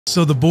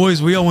So the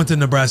boys, we all went to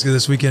Nebraska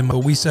this weekend, but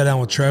we sat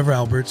down with Trev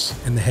Alberts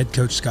and the head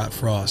coach, Scott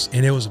Frost,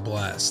 and it was a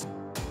blast.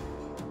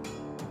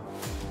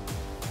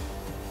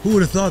 Who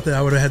would have thought that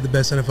I would have had the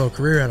best NFL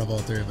career out of all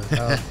three of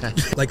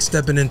us? Like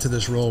stepping into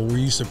this role, were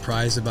you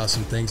surprised about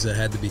some things that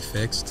had to be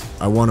fixed?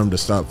 I want them to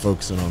stop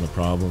focusing on the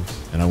problems,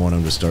 and I want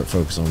them to start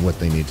focusing on what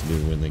they need to do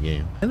to win the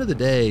game. At the end of the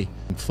day,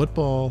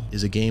 football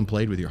is a game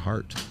played with your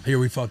heart. Here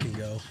we fucking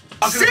go.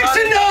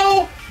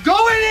 6-0,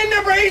 going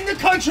into raiding the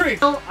country.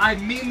 I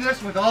mean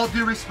this with all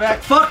due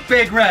respect. Fuck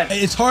Big Red.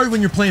 It's hard when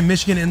you're playing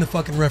Michigan and the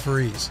fucking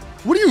referees.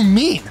 What do you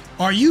mean?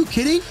 Are you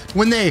kidding?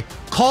 When they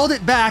called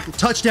it back,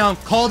 touchdown,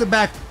 called it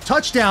back,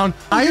 touchdown.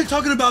 Are you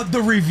talking about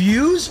the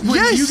reviews? When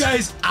Yes. you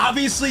guys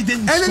obviously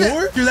didn't And then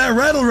score? You're that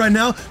rattled right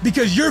now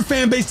because your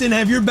fan base didn't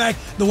have your back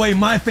the way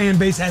my fan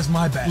base has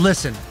my back.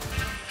 Listen.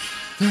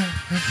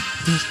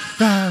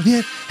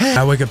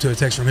 I wake up to a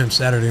text from him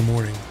Saturday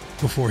morning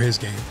before his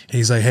game. And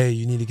he's like, hey,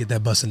 you need to get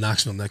that bus in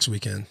Knoxville next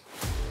weekend.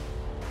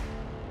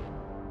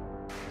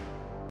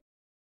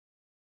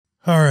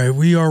 All right,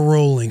 we are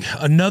rolling.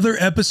 Another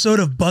episode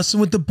of Bussin'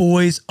 with the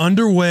Boys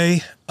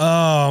underway.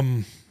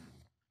 As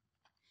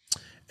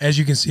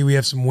you can see, we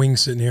have some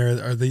wings sitting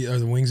here. Are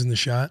the wings in the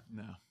shot?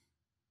 No.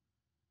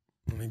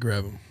 Let me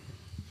grab them.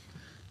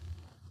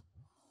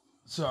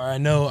 Sorry, I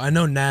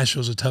know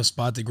Nashville's a tough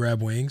spot to grab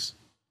wings.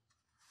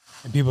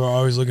 And people are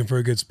always looking for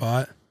a good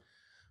spot.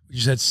 We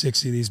just had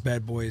 60 of these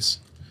bad boys.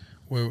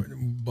 Where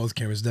both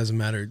cameras, doesn't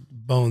matter.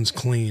 Bones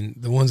clean.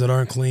 The ones that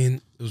aren't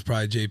clean, it was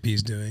probably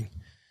JP's doing.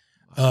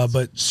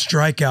 But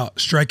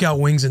strikeout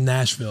wings in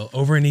Nashville,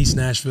 over in East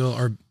Nashville,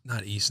 or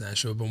not East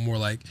Nashville, but more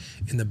like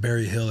in the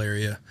Berry Hill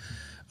area.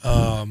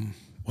 What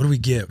do we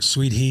get?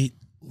 Sweet heat,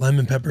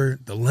 lemon pepper.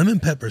 The lemon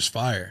pepper's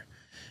fire.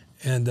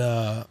 And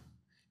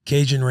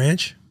Cajun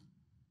ranch.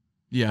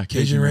 Yeah,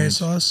 Cajun ranch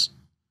sauce.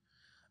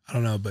 I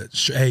don't know, but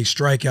hey,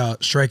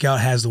 Strikeout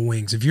has the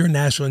wings. If you're in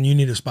Nashville and you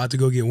need a spot to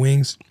go get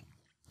wings,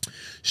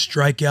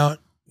 Strikeout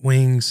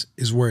Wings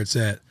is where it's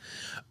at.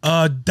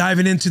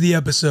 Diving into the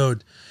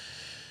episode.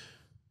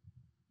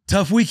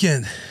 Tough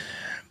weekend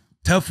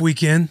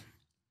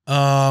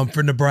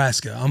for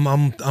Nebraska.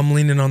 I'm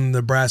leaning on the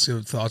Nebraska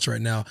thoughts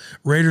right now.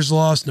 Raiders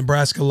lost,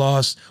 Nebraska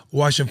lost,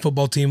 Washington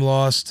football team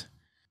lost.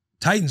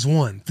 Titans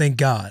won, thank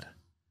God.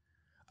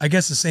 I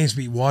guess the Saints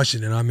beat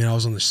Washington. I mean, I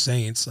was on the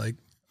Saints. Like,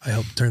 I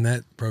helped turn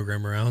that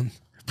program around.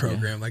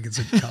 Like it's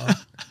a college.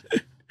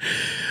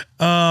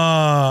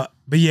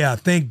 But yeah,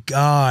 thank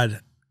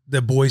God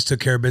the boys took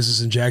care of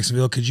business in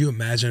Jacksonville. Could you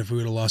imagine if we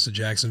would have lost to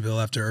Jacksonville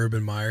after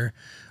Urban Meyer?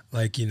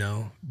 Like, you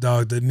know,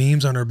 dog, the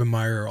memes on Urban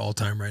Meyer are all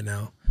time right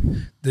now.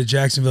 The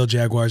Jacksonville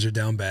Jaguars are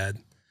down bad.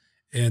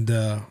 And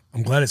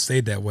I'm glad it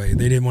stayed that way.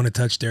 They didn't want to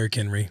touch Derrick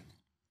Henry.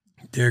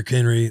 Derrick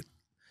Henry,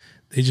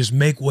 they just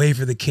make way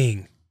for the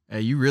king.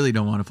 Hey, you really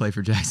don't want to play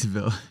for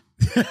Jacksonville.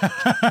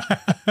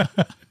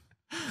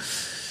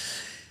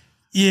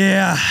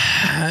 Yeah,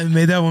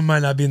 that one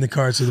might not be in the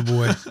cards for the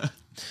boy.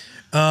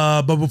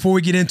 But before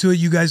we get into it,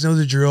 you guys know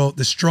the drill.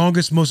 The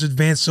strongest, most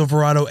advanced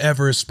Silverado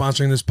ever is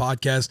sponsoring this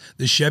podcast,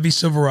 the Chevy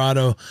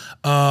Silverado.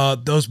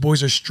 Those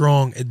boys are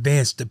strong,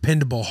 advanced,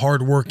 dependable,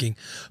 hardworking.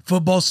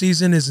 Football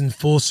season is in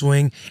full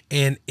swing,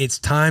 and it's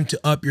time to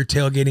up your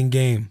tailgating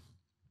game.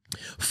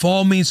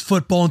 Fall means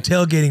football and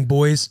tailgating,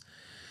 boys.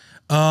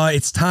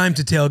 It's time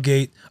to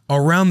tailgate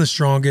around the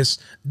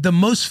strongest, the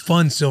most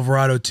fun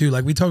Silverado too.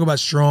 Like we talk about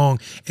strong,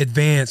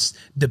 advanced,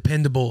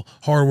 dependable,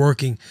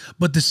 hardworking,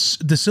 but the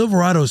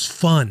Silverado is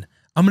fun.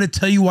 I'm going to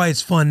tell you why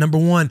it's fun. Number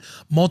one,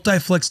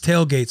 multi-flex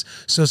tailgates.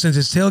 So since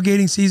it's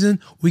tailgating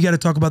season, we got to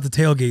talk about the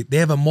tailgate. They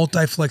have a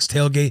multi-flex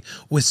tailgate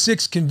with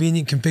 6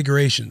 convenient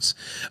configurations.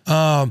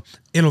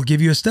 It'll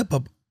give you a step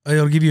up.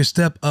 It'll give you a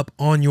step up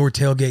on your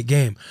tailgate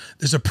game.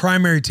 There's a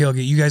primary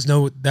tailgate. You guys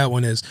know what that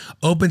one is.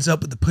 Opens up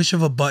with the push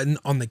of a button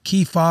on the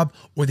key fob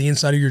or the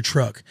inside of your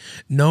truck.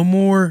 No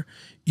more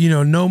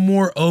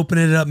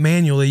opening it up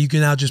manually. You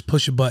can now just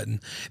push a button.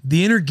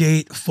 The inner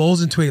gate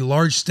folds into a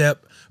large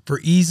step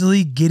for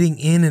easily getting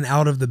in and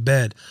out of the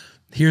bed.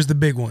 Here's the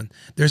big one.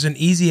 There's an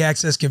easy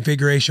access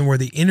configuration where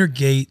the inner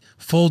gate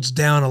folds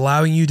down,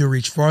 allowing you to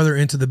reach farther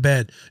into the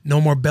bed. No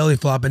more belly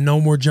flopping,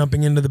 no more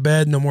jumping into the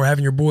bed, no more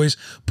having your boys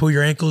pull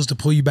your ankles to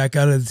pull you back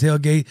out of the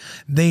tailgate.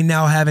 They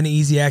now have an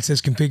easy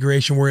access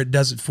configuration where it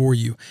does it for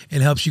you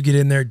and helps you get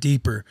in there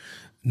deeper.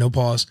 No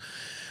pause.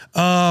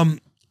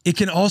 It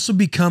can also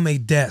become a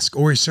desk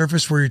or a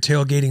surface for your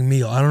tailgating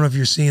meal. I don't know if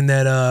you're seeing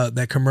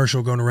that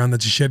commercial going around that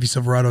the Chevy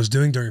Silverado is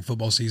doing during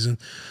football season.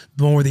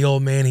 The one where the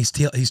old man, he's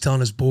telling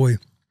his boy,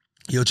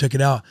 yo, check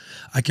it out.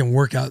 I can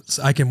work out.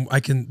 The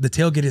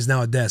tailgate is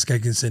now a desk. I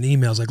can send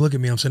emails. Like, look at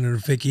me. I'm sending a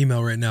fake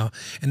email right now.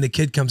 And the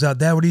kid comes out,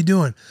 Dad, what are you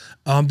doing?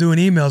 I'm doing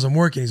emails. I'm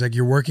working. He's like,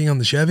 you're working on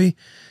the Chevy?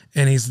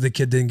 And the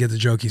kid didn't get the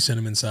joke. He sent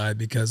him inside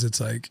because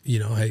it's like,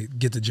 hey,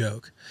 get the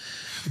joke.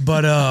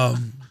 But,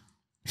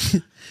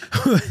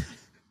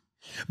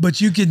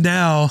 but you can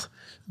now,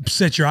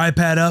 Set your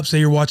iPad up, say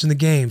you're watching the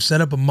game,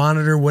 set up a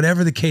monitor,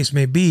 whatever the case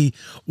may be,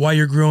 while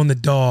you're grilling the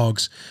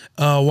dogs,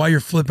 while you're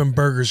flipping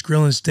burgers,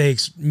 grilling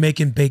steaks,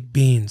 making baked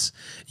beans.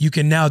 You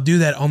can now do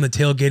that on the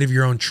tailgate of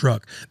your own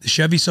truck. The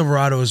Chevy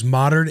Silverado is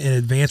modern and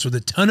advanced with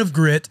a ton of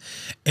grit,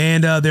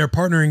 and they're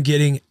partnering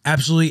getting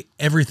absolutely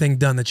everything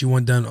done that you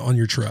want done on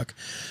your truck.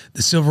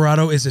 The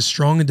Silverado is as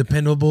strong and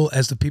dependable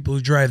as the people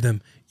who drive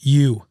them.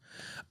 You.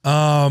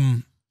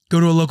 Go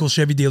to a local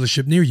Chevy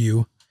dealership near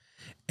you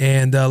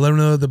and let them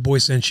know the boy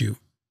sent you.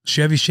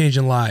 Chevy's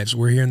changing lives.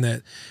 We're hearing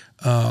that.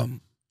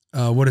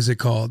 What is it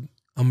called?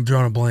 I'm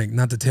drawing a blank.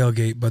 Not the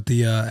tailgate, but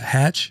the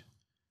hatch.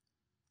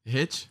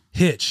 Hitch.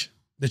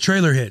 The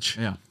trailer hitch.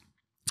 Yeah.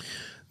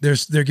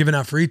 They're giving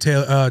out free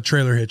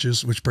trailer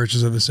hitches, which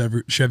purchase of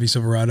the Chevy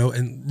Silverado.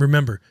 And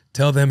remember,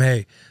 tell them,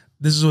 hey,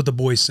 this is what the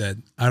boys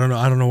said. I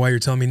don't know why you're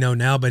telling me no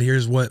now, but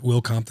here's what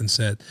Will Compton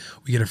said.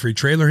 We get a free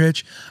trailer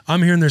hitch.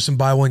 I'm hearing there's some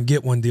buy one,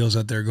 get one deals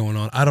out there going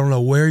on. I don't know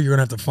where you're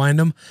going to have to find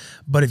them,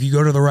 but if you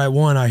go to the right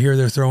one, I hear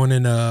they're throwing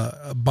in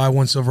a buy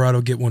one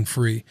Silverado, get one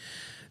free.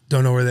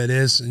 Don't know where that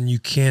is, and you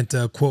can't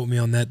quote me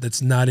on that.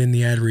 That's not in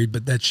the ad read,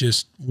 but that's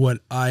just what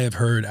I have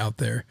heard out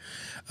there.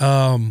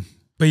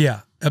 But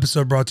yeah,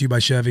 episode brought to you by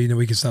Chevy. And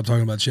we can stop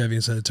talking about Chevy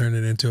instead of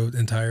turning it into an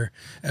entire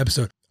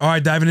episode. All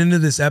right, diving into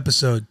this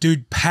episode,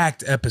 dude,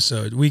 packed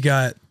episode. We're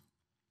going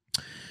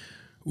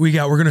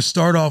to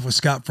start off with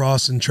Scott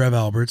Frost and Trev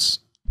Alberts.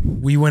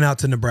 We went out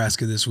to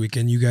Nebraska this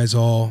weekend. You guys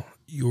were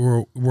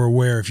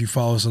aware if you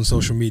follow us on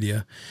social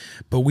media,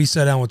 but we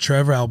sat down with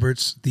Trev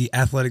Alberts, the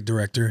athletic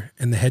director,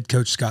 and the head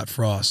coach, Scott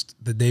Frost,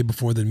 the day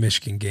before the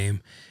Michigan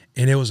game.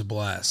 And it was a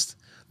blast.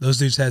 Those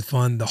dudes had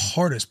fun. The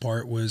hardest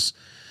part was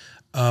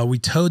we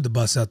towed the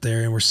bus out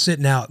there and we're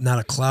sitting out, not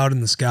a cloud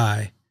in the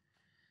sky.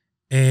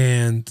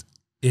 And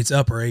it's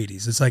upper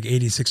 80s. It's like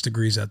 86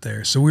 degrees out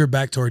there. So we were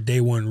back to our day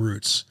one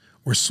roots.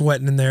 We're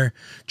sweating in there.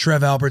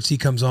 Trev Alberts, he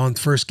comes on.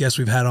 First guest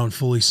we've had on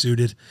fully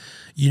suited.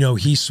 You know,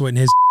 he's sweating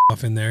his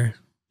off in there.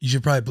 You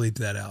should probably bleep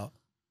that out.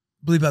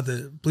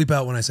 Bleep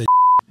out when I say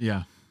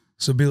Yeah.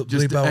 So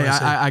bleep out when I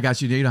say. I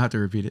got you. You don't have to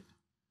repeat it.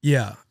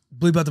 Yeah.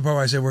 Bleep out the part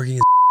where I say working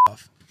his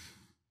off.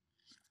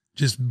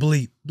 Just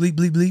bleep.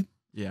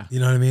 Yeah. You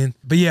know what I mean?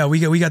 But yeah, we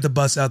got the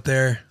bus out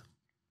there.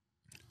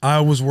 I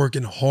was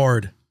working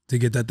hard to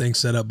get that thing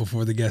set up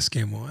before the guest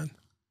came on.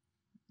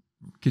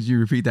 Could you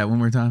repeat that one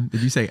more time?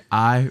 Did you say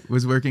I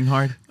was working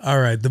hard? All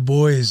right. The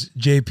boys,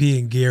 JP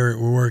and Garrett,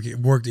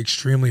 worked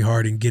extremely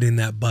hard in getting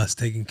that bus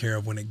taken care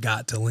of when it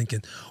got to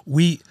Lincoln.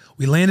 We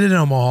landed in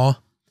Omaha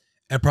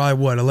at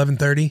probably,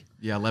 11:30?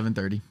 Yeah,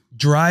 11:30.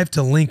 Drive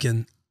to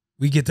Lincoln.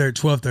 We get there at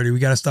 12:30. We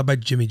got to stop by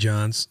Jimmy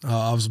John's.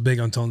 I was big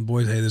on telling the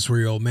boys, hey, this is where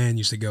your old man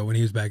used to go when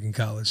he was back in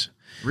college.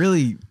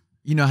 Really,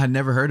 I had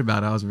never heard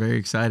about it. I was very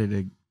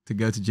excited to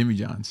go to Jimmy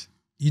John's.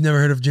 You never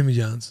heard of Jimmy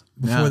John's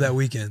before that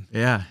weekend?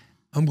 Yeah.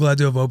 I'm glad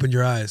to have opened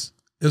your eyes.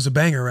 It was a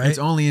banger, right? It's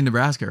only in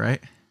Nebraska, right?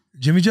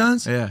 Jimmy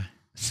John's? Yeah.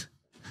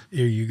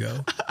 Here you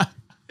go.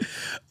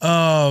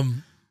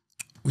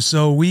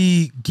 So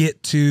we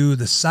get to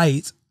the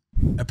site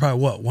at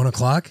probably 1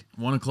 o'clock?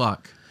 1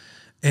 o'clock.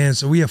 And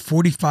so we have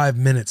 45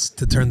 minutes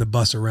to turn the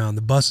bus around.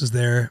 The bus is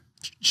there.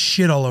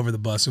 Shit all over the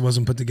bus. It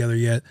wasn't put together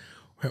yet.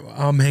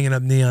 I'm hanging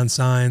up neon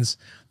signs.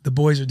 The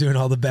boys are doing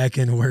all the back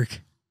end work.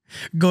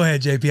 Go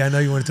ahead, JP. I know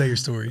you want to tell your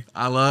story.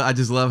 I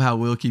just love how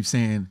Will keeps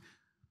saying,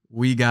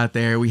 we got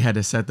there, we had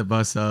to set the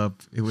bus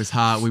up. It was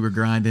hot, we were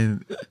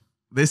grinding.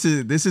 This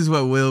is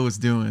what Will was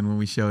doing when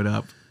we showed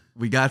up.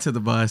 We got to the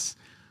bus,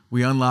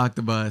 we unlocked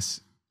the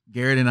bus.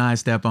 Garrett and I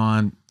step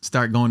on,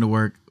 start going to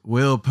work.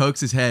 Will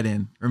pokes his head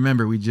in.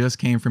 Remember, we just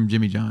came from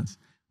Jimmy John's.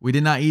 We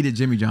did not eat at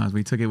Jimmy John's.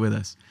 We took it with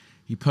us.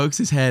 He pokes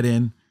his head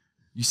in.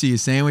 You see a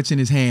sandwich in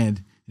his hand,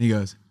 and he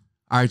goes,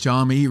 all right, y'all,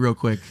 I'm going to eat real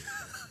quick.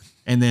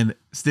 And then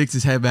sticks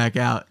his head back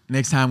out.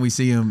 Next time we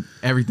see him,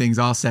 everything's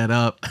all set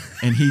up.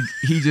 And he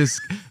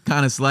just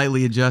kind of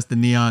slightly adjusts the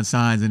neon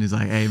signs and is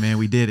like, hey, man,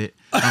 we did it.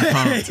 I'm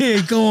pumped.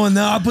 Hey, go on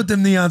now. I'll put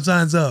them neon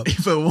signs up.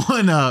 He put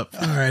one up.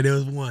 All right, it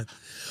was one.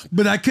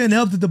 But I couldn't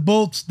help that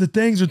the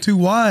things are too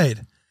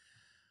wide.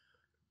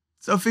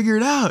 So figure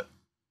it out.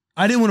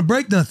 I didn't want to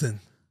break nothing.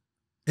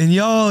 And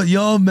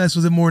y'all mess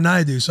with it more than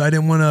I do. So I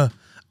didn't want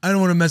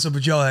to mess up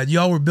what y'all had.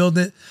 Y'all were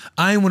building it.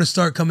 I didn't want to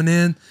start coming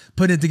in,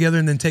 putting it together,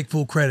 and then take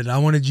full credit. I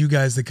wanted you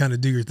guys to kind of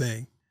do your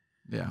thing.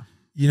 Yeah.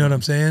 You know what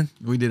I'm saying?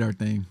 We did our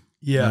thing.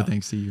 Yeah. No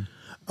thanks to you.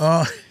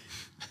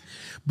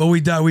 But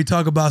we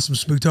talk about some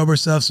Spooktober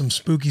stuff, some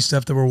spooky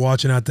stuff that we're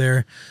watching out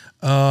there.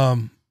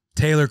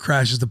 Taylor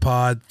crashes the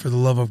pod for the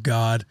love of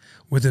God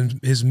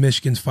with his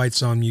Michigan's fight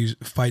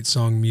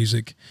song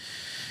music.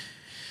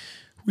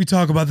 We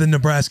talk about the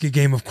Nebraska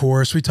game, of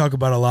course. We talk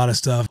about a lot of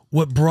stuff.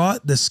 What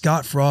brought the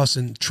Scott Frost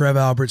and Trev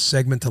Alberts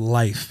segment to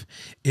life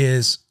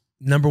is,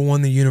 number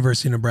one, the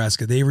University of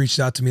Nebraska. They reached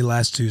out to me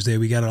last Tuesday.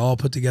 We got it all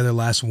put together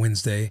last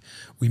Wednesday.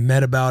 We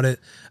met about it.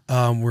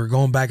 We're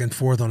going back and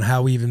forth on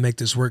how we even make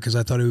this work because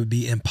I thought it would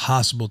be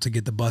impossible to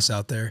get the bus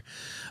out there,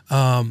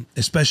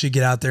 especially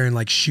get out there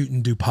and shoot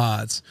and do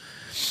pods.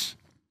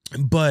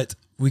 But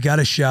we got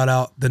to shout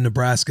out the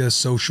Nebraska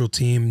social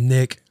team,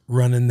 Nick,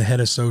 running the head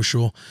of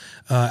social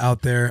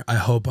out there. I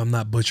hope I'm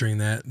not butchering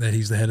that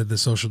he's the head of the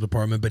social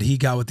department, but he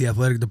got with the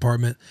athletic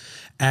department,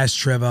 asked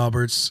Trev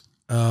Alberts,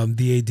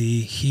 the AD.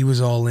 He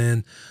was all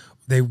in.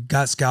 They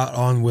got Scott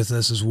on with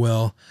us as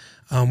well.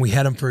 We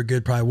had him for a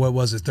good, probably, what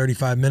was it,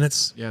 35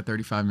 minutes? Yeah,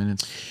 35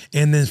 minutes.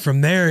 And then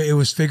from there, it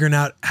was figuring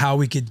out how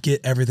we could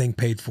get everything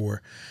paid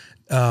for.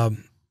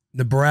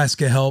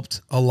 Nebraska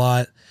helped a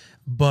lot,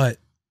 but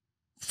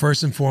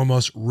first and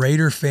foremost,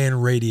 Raider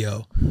Fan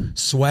Radio,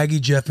 Swaggy,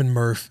 Jeff, and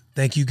Murph.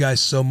 Thank you guys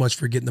so much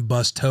for getting the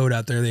bus towed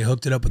out there. They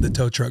hooked it up with the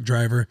tow truck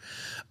driver.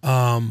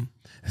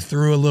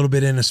 Threw a little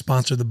bit in to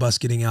sponsor the bus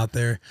getting out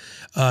there.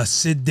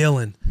 Sid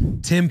Dillon,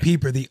 Tim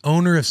Pieper, the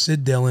owner of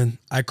Sid Dillon.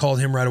 I called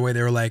him right away.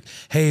 They were like,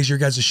 hey, is your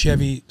guys'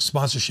 Chevy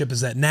sponsorship,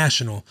 is that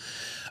national?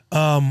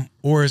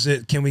 Or is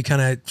it, can we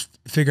kind of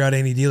figure out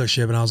any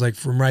dealership? And I was like,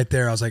 from right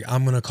there, I was like,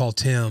 I'm going to call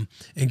Tim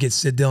and get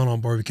Sid Dillon on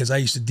board, because I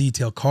used to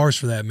detail cars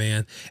for that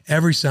man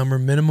every summer,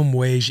 minimum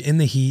wage in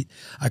the heat.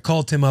 I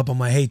called Tim up. I'm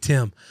like, hey,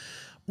 Tim,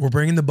 we're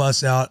bringing the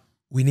bus out.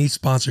 We need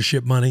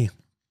sponsorship money.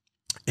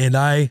 And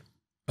I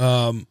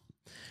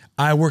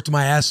worked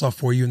my ass off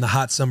for you in the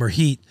hot summer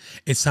heat.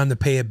 It's time to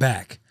pay it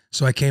back.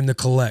 So I came to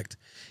collect.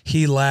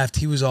 He laughed.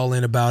 He was all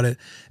in about it.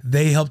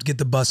 They helped get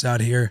the bus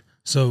out here.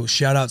 So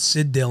shout out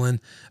Sid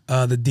Dillon,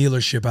 the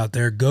dealership out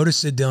there. Go to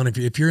Sid Dillon.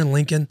 If you're in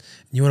Lincoln and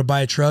you want to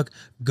buy a truck,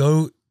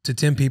 go to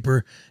Tim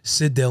Pieper,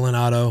 Sid Dillon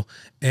Auto,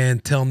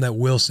 and tell them that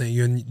Will sent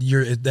you. And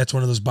that's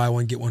one of those buy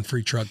one, get one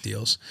free truck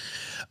deals.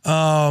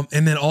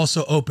 And then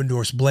also Open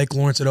Doors. Blake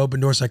Lawrence at Open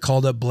Doors. I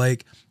called up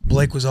Blake.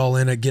 Blake was all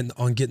in at getting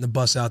the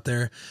bus out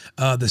there.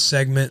 The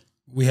segment,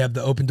 we have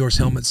the Open Doors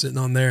helmet sitting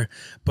on there.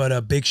 But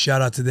a big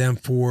shout out to them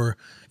for,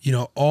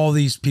 all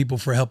these people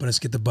for helping us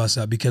get the bus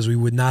out, because we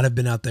would not have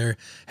been out there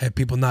had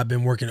people not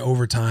been working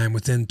overtime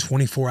within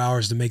 24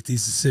 hours to make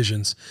these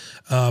decisions.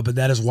 But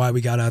that is why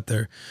we got out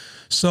there.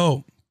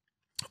 So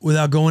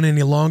without going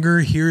any longer,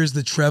 here is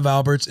the Trev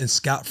Alberts and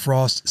Scott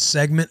Frost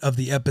segment of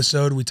the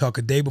episode. We talk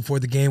a day before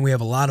the game. We have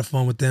a lot of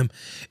fun with them.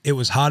 It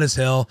was hot as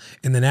hell.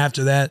 And then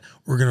after that,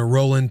 we're going to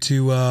roll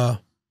into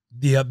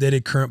the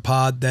updated current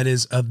pod that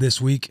is of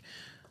this week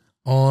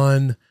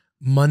on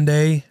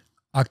Monday,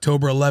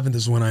 October 11th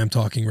is when I am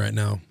talking right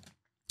now.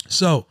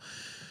 So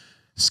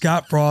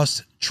Scott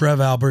Frost, Trev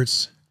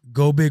Alberts,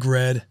 Go Big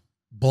Red,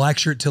 Black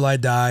Shirt Till I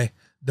Die.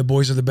 The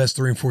boys are the best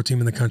 3-4 team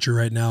in the country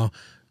right now.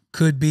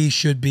 Could be,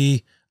 should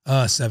be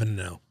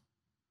 7-0. All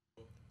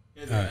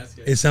right.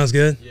 It sounds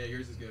good? Yeah,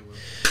 yours is good, Will.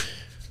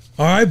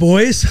 All right,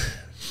 boys.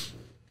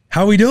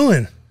 How we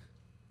doing?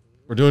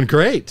 We're doing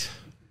great.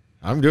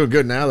 I'm doing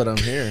good now that I'm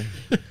here.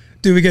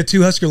 Dude, we got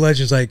two Husker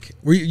legends. Like,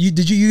 you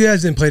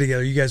guys didn't play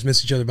together. You guys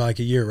missed each other by like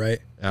a year, right?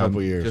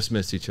 Couple years. Just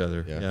missed each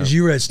other. Yeah. Because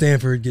you were at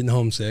Stanford getting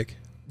homesick.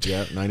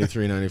 Yeah,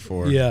 93,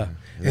 94. Yeah.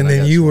 And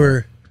then you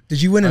were,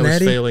 did you win a I was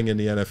natty? failing in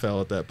the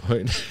NFL at that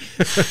point.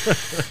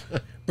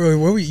 Bro,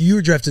 what you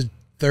were drafted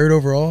 3rd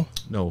overall?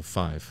 No,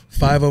 5.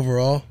 5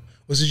 overall?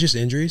 Was it just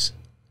injuries?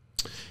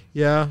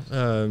 Yeah,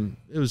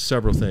 it was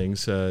several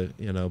things,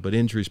 but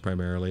injuries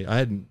primarily. I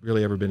hadn't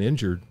really ever been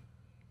injured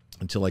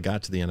until I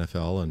got to the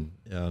NFL,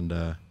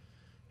 and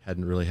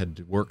hadn't really had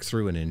to work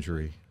through an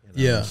injury.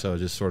 Yeah. So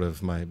just sort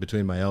of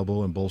between my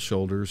elbow and both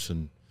shoulders,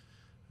 and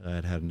I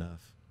had had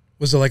enough.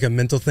 Was it like a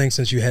mental thing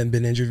since you hadn't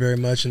been injured very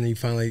much, and then you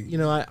finally?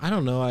 I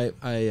don't know.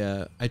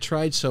 I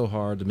tried so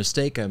hard. The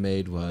mistake I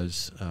made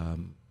was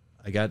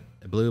I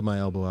blew my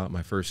elbow out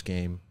my first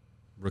game,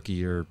 rookie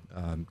year,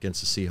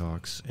 against the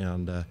Seahawks,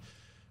 and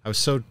I was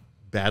so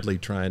badly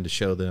trying to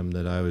show them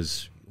that I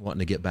was wanting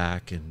to get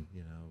back, and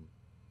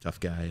tough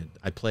guy.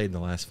 I played in the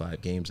last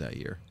 5 games that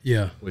year.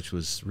 Yeah. Which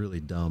was really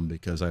dumb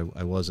because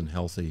I wasn't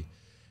healthy,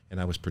 and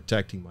I was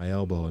protecting my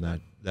elbow, and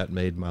that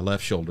made my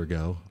left shoulder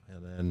go,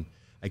 and then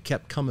I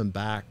kept coming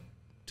back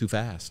too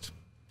fast.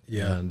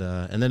 Yeah. And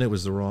then it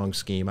was the wrong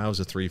scheme. I was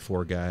a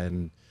 3-4 guy,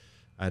 and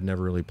I'd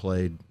never really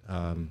played.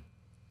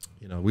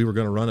 We were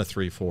going to run a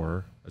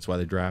 3-4. That's why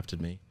they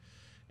drafted me.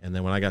 And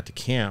then when I got to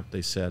camp,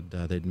 they said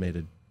they'd made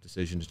a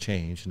decision to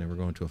change, and they were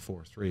going to a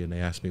 4-3, and they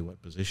asked me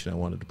what position I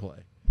wanted to play.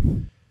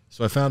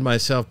 So I found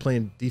myself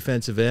playing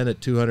defensive end at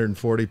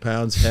 240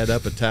 pounds, head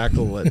up a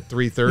tackle at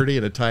 330,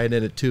 and a tight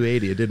end at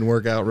 280. It didn't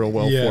work out real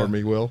well for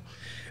me, Will.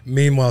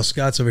 Meanwhile,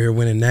 Scott's over here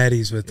winning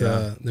natties with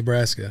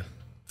Nebraska.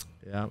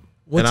 Yeah.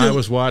 I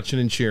was watching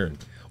and cheering.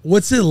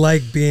 What's it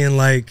like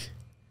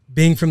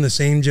being from the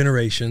same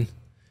generation,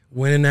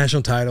 winning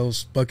national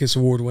titles, Buckets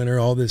Award winner,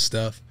 all this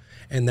stuff,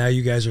 and now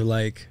you guys are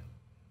like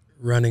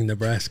running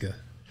Nebraska?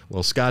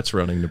 Well, Scott's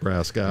running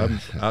Nebraska.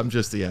 I'm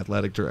just the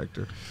athletic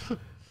director.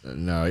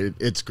 No,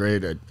 it's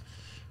great.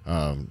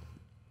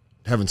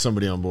 Having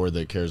somebody on board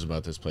that cares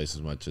about this place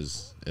as much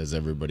as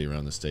everybody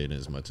around the state and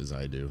as much as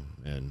I do,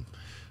 and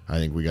I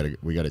think we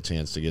got a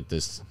chance to get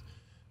this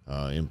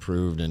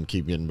improved and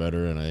keep getting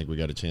better, and I think we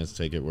got a chance to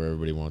take it where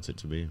everybody wants it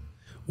to be.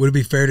 Would it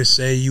be fair to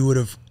say you would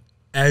have,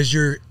 as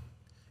your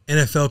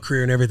NFL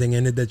career and everything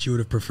ended, that you would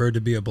have preferred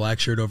to be a black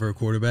shirt over a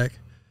quarterback?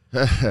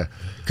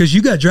 Because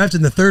you got drafted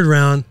in the 3rd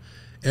round,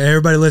 and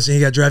everybody listening,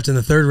 he got drafted in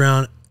the 3rd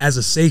round as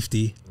a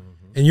safety.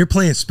 And you're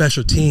playing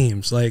special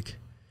teams. Like,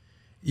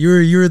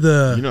 you're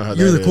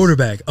the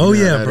quarterback. Oh,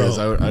 yeah,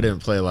 bro. I didn't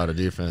play a lot of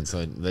defense.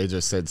 They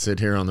just said, sit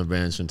here on the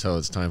bench until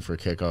it's time for a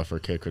kickoff or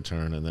kick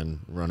return, and then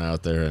run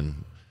out there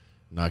and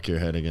knock your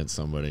head against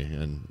somebody.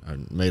 And I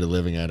made a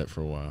living at it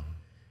for a while.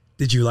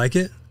 Did you like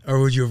it? Or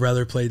would you have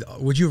rather played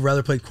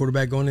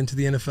quarterback going into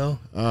the NFL?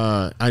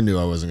 I knew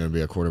I wasn't going to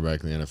be a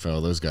quarterback in the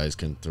NFL. Those guys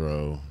can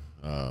throw.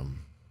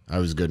 I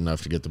was good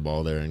enough to get the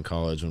ball there in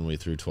college when we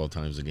threw 12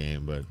 times a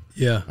game, but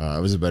yeah, I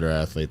was a better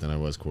athlete than I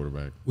was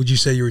quarterback. Would you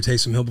say you were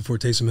Taysom Hill before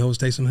Taysom Hill was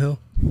Taysom Hill?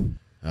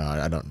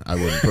 I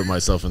wouldn't put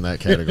myself in that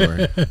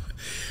category.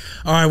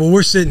 All right, well,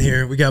 we're sitting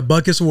here. We got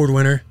Buckus Award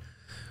winner.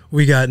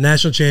 We got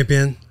national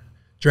champion,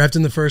 drafted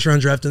in the first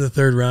round, drafted in the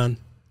third round.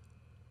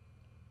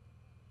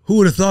 Who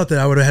would have thought that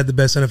I would have had the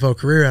best NFL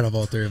career out of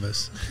all three of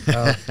us?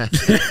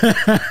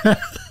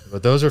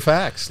 But those are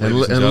facts. And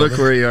look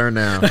where you are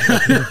now.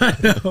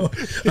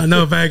 I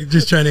know. Back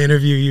just trying to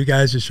interview you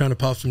guys, just trying to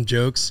pop some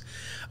jokes.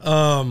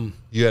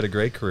 You had a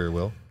great career,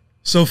 Will.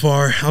 So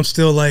far, I'm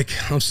still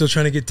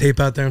trying to get tape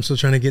out there. I'm still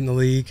trying to get in the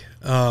league.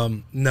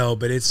 No,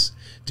 but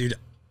dude,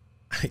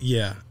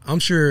 yeah, I'm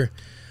sure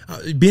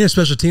being a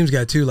special teams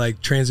guy too,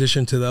 like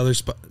transition to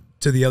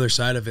the other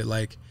side of it,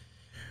 like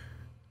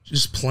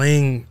just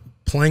playing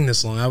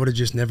this long, I would have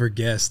just never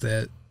guessed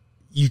that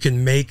you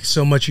can make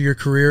so much of your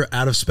career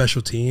out of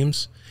special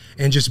teams,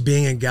 and just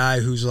being a guy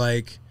who's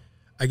like,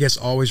 I guess,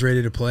 always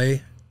ready to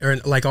play, or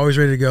like always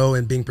ready to go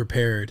and being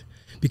prepared.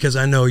 Because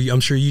I'm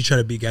sure you try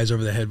to beat guys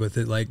over the head with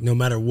it, like no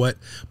matter what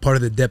part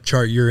of the depth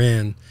chart you're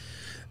in,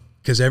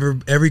 because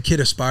every kid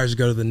aspires to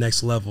go to the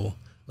next level.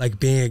 Like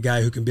being a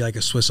guy who can be like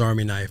a Swiss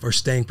Army knife, or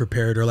staying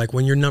prepared, or like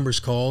when your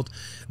number's called,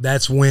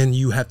 that's when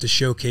you have to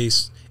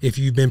showcase if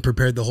you've been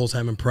prepared the whole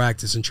time in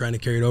practice and trying to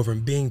carry it over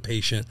and being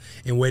patient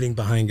and waiting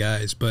behind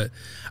guys. But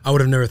I would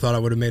have never thought I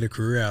would have made a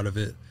career out of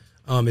it.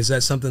 Is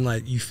that something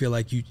like you feel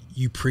like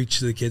you preach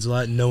to the kids a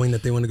lot, knowing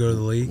that they want to go to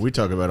the league? We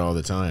talk about it all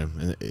the time.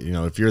 And,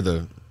 if you're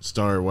the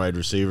star wide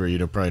receiver,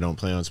 you probably don't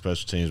play on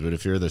special teams. But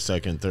if you're the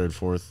second, third,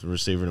 fourth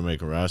receiver to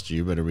make a roster,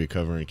 you better be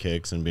covering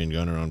kicks and being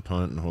gunner on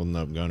punt and holding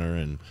up gunner.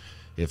 And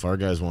if our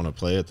guys want to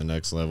play at the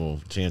next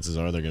level, chances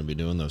are they're going to be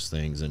doing those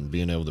things. And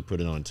being able to put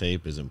it on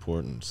tape is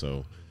important.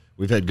 So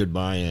we've had good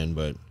buy-in,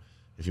 but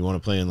if you want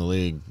to play in the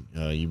league,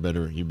 you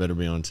better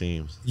be on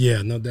teams.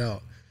 Yeah, no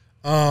doubt.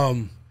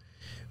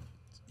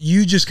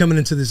 You just coming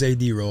into this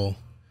AD role,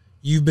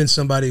 you've been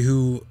somebody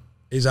who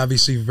is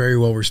obviously very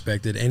well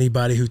respected.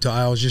 Anybody who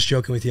I was just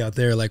joking with you out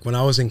there, like when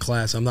I was in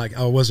class,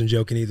 I wasn't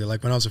joking either.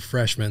 Like when I was a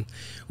freshman,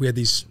 we had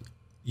these,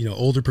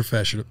 older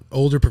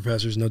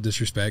professors, no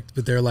disrespect,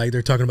 but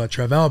they're talking about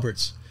Trev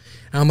Alberts.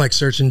 And I'm like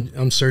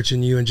I'm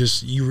searching you, and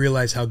just you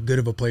realize how good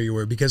of a player you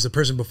were, because the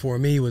person before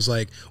me was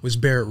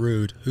Barrett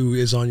Rude, who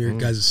is on your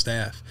guys'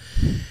 staff.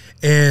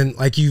 And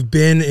like you've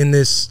been in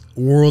this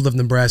world of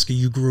Nebraska,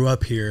 you grew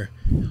up here.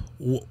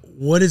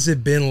 What has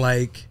it been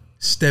like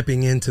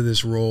stepping into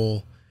this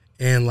role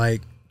and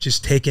like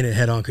just taking it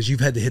head on? Because you've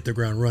had to hit the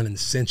ground running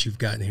since you've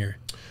gotten here.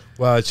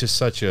 Well, it's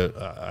just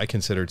I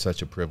consider it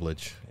such a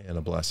privilege and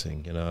a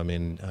blessing.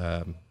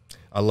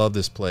 I love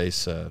this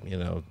place.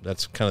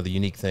 That's kind of the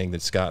unique thing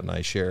that Scott and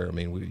I share. I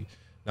mean,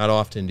 not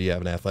often do you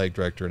have an athletic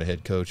director and a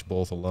head coach,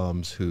 both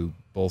alums, who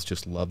both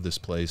just love this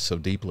place so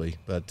deeply.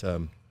 But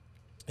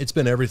it's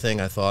been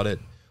everything I thought it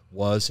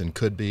was and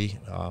could be.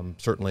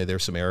 Certainly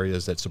there's some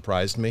areas that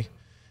surprised me,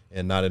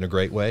 and not in a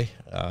great way.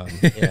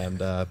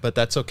 But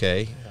that's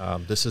okay.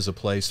 This is a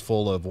place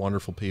full of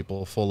wonderful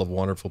people, full of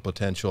wonderful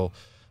potential,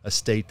 a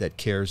state that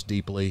cares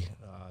deeply,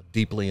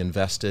 deeply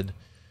invested.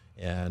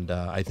 And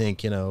I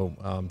think,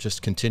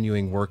 just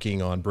continuing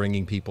working on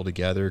bringing people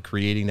together,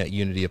 creating that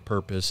unity of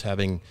purpose,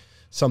 having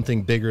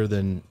something bigger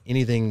than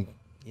anything,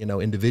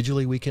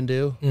 individually we can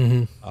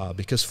do,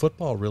 because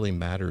football really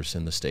matters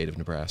in the state of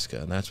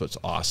Nebraska, and that's what's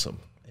awesome.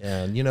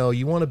 And,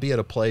 you want to be at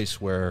a place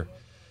where,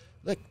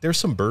 look, there's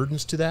some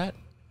burdens to that,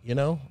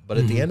 but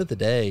at the end of the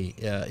day,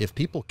 if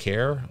people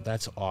care,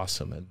 that's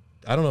awesome. And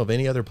I don't know of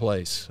any other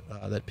place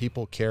that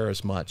people care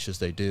as much as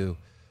they do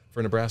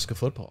for Nebraska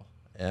football.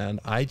 And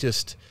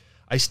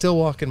I still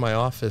walk in my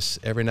office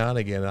every now and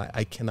again, and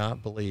I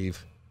cannot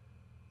believe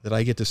that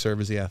I get to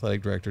serve as the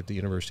athletic director at the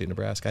University of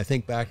Nebraska. I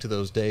think back to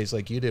those days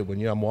like you did when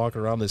I'm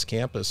walking around this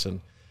campus, and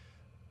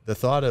the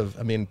thought of,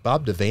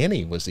 Bob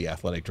Devaney was the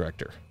athletic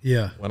director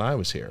when I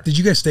was here. Did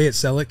you guys stay at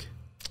Selleck?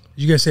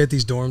 Did you guys stay at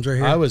these dorms right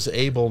here? I was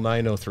Able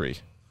 903.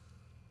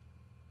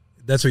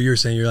 That's what you were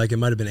saying. You're like, it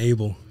might have been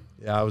Able.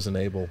 Yeah, I was in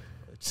Able.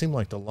 It seemed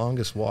like the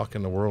longest walk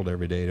in the world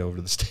every day over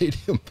to the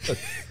stadium.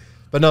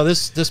 But no,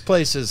 this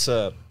place is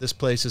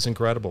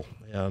incredible,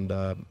 and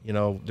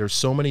there's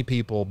so many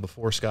people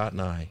before Scott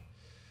and I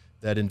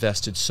that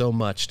invested so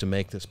much to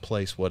make this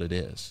place what it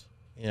is,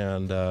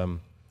 and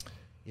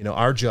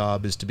our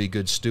job is to be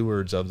good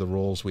stewards of the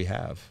roles we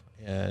have,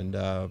 and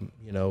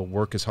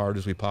work as hard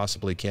as we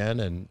possibly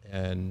can,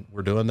 and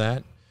we're doing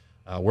that.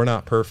 We're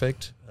not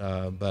perfect,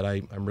 but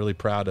I'm really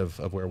proud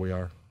of where we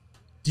are.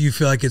 Do you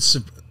feel like it's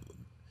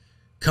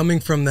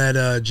coming from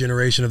that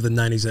generation of the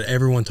 90s that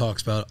everyone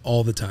talks about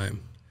all the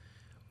time?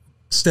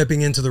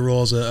 stepping into the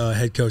role as a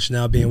head coach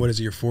now, being what is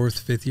it, your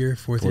fifth year?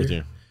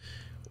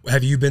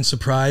 Have you been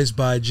surprised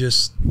by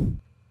just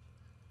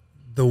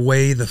the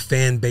way the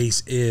fan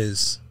base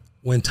is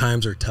when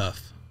times are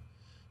tough?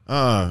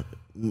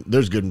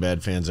 There's good and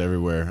bad fans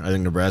everywhere. I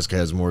think Nebraska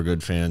has more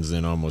good fans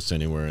than almost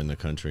anywhere in the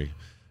country.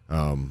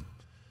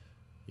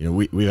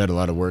 We've had a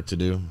lot of work to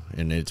do,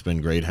 and it's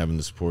been great having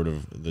the support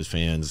of the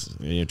fans.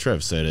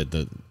 Trev said it,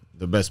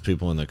 the best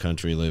people in the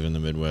country live in the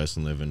Midwest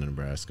and live in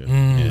Nebraska.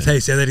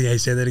 Hey, say that again.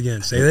 Say that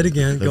again. Say that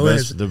again. Go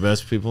ahead. The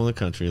best people in the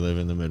country live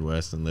in the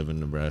Midwest and live in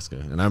Nebraska.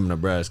 And I'm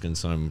Nebraskan,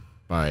 so I'm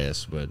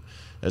biased, but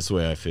that's the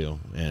way I feel.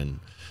 And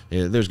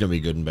there's going to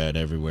be good and bad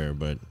everywhere,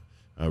 but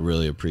I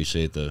really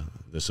appreciate the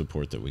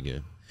support that we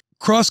get.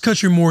 Cross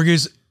Country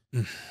Mortgage.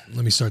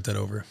 Let me start that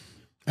over.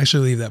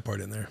 Actually, leave that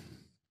part in there.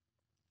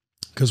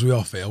 Because we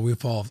all fail. We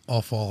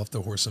all fall off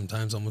the horse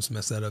sometimes. Almost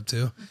mess that up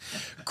too.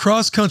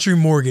 Cross Country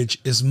Mortgage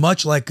is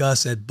much like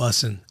us at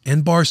Bussin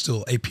and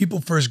Barstool, a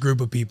people-first group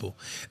of people.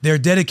 They are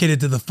dedicated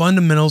to the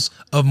fundamentals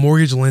of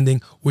mortgage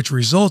lending, which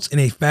results in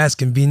a fast,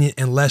 convenient,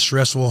 and less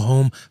stressful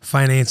home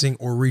financing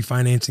or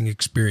refinancing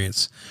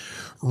experience.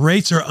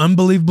 Rates are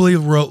unbelievably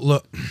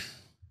low.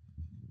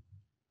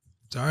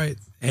 It's all right.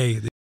 Hey,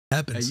 this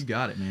happens. Hey, you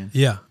got it, man.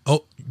 Yeah.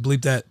 Oh,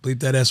 bleep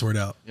that S word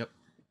out. Yep.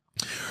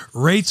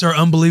 Rates are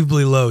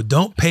unbelievably low.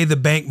 Don't pay the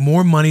bank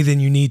more money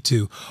than you need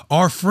to.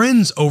 Our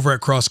friends over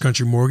at Cross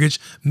Country Mortgage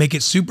make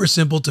it super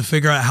simple to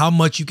figure out how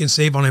much you can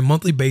save on a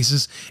monthly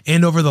basis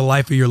and over the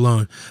life of your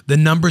loan. The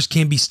numbers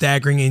can be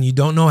staggering, and you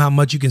don't know how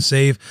much you can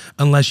save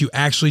unless you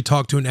actually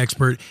talk to an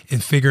expert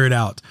and figure it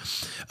out.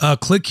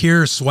 Click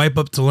here or swipe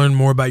up to learn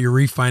more about your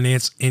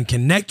refinance and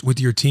connect with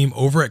your team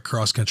over at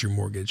Cross Country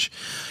Mortgage.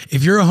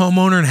 If you're a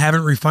homeowner and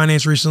haven't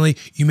refinanced recently,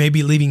 you may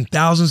be leaving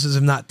thousands,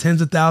 if not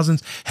tens of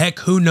thousands. Heck,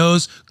 who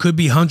knows? Could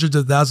be hundreds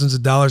of thousands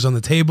of dollars on the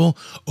table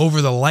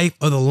over the life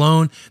of the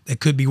loan that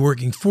could be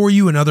working for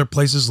you in other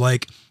places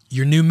like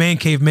your new man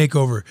cave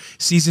makeover,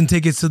 season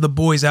tickets to the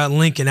boys out in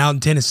Lincoln, out in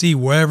Tennessee,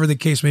 wherever the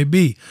case may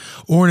be,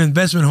 or an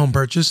investment home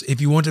purchase if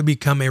you want to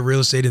become a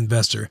real estate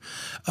investor,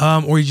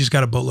 or you just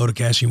got a boatload of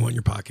cash you want in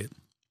your pocket.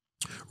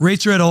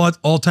 Rates are at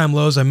all-time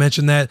lows. I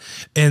mentioned that,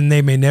 and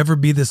they may never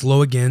be this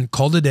low again.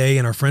 Call today,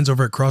 and our friends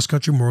over at Cross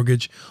Country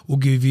Mortgage will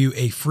give you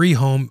a free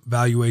home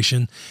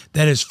valuation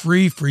that is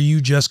free for you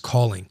just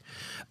calling.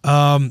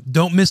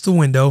 Don't miss the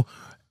window,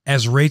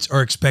 as rates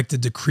are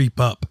expected to creep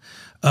up.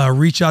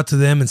 Reach out to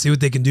them and see what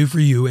they can do for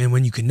you. And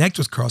when you connect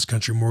with Cross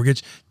Country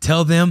Mortgage,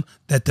 tell them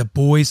that the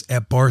boys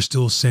at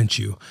Barstool sent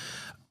you.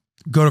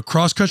 Go to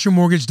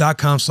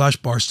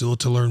crosscountrymortgage.com/Barstool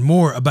to learn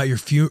more about your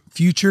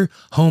future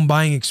home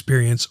buying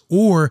experience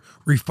or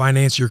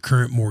refinance your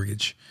current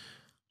mortgage.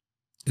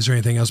 Is there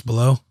anything else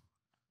below?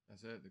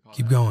 That's it.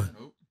 Keep going.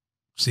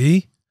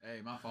 See?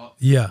 Hey, my fault.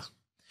 Yeah.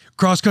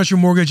 Cross Country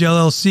Mortgage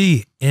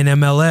LLC,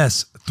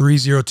 NMLS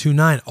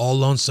 3029. All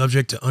loans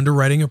subject to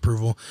underwriting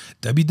approval.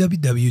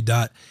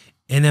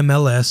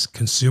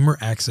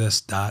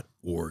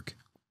 www.nmlsconsumeraccess.org.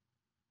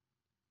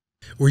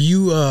 Were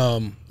you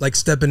like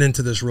stepping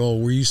into this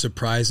role? Were you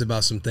surprised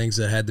about some things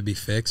that had to be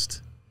fixed?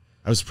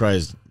 I was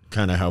surprised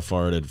kind of how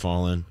far it had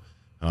fallen.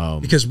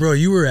 Because bro,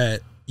 you were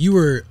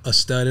a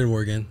stud at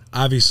Oregon.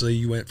 Obviously,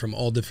 you went from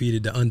all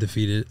defeated to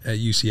undefeated at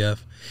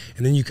UCF,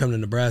 and then you come to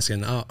Nebraska.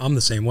 And I'm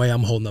the same way.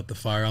 I'm holding up the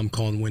fire. I'm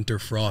calling winter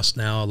frost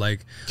now.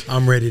 Like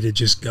I'm ready to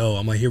just go.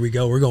 I'm like, here we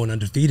go. We're going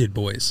undefeated,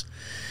 boys.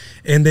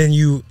 And then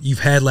you've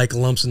had like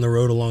lumps in the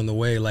road along the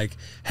way. Like,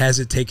 has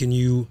it taken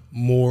you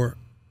more?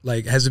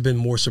 Like, has it been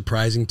more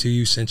surprising to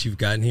you since you've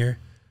gotten here?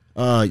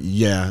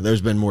 Yeah, there's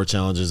been more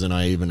challenges than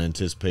I even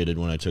anticipated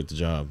when I took the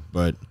job.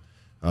 But,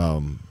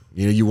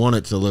 you want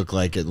it to look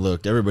like it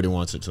looked. Everybody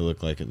wants it to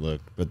look like it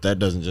looked. But that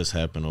doesn't just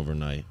happen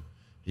overnight.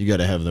 You got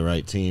to have the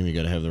right team. You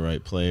got to have the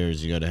right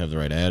players. You got to have the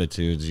right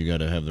attitudes. You got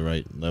to have the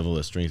right level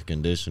of strength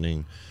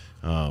conditioning.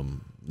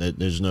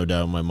 There's no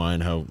doubt in my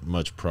mind how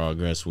much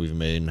progress we've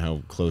made and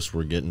how close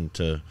we're getting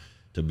to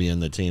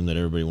being the team that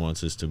everybody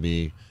wants us to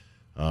be.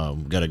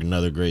 Got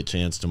another great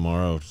chance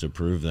tomorrow to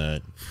prove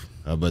that.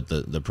 But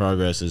the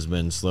progress has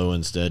been slow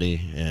and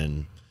steady,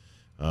 and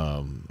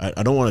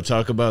I don't want to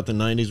talk about the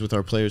 90s with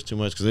our players too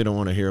much because they don't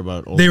want to hear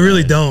about old They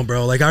really guys. don't,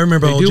 bro. Like, I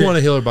remember They do want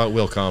to hear about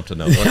Will Compton,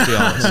 though. Let's be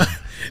honest.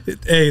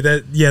 Hey,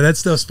 that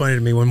stuff's funny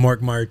to me when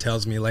Mark Meyer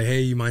tells me, like,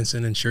 hey, you mind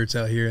sending shirts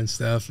out here and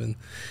stuff? And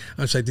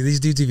I'm just like, do these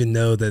dudes even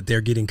know that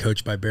they're getting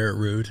coached by Barrett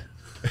Ruud?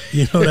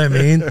 You know what I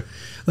mean?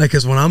 Like,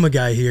 because when I'm a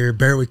guy here,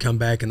 Barrett would come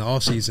back in the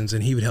off seasons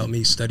and he would help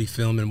me study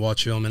film and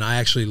watch film. And I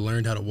actually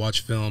learned how to watch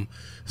film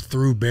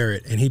through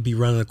Barrett. And he'd be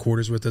running the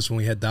quarters with us when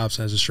we had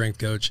Dobson as a strength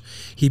coach.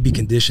 He'd be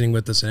conditioning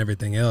with us and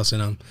everything else.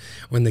 And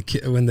when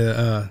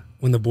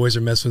the boys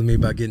are messing with me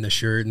about getting a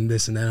shirt and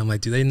this and that, I'm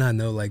like, do they not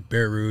know, like,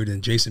 Barrett Ruud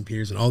and Jason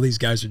Peters and all these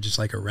guys are just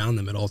like around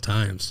them at all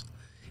times?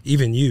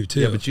 Even you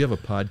too. Yeah, but you have a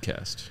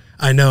podcast.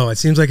 I know. It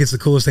seems like it's the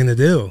coolest thing to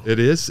do. It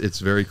is. It's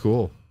very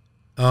cool.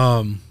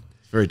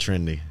 Very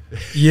trendy.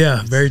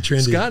 Yeah, very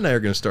trendy. Scott and I are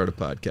going to start a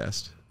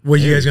podcast. What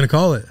are you guys gonna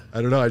call it?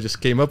 I don't know. I just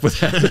came up with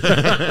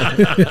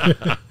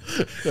that.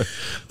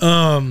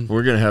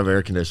 We're gonna have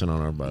air conditioning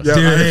on our bus. Dude,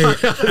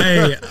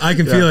 hey, I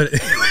can feel it.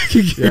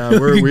 Yeah,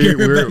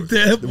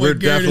 we're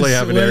definitely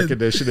having air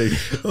conditioning.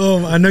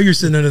 Oh, I know you're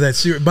sitting under that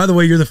suit. By the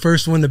way, you're the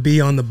first one to be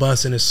on the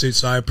bus in a suit,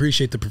 so I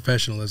appreciate the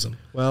professionalism.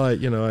 Well, I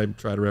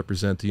try to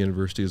represent the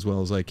university as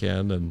well as I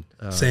can, and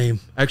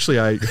Same. Actually,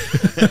 I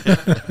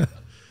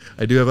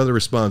do have other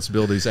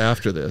responsibilities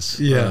after this.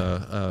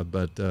 Yeah.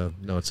 But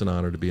no, it's an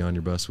honor to be on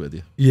your bus with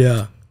you.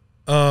 Yeah.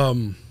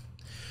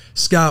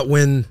 Scott,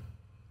 when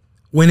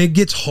it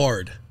gets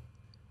hard,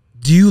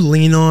 do you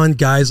lean on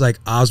guys like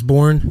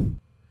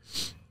Osborne?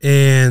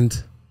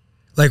 And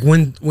like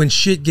when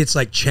shit gets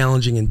like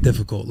challenging and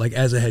difficult, like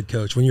as a head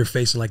coach, when you're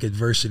facing like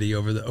adversity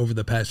over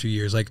the past few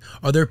years, like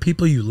are there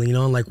people you lean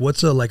on? Like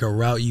what's a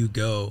route you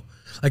go?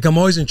 Like I'm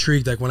always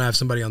intrigued, like when I have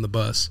somebody on the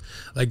bus,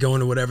 like going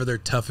to whatever their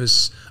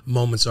toughest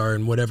moments are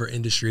in whatever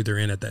industry they're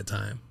in at that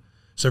time.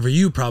 So for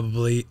you,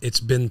 it's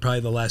been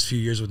the last few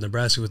years with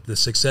Nebraska, with the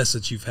success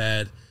that you've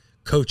had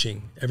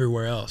coaching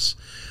everywhere else.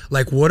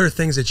 Like what are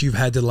things that you've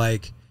had to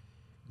like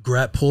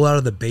pull out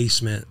of the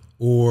basement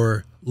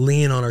or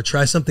lean on or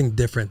try something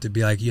different to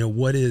be like,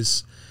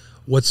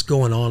 what's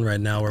going on right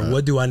now, or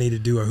what do I need to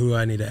do, or who do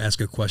I need to ask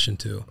a question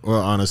to?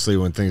 Well, honestly,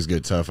 when things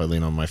get tough, I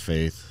lean on my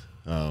faith.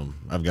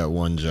 I've got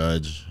one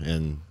judge,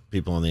 and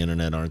people on the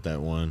internet aren't that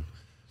one.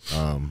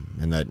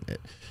 And that,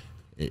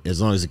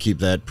 as long as you keep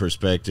that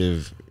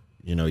perspective,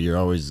 you're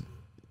always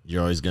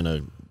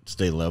gonna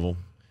stay level.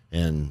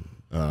 And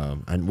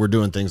we're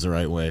doing things the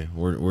right way.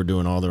 We're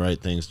doing all the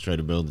right things to try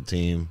to build the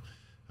team.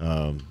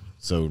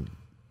 So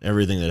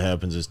everything that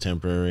happens is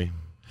temporary.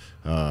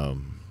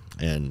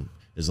 And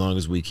as long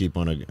as we keep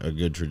on a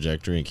good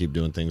trajectory and keep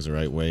doing things the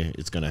right way,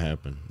 it's going to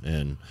happen.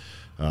 And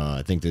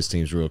I think this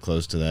team's real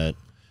close to that.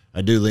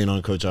 I do lean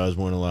on Coach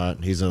Osborne a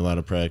lot. He's in a lot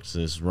of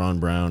practices.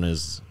 Ron Brown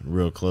is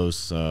real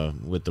close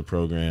with the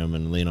program,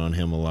 and lean on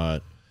him a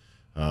lot.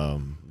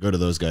 Go to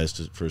those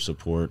guys for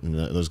support, and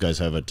those guys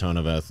have a ton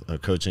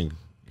of coaching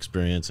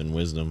experience and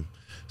wisdom,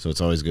 so it's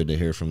always good to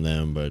hear from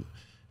them. But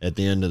at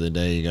the end of the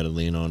day, you got to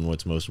lean on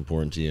what's most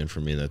important to you, and for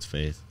me, that's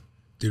faith.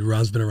 Dude,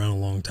 Ron's been around a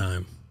long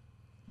time.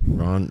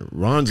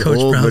 Ron's Coach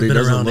old, Brown's but he been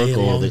doesn't around look a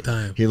old. long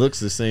time. He looks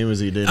the same as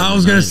he did. I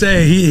was gonna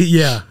say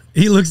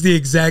he looks the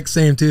exact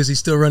same too. Is he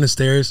still running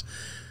stairs?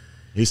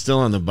 He's still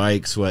on the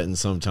bike, sweating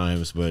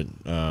sometimes, but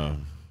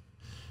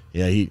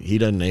he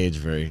doesn't age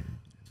very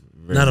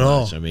not at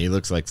all. I mean, he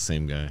looks like the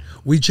same guy.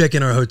 We check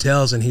in our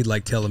hotels, and he'd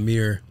like tell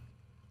Amir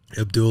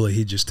Abdullah,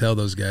 he'd just tell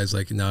those guys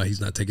like, no, he's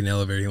not taking the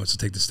elevator. He wants to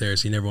take the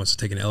stairs. He never wants to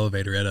take an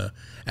elevator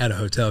at a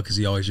hotel because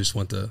he always just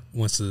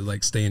wants to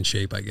like stay in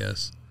shape, I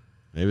guess.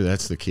 Maybe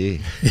that's the key.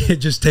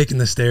 Just taking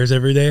the stairs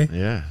every day.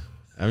 Yeah,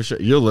 I'm sure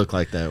you'll look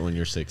like that when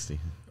you're 60.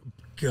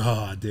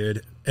 God,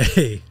 dude.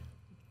 Hey,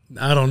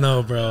 I don't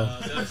know, bro.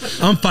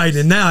 I'm fighting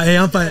it now. Hey,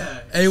 I'm fighting.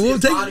 Hey, we'll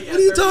take. What are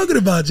you talking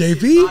about,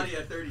 JP? Body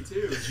at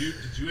 32.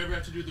 Did you ever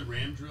have to do the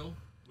Ram drill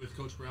with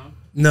Coach Brown?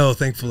 No,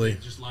 thankfully.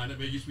 Just line up.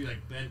 It used to be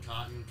like Ben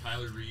Cotton,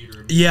 Kyler Reed,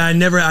 or yeah, I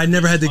never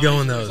had to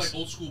go in It those. was like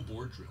old school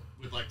board drill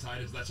with like tight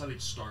ends. That's how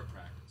they'd start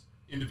practice.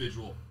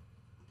 Individual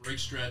break,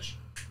 stretch,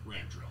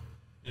 Ram drill,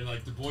 and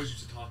like the boys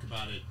used to talk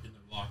about it in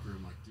their locker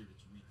room. Like, dude,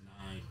 it's week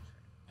 9.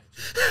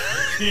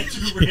 I can't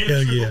do Ram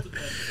Hell drill yeah. today.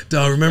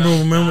 Dog, remember?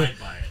 Died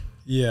by it.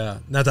 Yeah,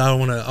 not that I don't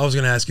want to. I was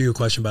going to ask you a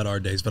question about our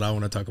days, but I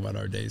want to talk about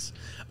our days.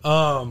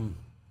 Where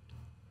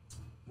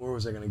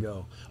was I going to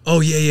go?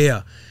 Oh,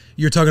 yeah.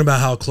 You're talking about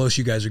how close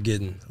you guys are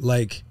getting.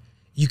 Like,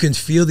 you can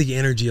feel the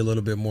energy a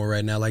little bit more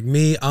right now. Like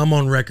me, I'm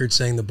on record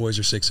saying the boys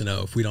are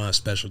 6-0 if we don't have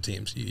special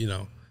teams.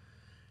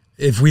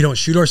 If we don't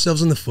shoot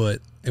ourselves in the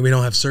foot and we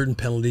don't have certain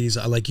penalties,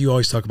 like you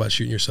always talk about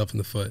shooting yourself in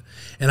the foot.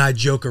 And I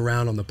joke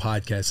around on the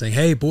podcast saying,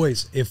 hey,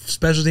 boys, if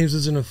special teams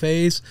is in a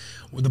phase,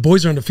 the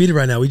boys are undefeated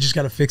right now. We just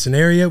got to fix an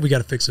area. We got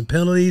to fix some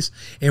penalties,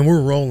 and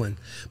we're rolling.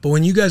 But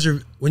when you guys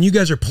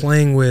are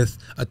playing with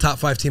a top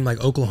 5 team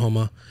like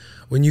Oklahoma,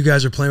 when you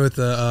guys are playing with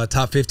a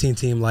top 15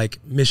 team like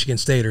Michigan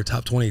State or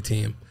top 20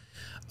 team,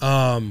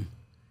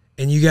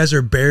 and you guys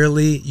are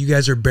barely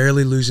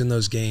losing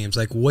those games.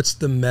 Like, what's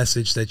the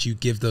message that you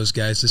give those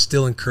guys to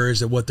still encourage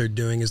that what they're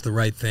doing is the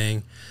right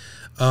thing?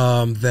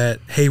 That,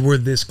 hey, we're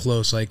this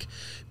close. Like,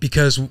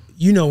 because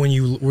when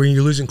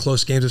you're losing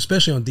close games,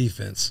 especially on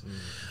defense,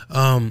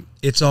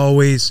 it's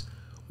always,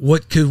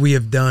 what could we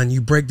have done?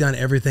 You break down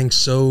everything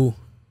to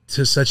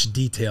such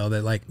detail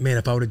that, like, man,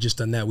 if I would have just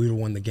done that, we would have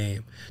won the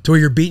game. To where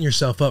you're beating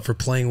yourself up for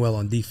playing well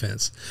on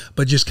defense,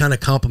 but just kind of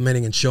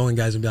complimenting and showing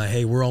guys and be like,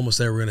 hey, we're almost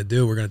there. We're going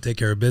to take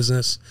care of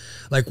business.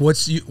 Like,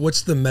 what's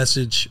the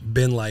message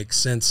been like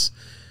since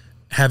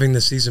having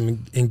the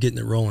season and getting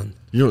it rolling?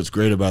 What's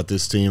great about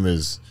this team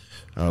is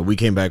we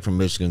came back from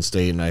Michigan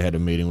State, and I had a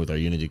meeting with our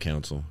Unity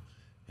Council.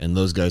 And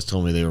those guys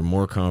told me they were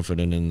more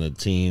confident in the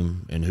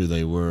team and who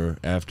they were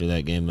after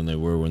that game than they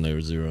were when they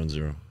were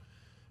 0-0.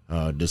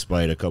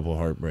 Despite a couple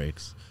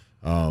heartbreaks.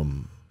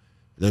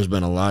 There's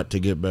been a lot to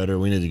get better.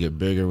 We need to get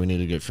bigger. We need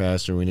to get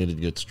faster. We need to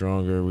get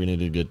stronger. We need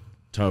to get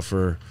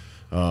tougher.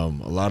 A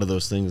lot of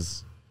those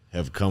things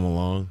have come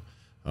along.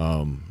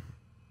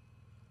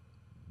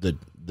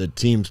 the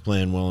team's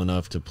playing well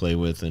enough to play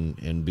with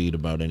and beat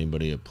about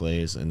anybody that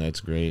plays, and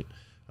that's great.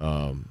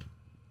 Our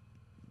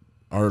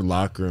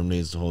locker room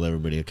needs to hold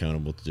everybody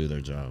accountable to do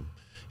their job.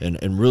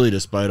 And really,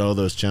 despite all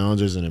those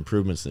challenges and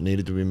improvements that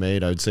needed to be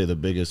made, I would say the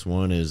biggest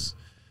one is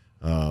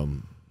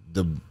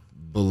the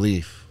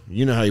belief.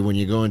 You know how when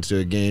you go into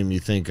a game, you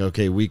think,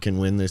 okay, we can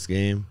win this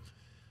game,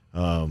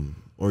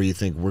 or you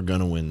think we're going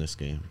to win this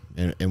game.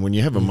 And when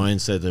you have a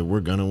mindset that we're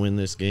going to win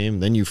this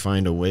game, then you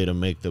find a way to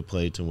make the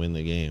play to win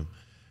the game.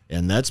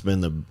 And that's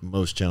been the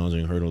most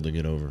challenging hurdle to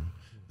get over.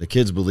 The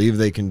kids believe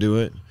they can do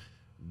it,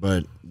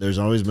 but there's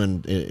always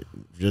been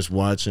just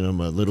watching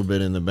them a little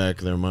bit in the back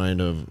of their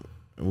mind of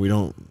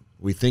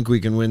we think we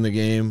can win the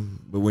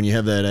game, but when you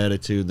have that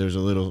attitude, there's a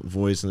little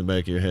voice in the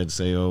back of your head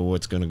say, oh,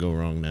 what's going to go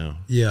wrong now?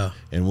 Yeah.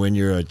 And when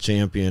you're a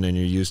champion and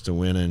you're used to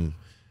winning,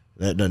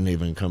 that doesn't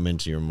even come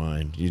into your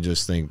mind. You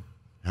just think,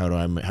 how do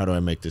I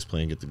make this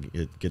play and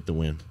get the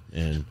win?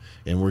 And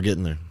we're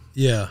getting there.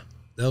 Yeah,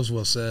 that was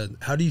well said.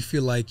 How do you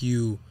feel like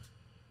you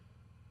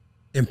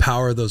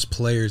empower those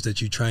players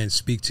that you try and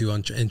speak to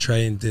and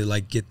trying to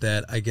like get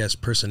that, I guess,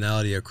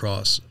 personality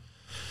across?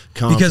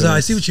 Because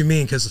I see what you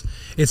mean, because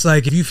it's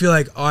like if you feel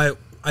like, I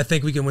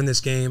think we can win this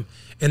game,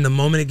 and the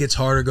moment it gets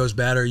harder, goes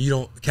bad, or you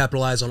don't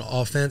capitalize on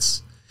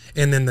offense,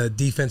 and then the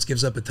defense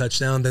gives up a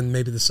touchdown, then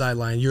maybe the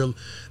sideline,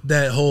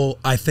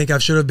 I think I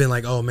should have been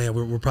like, oh man,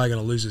 we're probably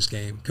going to lose this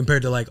game,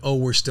 compared to like, oh,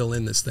 we're still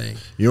in this thing.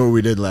 You know what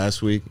we did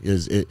last week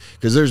is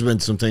because there's been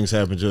some things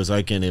happen to us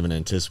I can't even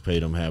anticipate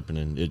them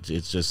happening.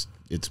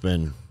 It's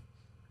been,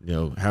 you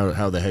know,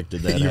 how the heck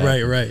did that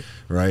happen?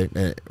 Right.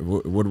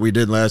 What we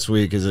did last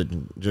week is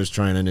just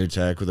trying a new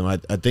tack with them.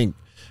 I think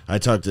I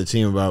talked to the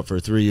team about for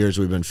 3 years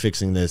we've been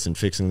fixing this and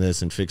fixing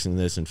this and fixing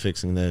this and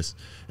fixing this,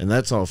 and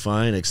that's all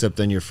fine, except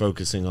then you're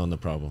focusing on the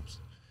problems.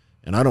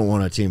 And I don't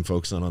want a team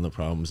focusing on the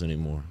problems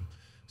anymore.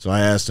 So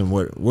I asked them,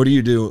 what do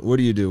you do? What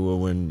do you do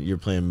when you're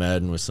playing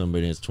Madden with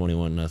somebody and it's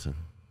 21-0?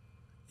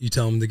 You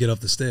tell them to get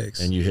off the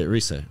sticks. And you hit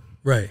reset.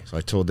 Right. So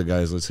I told the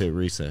guys, let's hit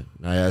reset.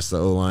 And I asked the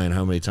O-line,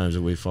 how many times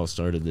have we false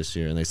started this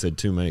year? And they said,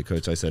 too many,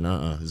 Coach. I said,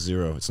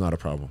 0. It's not a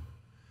problem.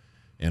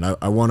 And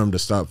I want them to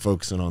stop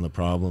focusing on the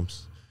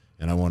problems,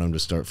 and I want them to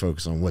start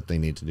focusing on what they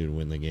need to do to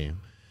win the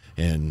game.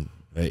 And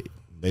they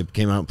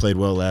came out and played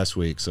well last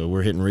week, so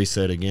we're hitting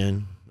reset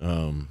again.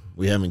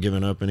 We haven't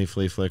given up any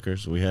flea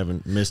flickers. We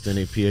haven't missed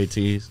any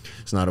PATs.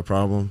 It's not a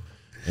problem,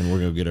 and we're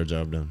going to get our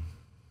job done.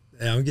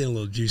 Yeah, I'm getting a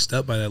little juiced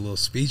up by that little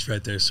speech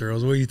right there,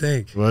 Searles. What do you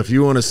think? Well, if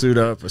you want to suit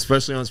up,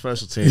 especially on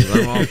special teams,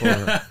 I'm all for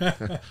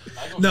it.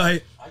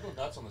 I go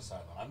nuts on the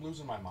sideline. I'm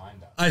losing my mind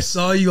out. I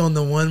saw you on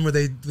the one where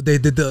they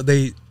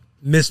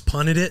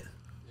mispunted it.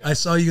 Yeah. I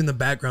saw you in the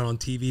background on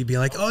TV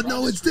being like, "Oh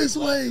no, it's this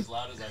way." As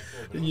loud as I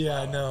could,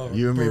 yeah, I know.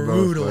 You and me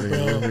both, buddy.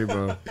 You and me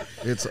both.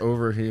 It's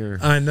over here.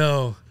 I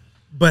know,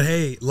 but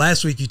hey,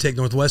 last week you take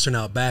Northwestern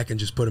out back and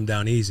just put them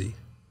down easy.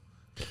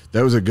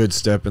 That was a good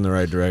step in the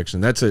right direction.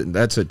 That's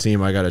a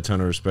team I got a ton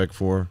of respect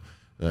for.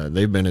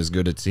 They've been as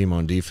good a team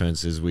on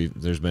defense as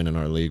there's been in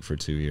our league for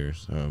 2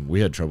 years. We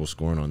had trouble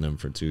scoring on them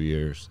for 2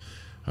 years,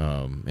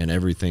 and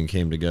everything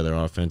came together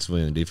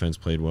offensively, and the defense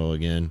played well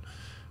again.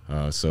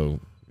 So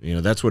you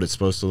know that's what it's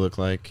supposed to look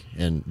like.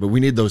 But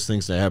we need those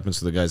things to happen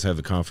so the guys have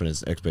the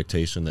confidence,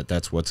 expectation that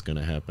that's what's going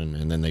to happen,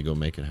 and then they go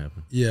make it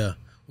happen. Yeah.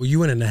 Well, you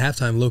went into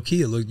halftime low key.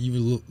 You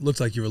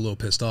looked like you were a little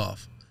pissed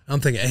off. I'm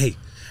thinking,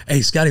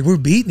 hey, Scotty, we're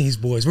beating these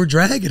boys. We're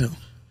dragging them.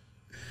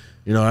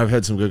 You know, I've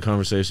had some good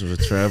conversations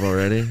with Trev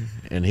already,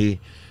 and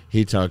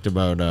he talked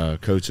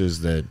about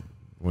coaches that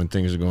when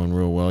things are going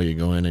real well, you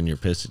go in and you're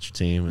pissed at your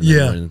team. And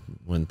then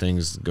when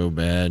things go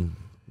bad,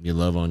 you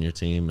love on your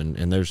team.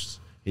 And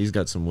he's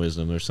got some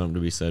wisdom. There's something to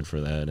be said for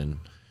that. And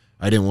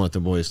I didn't want the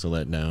boys to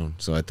let down,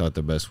 so I thought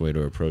the best way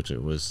to approach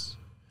it was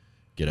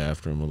get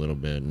after them a little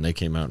bit. And they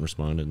came out and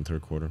responded in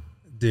third quarter.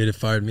 Dude, it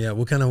fired me up.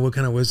 What kind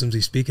of wisdom's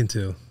he speaking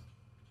to?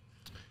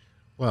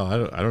 Well,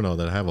 I don't know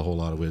that I have a whole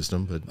lot of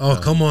wisdom,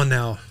 but come on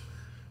now.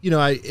 You know,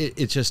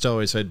 it's just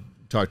always I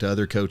talk to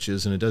other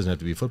coaches, and it doesn't have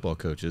to be football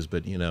coaches,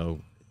 but you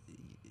know,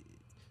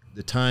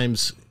 the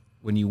times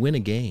when you win a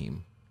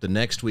game, the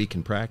next week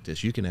in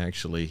practice, you can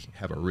actually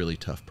have a really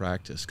tough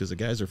practice because the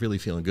guys are really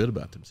feeling good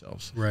about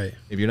themselves. Right.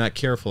 If you're not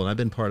careful, and I've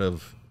been part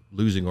of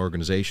losing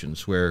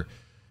organizations where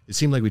it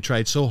seemed like we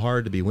tried so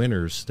hard to be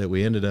winners that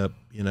we ended up,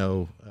 you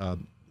know,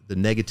 the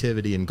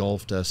negativity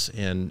engulfed us,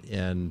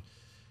 and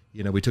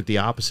you know, we took the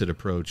opposite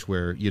approach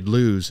where you'd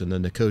lose and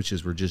then the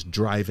coaches were just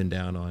driving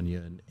down on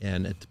you.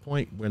 And at the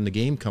point when the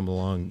game come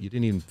along, you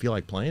didn't even feel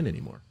like playing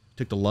anymore.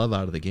 Took the love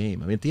out of the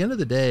game. I mean, at the end of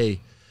the day,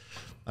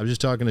 I was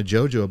just talking to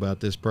JoJo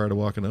about this prior to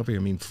walking up here. I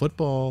mean,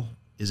 football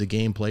is a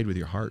game played with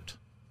your heart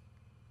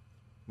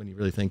when you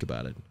really think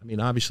about it. I mean,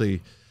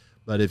 obviously,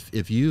 but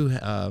if you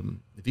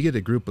get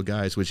a group of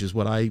guys, which is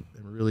what I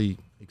am really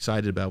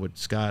excited about what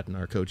Scott and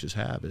our coaches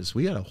have, is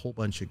we got a whole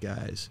bunch of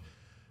guys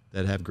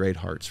that have great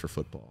hearts for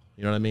football.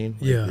 You know what I mean?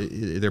 Yeah.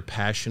 They're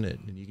passionate,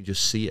 and you can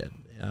just see it.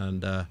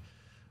 And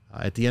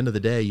at the end of the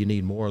day, you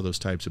need more of those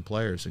types of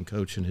players, and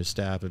Coach and his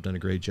staff have done a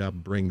great job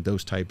of bringing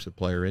those types of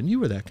player in. You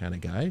were that kind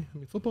of guy. I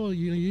mean, football,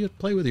 you have to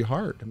play with your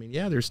heart. I mean,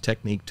 yeah, there's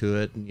technique to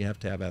it, and you have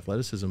to have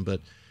athleticism,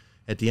 but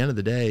at the end of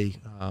the day,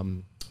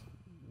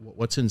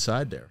 what's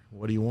inside there?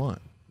 What do you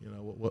want?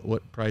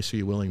 What price are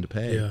you willing to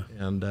pay? Yeah.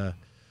 And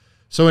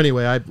so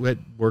anyway, I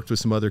worked with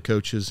some other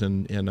coaches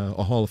and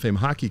a Hall of Fame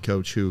hockey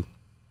coach who,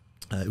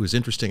 it was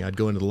interesting. I'd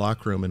go into the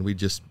locker room and we'd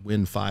just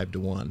win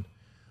 5-1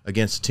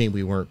 against a team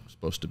we weren't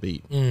supposed to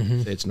beat.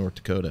 Say it's North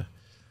Dakota.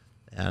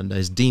 And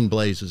his Dean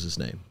Blaze was his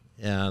name.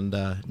 And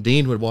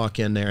Dean would walk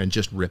in there and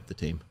just rip the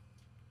team.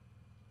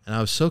 And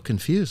I was so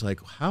confused,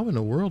 like, how in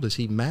the world is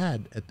he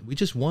mad? We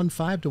just won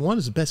 5-1.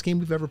 It's the best game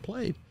we've ever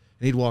played.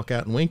 And he'd walk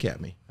out and wink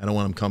at me. I don't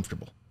want him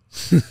comfortable.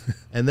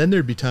 And then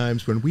there'd be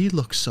times when we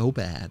looked so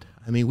bad.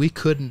 I mean, we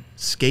couldn't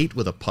skate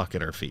with a puck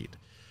at our feet.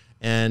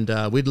 And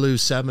we'd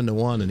lose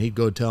 7-1, and he'd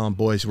go tell them,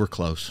 boys, we're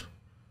close.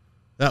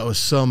 That was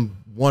some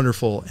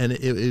wonderful, and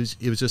it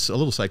was just a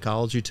little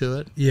psychology to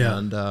it. Yeah.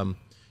 And,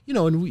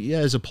 and we,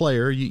 as a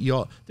player,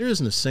 there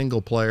isn't a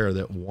single player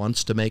that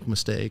wants to make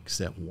mistakes,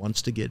 that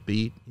wants to get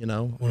beat,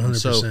 100%. And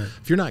so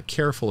if you're not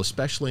careful,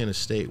 especially in a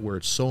state where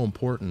it's so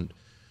important,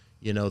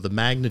 the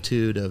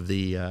magnitude of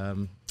the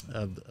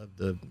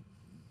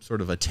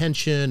sort of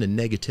attention and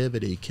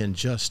negativity can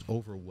just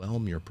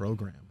overwhelm your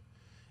program.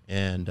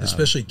 And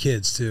especially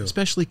kids too.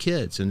 Especially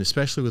kids, and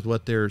especially with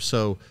what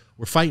so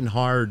we're fighting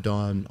hard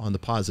on the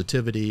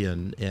positivity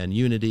and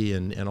unity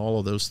and all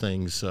of those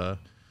things,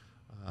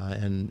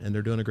 and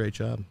they're doing a great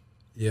job.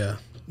 Yeah,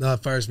 no,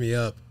 it fires me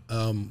up.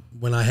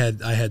 When I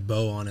had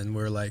Bo on, and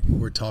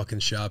we're talking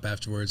shop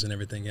afterwards and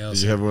everything else.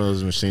 Did you have one of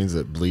those machines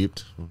that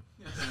bleeped?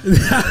 Did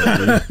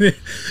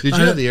you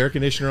have the air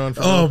conditioner on?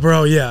 Oh,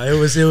 bro, yeah, it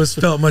was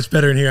felt much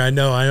better in here. I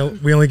know.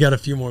 We only got a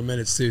few more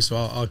minutes too, so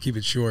I'll keep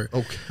it short.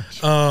 Okay.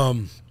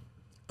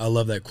 I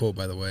love that quote,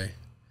 by the way.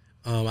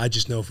 I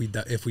just know if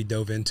we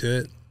dove into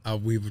it,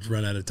 we would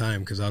run out of time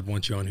because I'd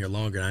want you on here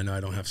longer, and I know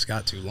I don't have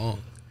Scott too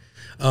long.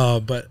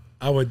 But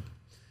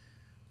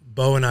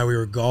Bo and I, we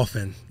were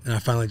golfing, and I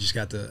finally just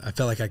I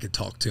felt like I could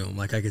talk to him.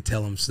 Like I could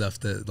tell him stuff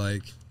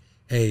that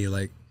hey,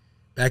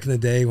 back in the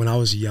day when I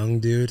was a young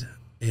dude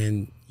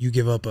and you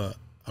give up a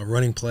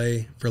running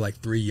play for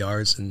 3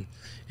 yards and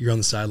you're on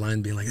the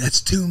sideline being like,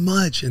 that's too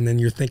much. And then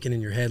you're thinking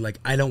in your head,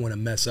 I don't want to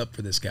mess up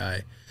for this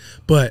guy.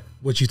 But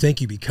what you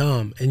think you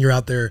become, and you're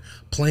out there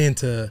playing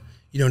to,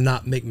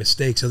 not make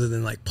mistakes other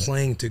than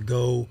playing to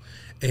go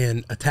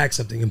and attack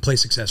something and play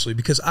successfully,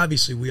 because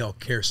obviously we all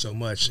care so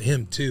much.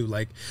 Him too.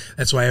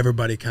 That's why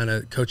everybody kind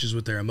of coaches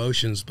with their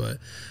emotions. But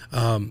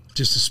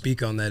just to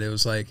speak on that, it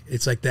was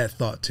it's that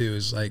thought too,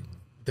 is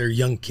they're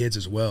young kids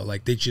as well.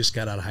 They just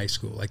got out of high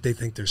school. They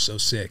think they're so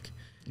sick.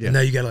 Yeah. And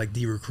now you got to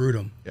de-recruit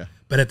them. Yeah.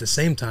 But at the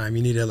same time,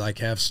 you need to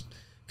have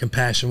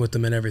compassion with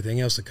them and everything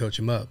else to coach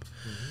them up.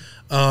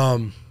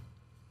 Mm-hmm.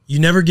 You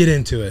never get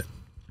into it.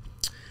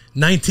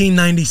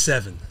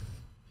 1997,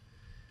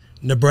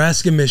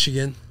 Nebraska,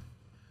 Michigan.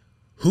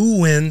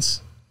 Who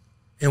wins,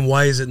 and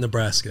why is it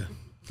Nebraska?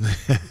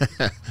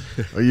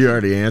 Well, you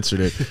already answered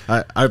it.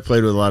 I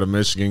played with a lot of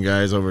Michigan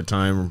guys over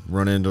time,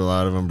 run into a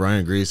lot of them.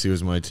 Brian Greasy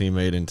was my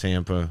teammate in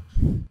Tampa.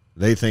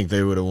 They think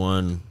they would have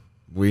won.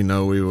 We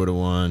know we would have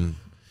won.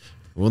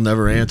 We'll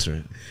never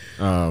answer it.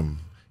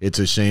 It's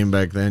a shame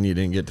back then you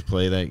didn't get to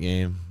play that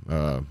game.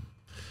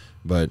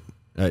 But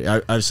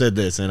I've said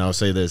this, and I'll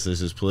say this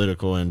is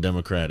political and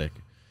democratic.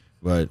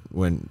 But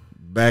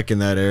back in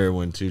that era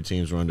when two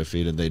teams were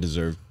undefeated, they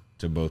deserved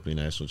to both be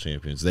national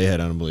champions. They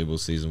had an unbelievable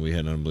season. We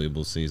had an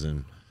unbelievable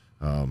season.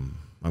 I'm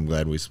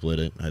glad we split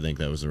it. I think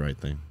that was the right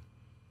thing.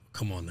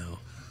 Come on now.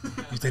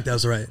 You think that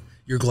was right?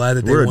 You're glad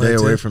that we're they won a day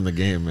away from the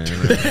game, man.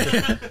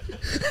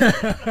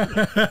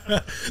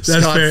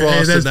 Scott fair.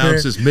 Frost Hey,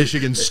 announces fair.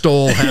 Michigan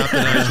stole half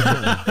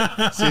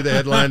an See the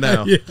headline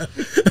now. Yeah.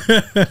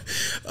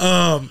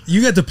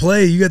 You got to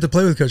play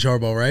with Coach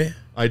Harbaugh, right?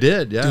 I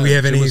did. Yeah. Do we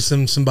have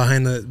some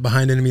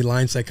behind enemy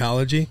line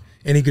psychology?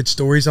 Any good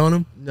stories on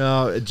him?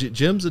 No,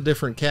 Jim's a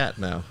different cat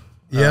now.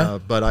 Yeah.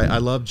 But I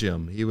love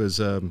Jim. He was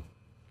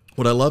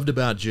what I loved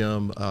about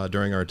Jim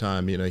during our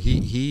time.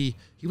 He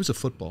was a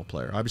football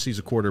player. Obviously, he's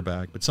a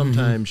quarterback, but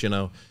sometimes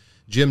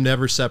Jim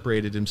never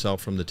separated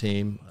himself from the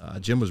team.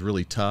 Jim was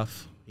really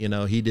tough.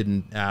 He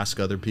didn't ask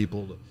other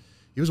people.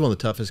 He was one of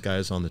the toughest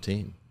guys on the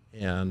team,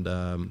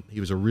 and he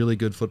was a really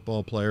good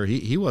football player.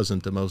 He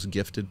wasn't the most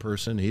gifted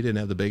person. He didn't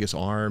have the biggest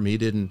arm. He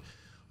didn't,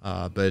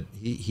 but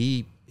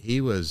he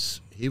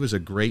was a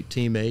great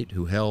teammate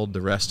who held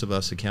the rest of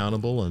us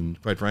accountable.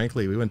 And quite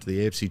frankly, we went to the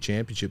AFC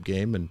Championship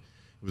game, and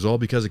it was all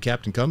because of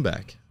Captain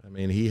Comeback. I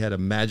mean, he had a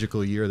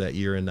magical year that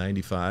year in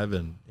 '95,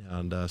 and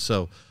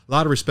so a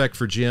lot of respect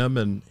for Jim,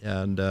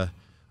 and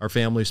our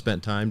family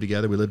spent time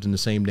together. We lived in the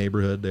same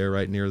neighborhood there,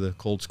 right near the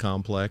Colts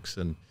complex,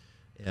 and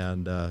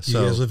so you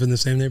guys live in the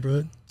same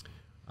neighborhood?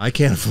 I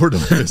can't afford to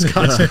live in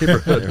Scott's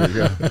neighborhood. There we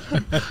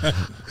go.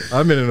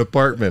 I'm in an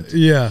apartment.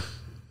 Yeah.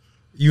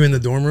 You in the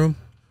dorm room?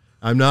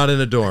 I'm not in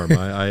a dorm.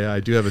 I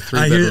do have a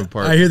 3-bedroom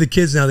apartment. I hear the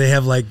kids now. They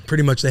have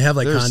pretty much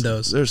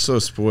condos. They're so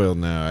spoiled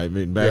now. I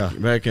mean,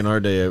 back in our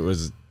day, it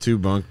was 2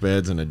 bunk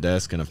beds and a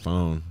desk and a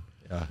phone.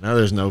 Yeah. Now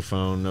there's no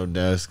phone, no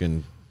desk,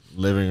 and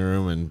living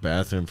room and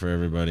bathroom for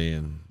everybody,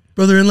 and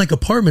Bro, they're in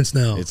apartments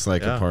now. it's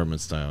like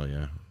apartment style.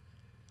 Yeah.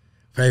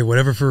 Hey,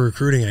 whatever for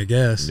recruiting, I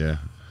guess. Yeah.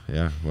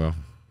 Yeah. Well,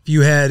 If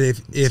you had,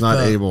 if it's not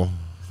Abel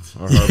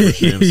or Harper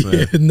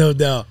Smith. no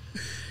doubt.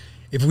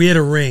 If we had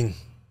a ring,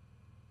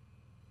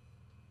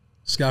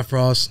 Scott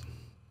Frost,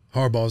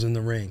 Harbaugh's in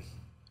the ring.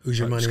 Who's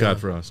your money? Scott on?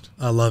 Frost.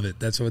 I love it.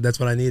 That's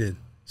what I needed.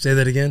 Say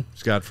that again.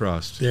 Scott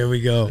Frost. There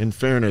we go. In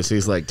fairness,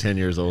 he's like 10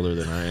 years older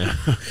than I am.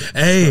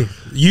 Hey,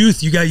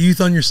 youth. You got youth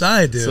on your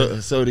side,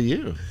 dude. So do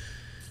you.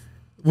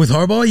 With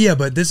Harbaugh, yeah,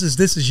 but this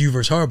is you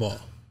versus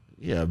Harbaugh.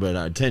 Yeah,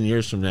 but 10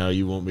 years from now,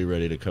 you won't be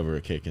ready to cover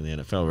a kick in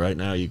the NFL. Right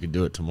now, you could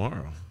do it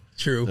tomorrow.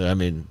 True. I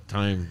mean,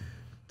 time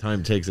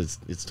takes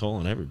its toll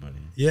on everybody.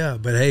 Yeah,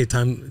 but hey,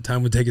 time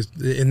would take its.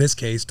 In this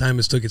case, time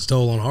has took its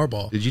toll on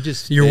Harbaugh. Did you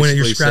just You're winning,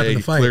 you're basically scrapping say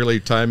the fight. Clearly,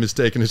 time has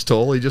taken its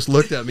toll. He just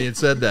looked at me and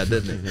said that,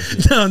 didn't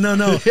he?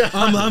 No.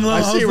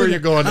 I see where you're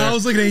going there. I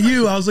was looking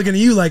at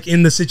you like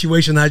in the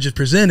situation I just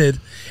presented.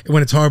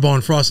 When it's Harbaugh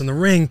and Frost in the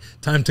ring,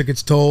 time took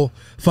its toll.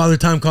 Father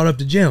Time caught up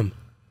to Jim.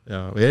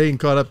 No, it ain't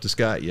caught up to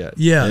Scott yet.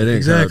 Yeah, It didn't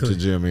exactly. come up to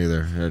Jim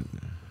either.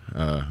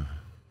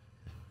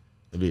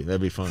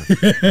 That'd be fun.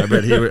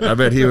 I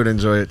bet he would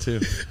enjoy it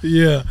too.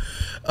 Yeah.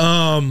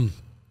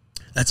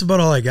 That's about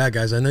all I got,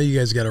 guys. I know you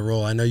guys got to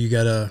roll. I know you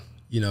got to,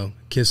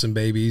 kiss some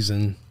babies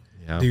and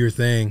do your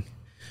thing.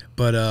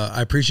 But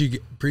I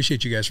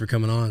appreciate you guys for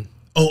coming on.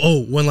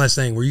 Oh, one last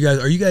thing. Are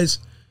you guys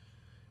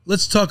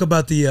let's talk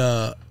about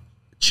the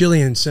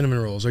chili and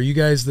cinnamon rolls. Are you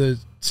guys the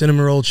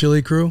cinnamon roll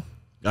chili crew?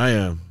 I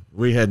am.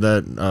 We had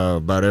that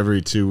about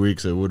every 2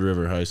 weeks at Wood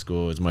River High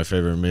School. It's my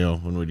favorite meal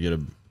when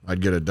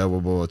I'd get a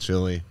double bowl of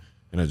chili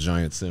and a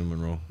giant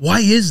cinnamon roll. Why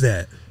is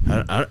that?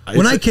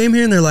 When I came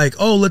here and they're like,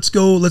 "Oh, let's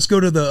go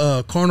to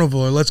the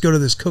carnival or let's go to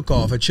this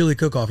cook-off, a chili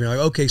cook-off." And you're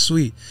like, "Okay,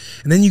 sweet."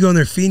 And then you go in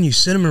there feeding you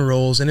cinnamon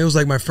rolls, and it was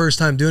like my first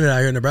time doing it out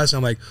here in Nebraska.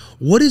 I'm like,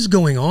 "What is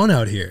going on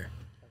out here?"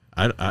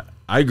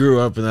 I grew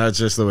up and that's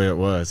just the way it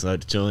was.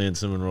 Chili and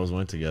cinnamon rolls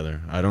went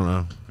together. I don't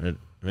know.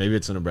 Maybe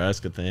it's a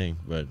Nebraska thing,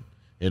 but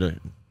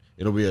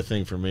it'll be a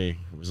thing for me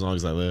as long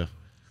as I live.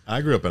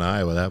 I grew up in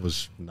Iowa. That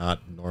was not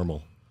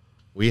normal.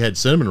 We had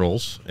cinnamon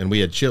rolls and we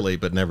had chili,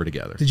 but never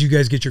together. Did you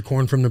guys get your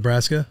corn from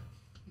Nebraska?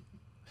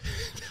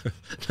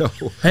 No.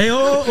 Hey, hang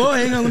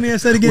on. Let me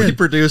ask that again. We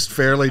produced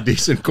fairly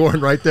decent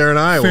corn right there in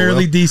Iowa.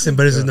 Fairly decent,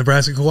 but is it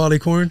Nebraska quality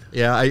corn?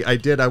 Yeah, I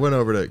did. I went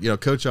over to,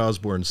 Coach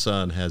Osborne's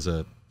son has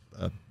a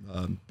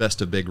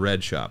Best of Big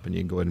Red shop, and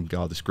you can go in and get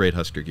all this great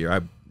Husker gear.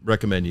 I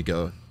recommend you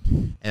go.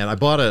 And I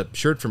bought a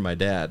shirt from my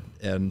dad,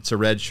 and it's a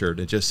red shirt.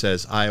 It just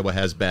says Iowa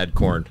has bad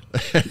corn.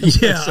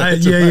 Yeah.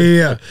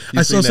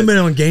 I saw somebody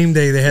on game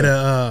day. They had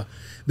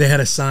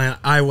a sign,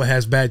 Iowa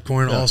has bad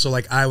corn. Yeah. Also,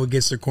 like Iowa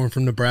gets their corn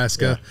from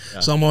Nebraska. Yeah.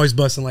 So I'm always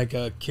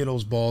busting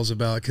Kittle's balls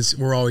about, because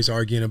we're always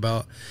arguing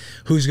about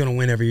who's going to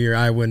win every year,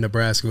 Iowa and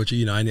Nebraska. Which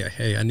I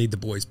need the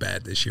boys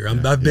bad this year.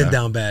 I've been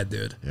down bad,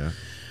 dude. Yeah.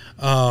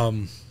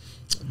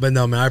 But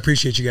no, man, I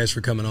appreciate you guys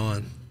for coming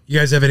on. You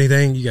guys have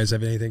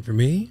anything for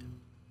me?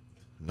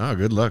 No,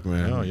 good luck,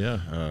 man. Oh,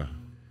 yeah.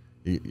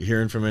 You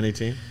hearing from any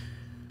team?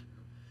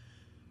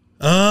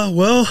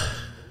 Well,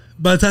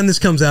 by the time this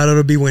comes out,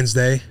 it'll be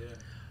Wednesday. Yeah.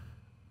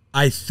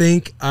 I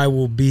think I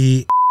will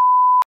be.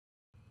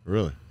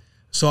 Really?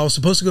 So I was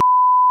supposed to go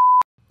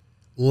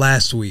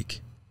last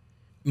week.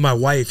 My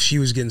wife, she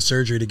was getting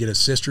surgery to get a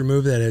cyst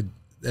removed that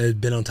had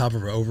been on top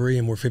of her ovary,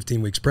 and we're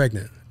 15 weeks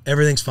pregnant.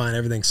 Everything's fine,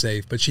 everything's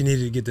safe, but she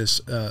needed to get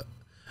this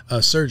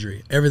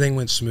surgery. Everything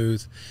went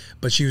smooth,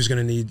 but she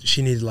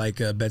needed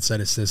like bedside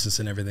assistance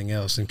and everything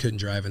else, and couldn't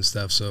drive and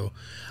stuff. So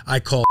I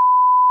called,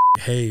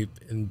 hey,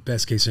 in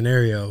best case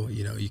scenario,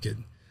 you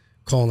could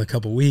call in a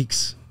couple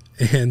weeks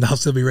and I'll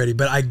still be ready.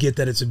 But I get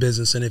that it's a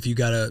business, and if you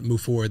got to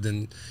move forward,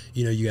 then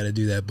you got to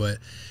do that. But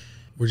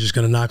we're just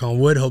going to knock on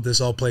wood, hope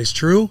this all plays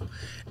true,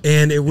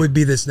 and it would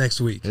be this next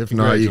week. If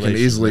not, you can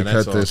easily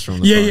cut this from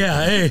the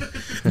Hey,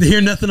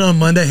 hear nothing on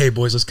Monday. Hey,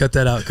 boys, let's cut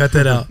that out.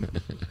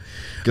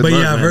 Good luck,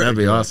 man. That'd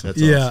be awesome.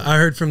 That's awesome. I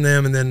heard from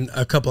them, and then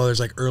a couple others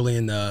like early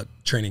in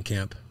training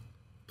camp.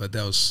 But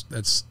that's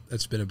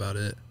been about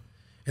it.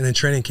 And then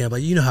training camp,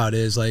 like, you know how it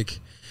is, like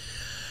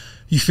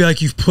you feel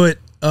like you've put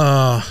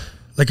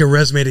like a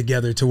resume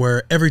together to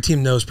where every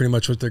team knows pretty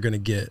much what they're going to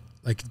get.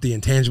 Like the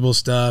intangible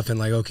stuff, and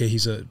like, okay,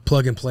 he's a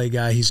plug and play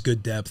guy, he's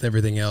good depth,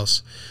 everything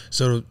else.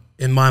 So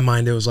in my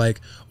mind, it was like,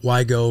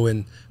 why go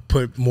and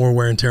put more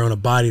wear and tear on a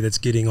body that's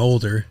getting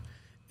older,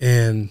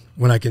 and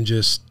when I can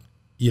just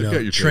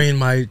train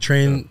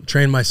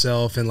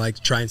myself and like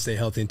try and stay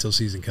healthy until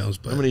season comes.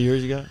 But how many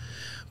years you got?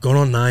 Going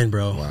on 9,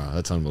 bro. Wow,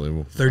 that's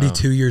unbelievable.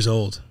 32 years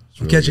old.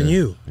 I'm really catching good.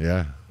 you.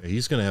 Yeah.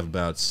 He's going to have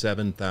about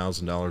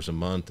 $7,000 a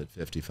month at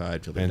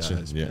 55 till he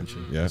dies. Yeah.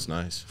 Pension. Yeah. That's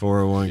nice.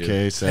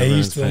 401k, I severance,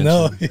 used to pension.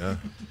 know. Yeah.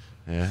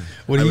 Yeah.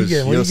 What do you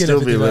get? You'll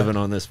still be living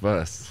on this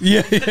bus.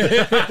 Yeah.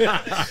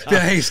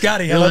 Hey,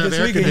 Scotty, how about this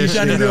weekend? You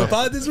trying to do a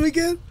pod this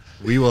weekend?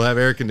 We will have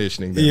air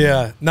conditioning then.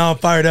 Yeah. No, I'm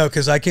fired up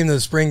because I came to the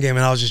spring game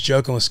and I was just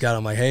joking with Scott.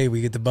 I'm like, hey,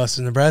 we get the bus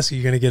in Nebraska.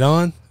 You going to get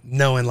on?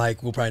 Knowing,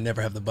 like, we'll probably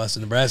never have the bus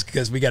in Nebraska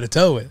because we got to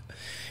tow it.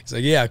 He's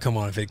like, yeah, come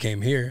on. If it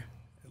came here,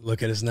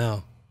 look at us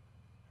now.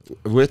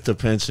 With the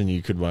pension,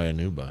 you could buy a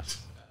new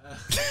bus.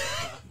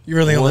 You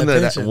really on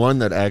that pension? One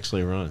that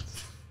actually runs.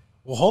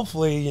 Well,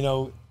 hopefully, you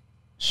know,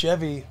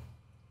 Chevy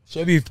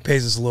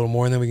pays us a little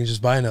more and then we can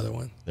just buy another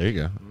one. There you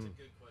go.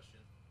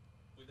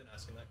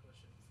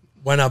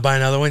 Why not buy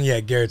another one? Yeah,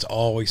 Garrett's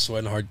always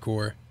sweating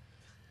hardcore.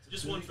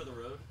 Just one for the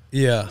road.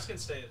 Yeah. I'm just gonna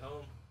stay at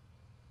home.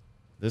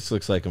 This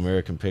looks like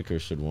American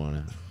Pickers should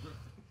want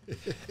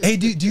it. Hey,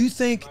 do you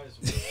think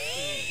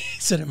he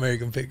said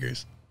American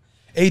Pickers?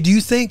 Hey, do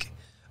you think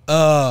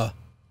sorry,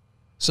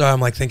 I'm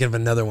like thinking of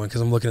another one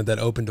because I'm looking at that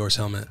Open Doors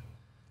helmet.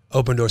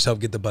 Open Doors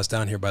helped get the bus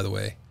down here, by the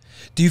way.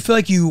 Do you feel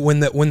like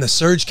when the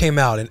surge came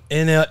out and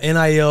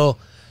NIL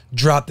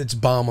dropped its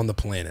bomb on the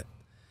planet,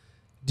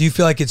 do you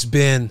feel like it's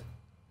been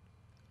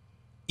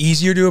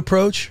easier to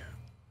approach,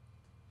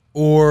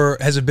 or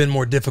has it been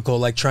more difficult,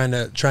 like trying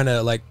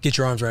to like get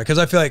your arms around? Because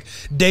I feel like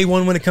day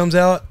one when it comes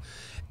out,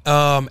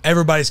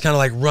 everybody's kind of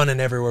like running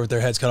everywhere with their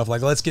heads cut off,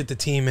 like let's get the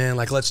team in,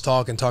 like let's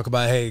talk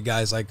about, hey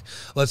guys, like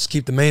let's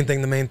keep the main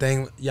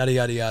thing, yada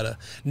yada yada.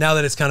 Now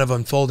that it's kind of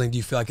unfolding, do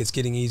you feel like it's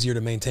getting easier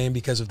to maintain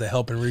because of the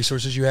help and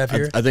resources you have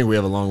here? I think we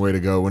have a long way to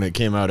go. When it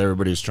came out,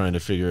 everybody was trying to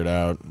figure it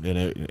out,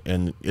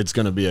 and it's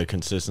going to be a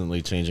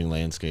consistently changing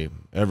landscape,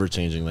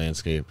 ever-changing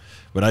landscape.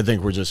 But I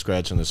think we're just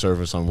scratching the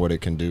surface on what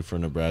it can do for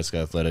Nebraska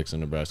athletics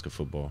and Nebraska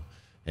football.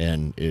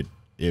 And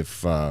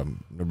if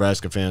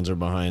Nebraska fans are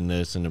behind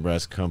this and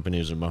Nebraska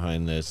companies are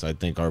behind this, I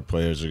think our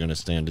players are going to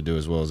stand to do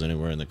as well as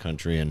anywhere in the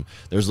country. And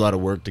there's a lot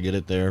of work to get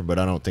it there, but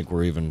I don't think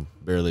we're even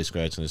barely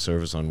scratching the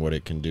surface on what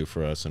it can do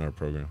for us in our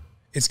program.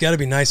 It's got to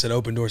be nice that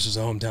Open Doors is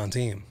a hometown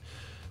team.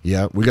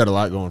 Yeah, we got a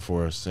lot going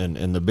for us,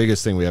 and the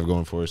biggest thing we have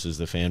going for us is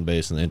the fan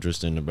base and the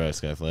interest in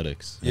Nebraska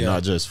athletics. And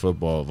not just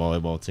football,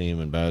 volleyball team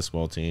and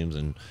basketball teams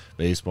and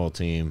baseball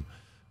team.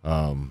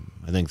 I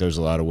think there's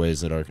a lot of ways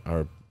that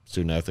our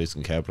student athletes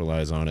can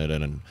capitalize on it,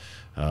 and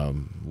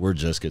we're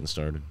just getting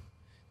started.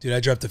 Dude, I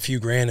dropped a few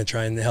grand to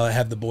try and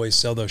have the boys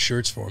sell those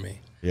shirts for me.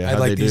 Yeah, I had how'd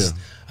like they do?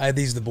 I had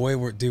these.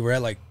 We're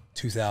at like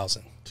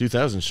 2,000.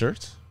 2,000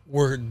 shirts?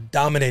 We're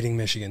dominating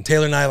Michigan.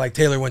 Taylor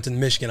went to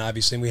Michigan,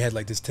 obviously, and we had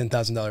like this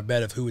 $10,000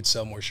 bet of who would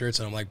sell more shirts.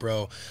 And I'm like,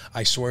 bro,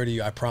 I swear to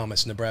you, I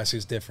promise,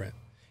 Nebraska's different.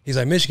 He's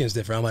like, Michigan's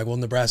different. I'm like, well,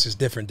 Nebraska's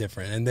different.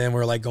 And then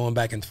we're like going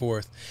back and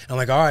forth. And I'm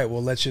like, all right,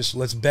 well,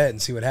 let's bet and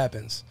see what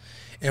happens.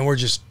 And we're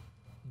just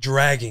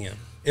dragging him.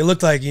 It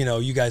looked like,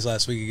 you guys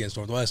last week against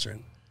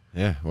Northwestern.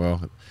 Yeah,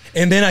 well.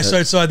 And then I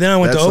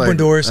went to Open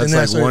Doors. That's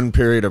and then one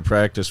period of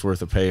practice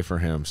worth of pay for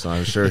him, so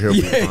I'm sure he'll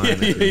be fine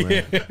if he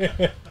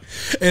wins.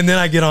 And then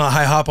I get on a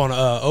high hop on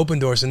Open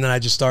Doors, and then I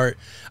just start.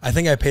 I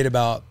think I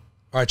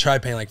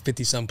tried paying like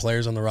 50-some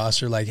players on the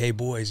roster. Like, hey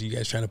boys, you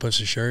guys trying to push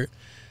a shirt?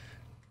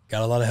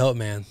 Got a lot of help,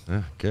 man.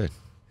 Yeah, good.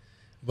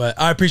 But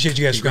I appreciate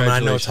you guys for coming.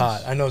 I know it's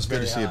hot. I know it's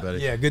very Good to see you, hot. buddy.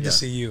 Yeah, good to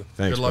see you.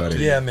 Thanks, Good luck buddy.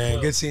 to you. Yeah, man,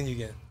 good seeing you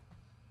again.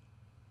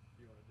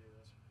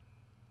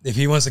 If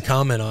he wants to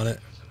comment on it.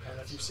 I don't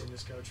know if you've seen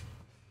this, Coach.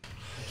 I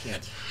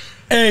can't.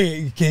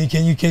 Hey,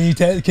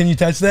 can you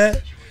touch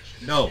that?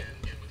 No.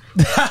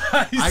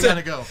 I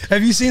gotta go.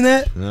 Have you seen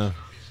that? No.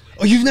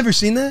 Oh, you've never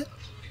seen that?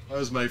 That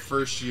was my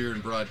first year in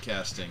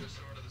broadcasting.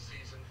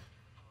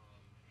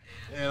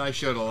 And I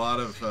showed a lot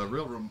of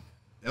real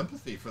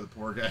empathy for the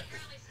poor guy.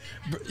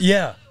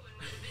 Yeah.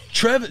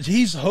 Trev,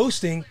 he's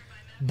hosting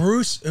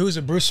Bruce, who is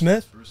it, Bruce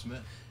Smith? Bruce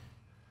Smith.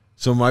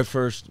 So my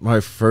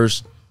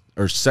first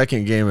or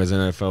second game as an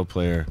NFL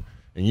player,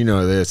 and you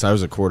know this, I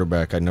was a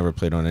quarterback. I never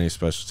played on any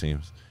special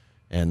teams.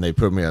 And they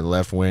put me at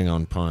left wing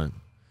on punt.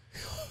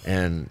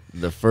 And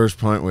the first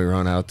punt we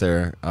run out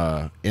there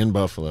in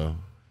Buffalo,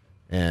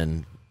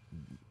 and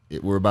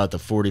we're about the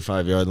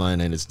 45-yard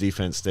line, and it's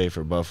defense stay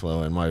for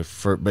Buffalo. And my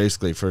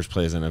basically first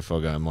play as an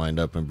NFL guy, I'm lined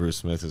up, and Bruce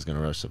Smith is going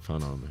to rush the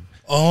punt on me.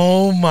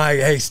 Oh, my.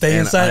 Hey, stay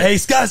And inside. Hey,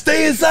 Scott,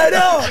 stay inside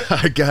out.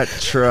 I got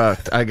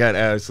trucked. I got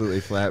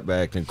absolutely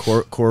flat-backed. And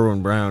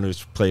Corwin Brown,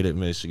 who's played at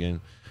Michigan,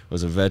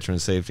 was a veteran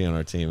safety on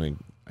our team,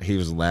 and he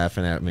was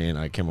laughing at me, and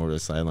I came over to the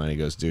sideline. He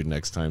goes, dude,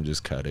 next time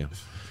just cut him.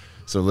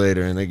 So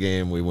later in the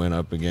game, we went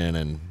up again,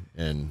 and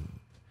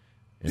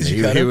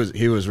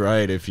he was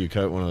right. If you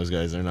cut one of those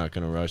guys, they're not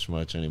going to rush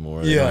much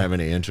anymore. They Yeah. don't have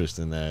any interest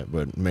in that.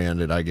 But man,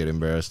 did I get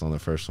embarrassed on the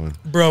first one.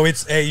 Bro,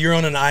 you're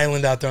on an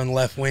island out there on the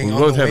left wing. We on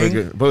both the have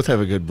wing. both have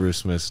a good Bruce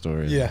Smith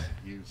story. Yeah.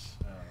 He was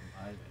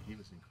an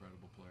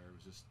incredible player.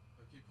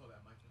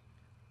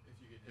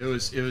 It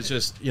was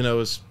just. It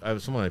was just I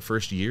was my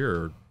first year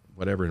or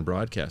whatever in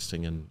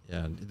broadcasting, and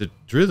the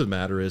truth of the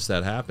matter is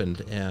that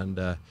happened,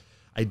 and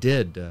I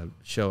did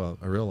show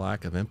a real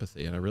lack of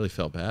empathy, and I really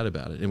felt bad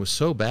about it. It was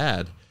so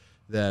bad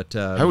that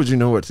How would you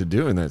know what to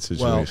do in that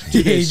well,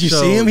 situation? Did you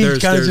see him? He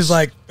kind of just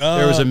like.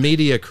 there was a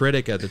media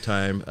critic at the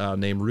time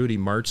named Rudy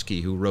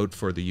Martzke who wrote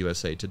for the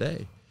USA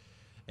Today,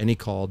 and he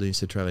called and he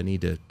said, "Trev, I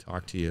need to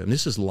talk to you." And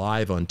this is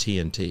live on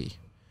TNT.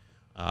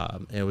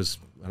 It was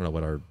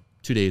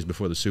 2 days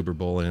before the Super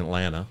Bowl in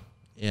Atlanta,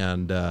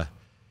 And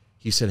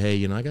he said, hey,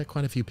 you know, I got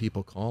quite a few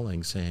people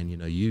calling saying, you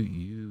know,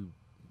 you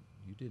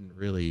didn't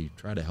really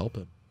try to help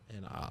him.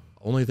 And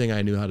only thing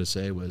I knew how to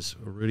say was,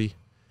 oh, Rudy,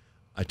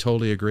 I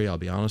totally agree. I'll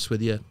be honest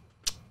with you.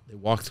 They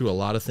walked through a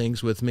lot of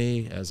things with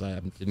me, as I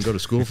didn't go to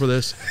school for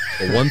this.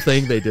 But one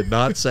thing they did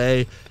not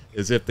say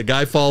is, if the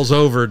guy falls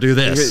over, do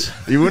this.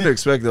 You wouldn't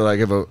expect that,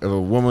 like, if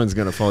a woman's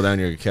gonna fall down,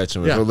 you're gonna catch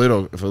him. Yeah.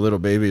 If a little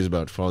baby is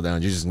about to fall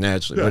down, you just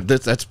naturally. Yeah.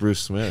 But that's Bruce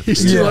Smith.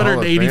 He's a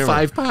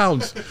 285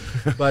 pounds.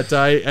 But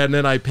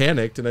then I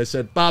panicked and I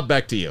said, Bob,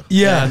 back to you.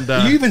 Yeah.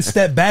 And, you even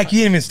stepped back. You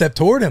didn't even step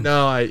toward him.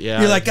 No,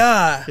 You're like,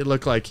 It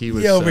looked like he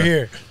was over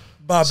here.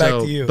 Bob, back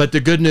to you. But the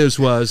good news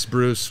was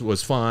Bruce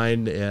was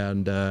fine,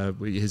 and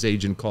his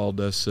agent called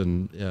us,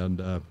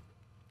 and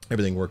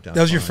everything worked out.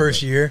 That was your fine.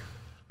 first year?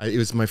 It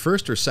was my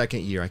first or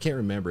second year. I can't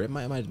remember. It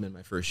might have been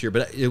my first year,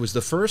 but it was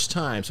the first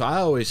time. So I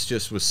always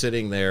just was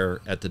sitting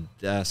there at the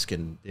desk,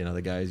 and, you know,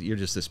 the guys, you're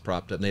just this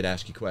propped up, and they'd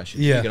ask you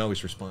questions. Yeah. You can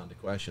always respond to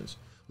questions.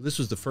 Well, this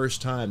was the first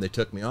time they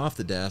took me off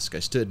the desk. I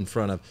stood in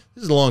front of,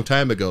 this is a long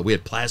time ago. We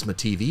had plasma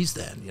TVs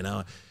then, you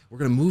know. We're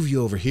going to move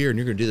you over here, and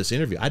you're going to do this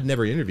interview. I'd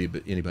never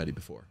interviewed anybody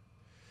before.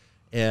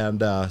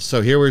 And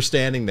so here we're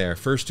standing there,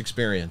 first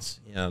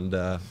experience, and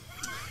the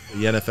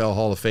NFL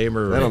Hall of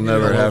Famer. That'll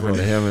never happen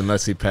to him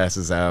unless he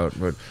passes out.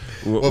 But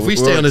well, if we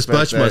stay on this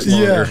bunch much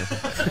longer,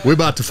 we're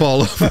about to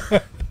fall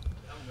over.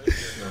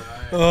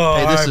 Oh,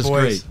 hey, this is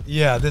boys. great.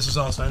 Yeah, this is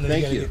awesome. And then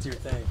Thank you gotta you. get to your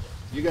thing.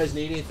 You guys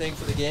need anything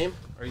for the game?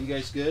 Are you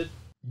guys good?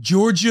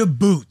 Georgia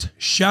Boot.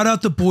 Shout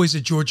out the boys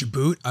at Georgia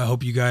Boot. I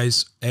hope you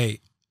guys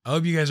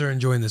are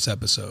enjoying this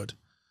episode.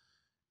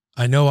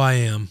 I know I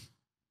am.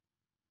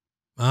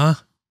 Huh?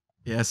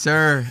 Yes,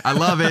 sir. I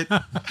love it.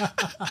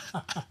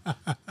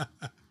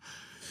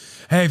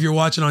 Hey, if you're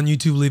watching on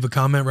YouTube, leave a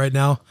comment right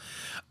now.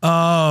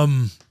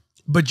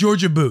 But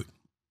Georgia Boot.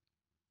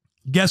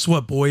 Guess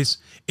what, boys?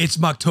 It's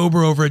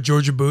Mocktober over at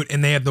Georgia Boot,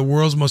 and they have the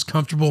world's most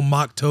comfortable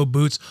mock toe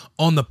boots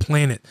on the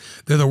planet.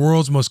 They're the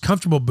world's most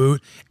comfortable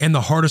boot and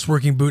the hardest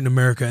working boot in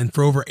America. And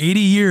for over 80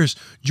 years,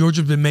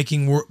 Georgia's been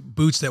making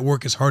boots that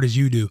work as hard as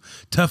you do.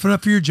 Tough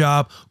enough for your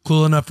job,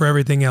 cool enough for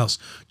everything else.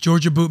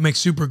 Georgia Boot makes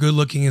super good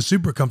looking and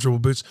super comfortable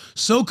boots.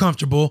 So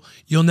comfortable,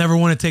 you'll never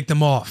want to take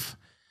them off.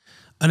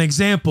 An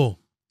example,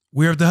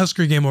 we were at the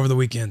Husker game over the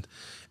weekend.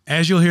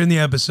 As you'll hear in the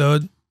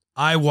episode,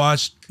 I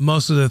watched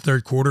most of the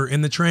third quarter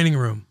in the training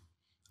room.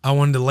 I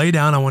wanted to lay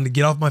down. I wanted to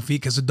get off my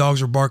feet because the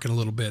dogs were barking a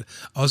little bit.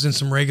 I was in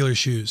some regular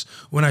shoes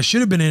when I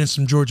should have been in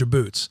some Georgia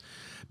boots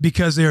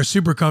because they are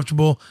super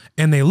comfortable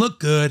and they look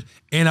good,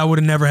 and I would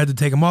have never had to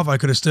take them off. I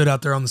could have stood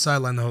out there on the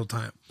sideline the whole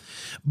time.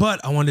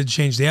 But I wanted to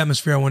change the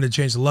atmosphere. I wanted to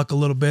change the luck a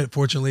little bit.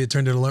 Fortunately, it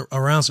turned it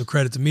around, so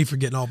credit to me for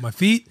getting off my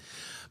feet.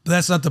 But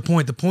that's not the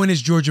point. The point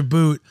is Georgia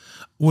Boot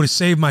would have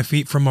saved my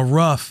feet from a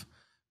rough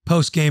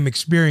post-game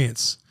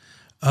experience.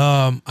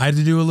 I had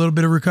to do a little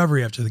bit of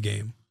recovery after the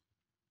game.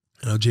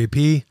 You know,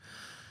 JP,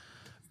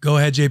 go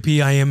ahead,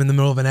 JP. I am in the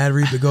middle of an ad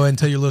read, but go ahead and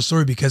tell your little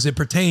story because it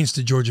pertains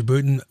to Georgia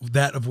Boot and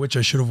that of which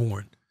I should have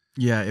worn.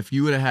 Yeah, if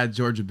you would have had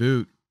Georgia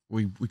Boot,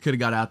 we could have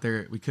got out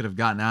there. We could have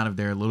gotten out of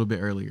there a little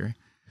bit earlier.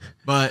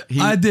 But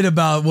I did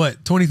about,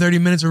 20, 30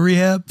 minutes of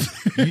rehab?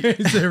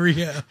 Is that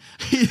rehab?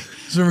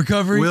 Some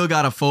recovery? Will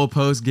got a full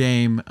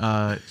post-game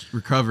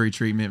recovery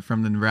treatment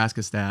from the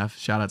Nebraska staff.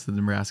 Shout out to the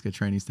Nebraska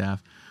training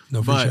staff.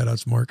 No free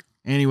shout-outs, Mark.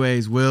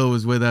 Anyways, Will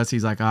was with us.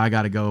 He's like, I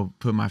got to go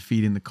put my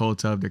feet in the cold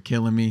tub. They're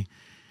killing me.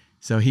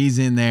 So he's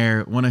in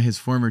there. One of his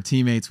former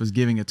teammates was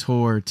giving a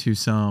tour to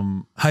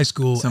some high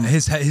school,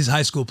 his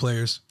high school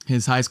players.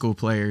 His high school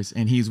players.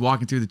 And he's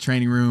walking through the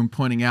training room,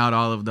 pointing out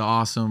all of the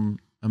awesome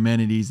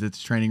amenities that the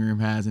training room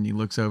has. And he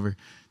looks over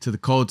to the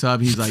cold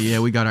tub. He's like, yeah,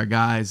 we got our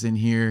guys in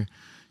here.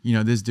 You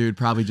know, this dude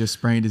probably just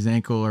sprained his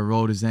ankle or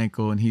rolled his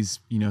ankle, and he's,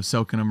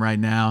 soaking them right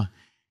now.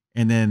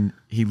 And then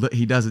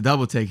he does a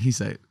double take. He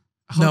said,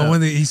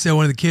 he said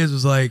one of the kids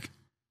was like,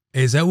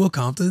 hey, is that Will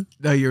Compton?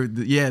 No,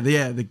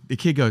 the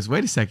kid goes,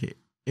 wait a second,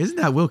 isn't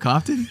that Will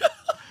Compton?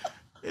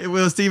 And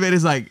Will's teammate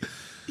is like,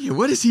 yeah,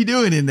 what is he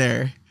doing in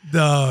there?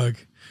 Dog.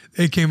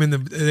 They came in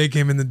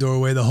the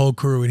doorway, the whole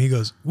crew, and he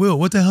goes, Will,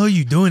 what the hell are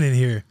you doing in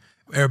here?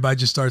 Everybody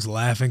just starts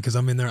laughing because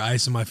I'm in there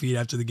icing my feet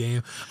after the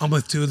game. I'm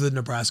with two of the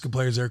Nebraska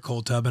players there,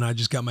 cold tub, and I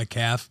just got my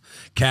calves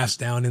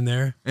down in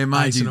there. And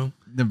mind you,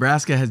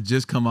 Nebraska has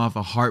just come off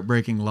a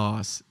heartbreaking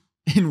loss,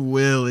 and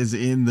Will is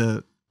in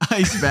the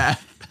ice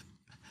bath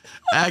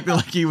acting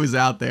like he was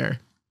out there.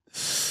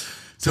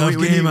 So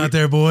we game out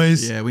there,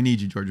 boys. Yeah, we need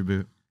you, Georgia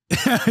Boot.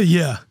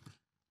 Yeah.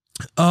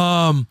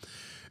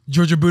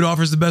 Georgia Boot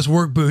offers the best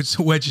work boots.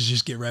 Wedges,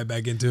 just get right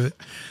back into it.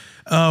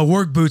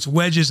 Work boots,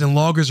 wedges, and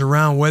loggers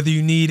around. Whether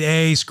you need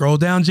scroll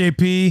down,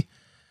 JP.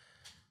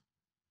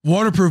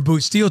 Waterproof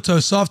boots, steel toe,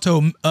 soft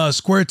toe,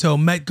 square toe,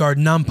 Met Guard,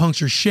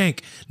 non-puncture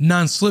shank,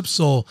 non-slip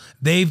sole.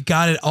 They've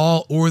got it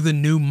all, or the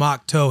new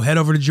mock toe. Head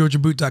over to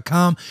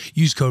georgiaboot.com.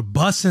 Use code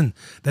BUSSIN,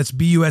 that's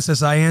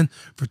BUSSIN,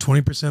 for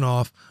 20%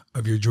 off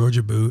of your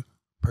Georgia Boot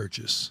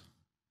purchase.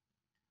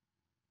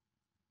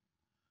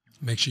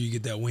 Make sure you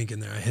get that wink in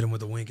there. I hit him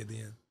with a wink at the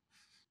end.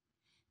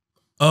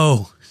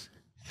 Oh.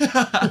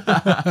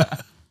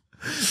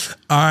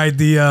 All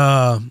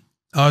right.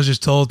 I was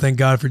just told, thank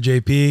God for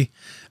JP,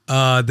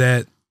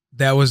 that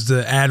was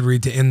the ad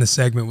read to end the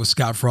segment with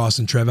Scott Frost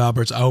and Trev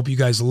Alberts. I hope you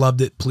guys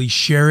loved it. Please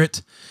share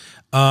it.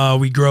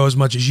 We grow as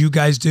much as you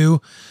guys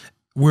do.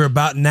 We are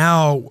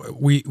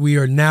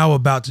now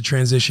about to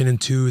transition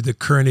into the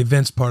current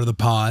events part of the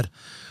pod,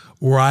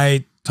 where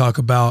I talk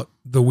about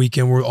the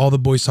weekend, where all the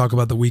boys talk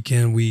about the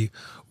weekend. We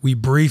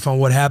brief on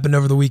what happened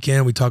over the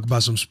weekend. We talk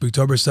about some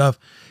Spooktober stuff.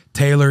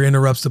 Taylor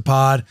interrupts the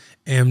pod,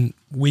 and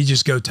we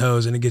just go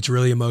toes, and it gets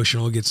really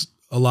emotional. It gets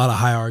a lot of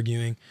high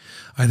arguing.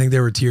 I think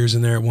there were tears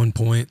in there at one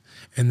point,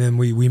 and then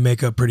we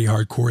make up pretty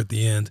hardcore at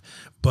the end.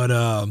 But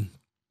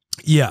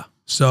yeah,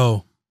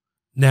 so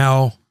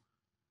now,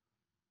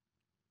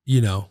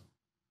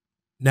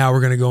 now we're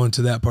going to go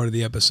into that part of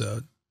the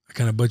episode. I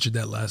kind of butchered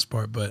that last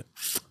part, but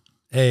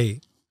hey,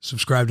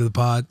 subscribe to the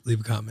pod, leave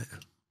a comment.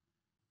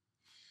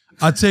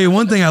 I'll tell you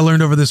one thing I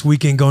learned over this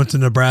weekend going to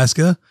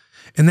Nebraska,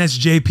 and that's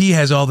JP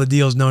has all the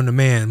deals known to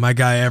man. My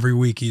guy every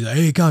week, he's like,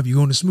 hey, Comp, you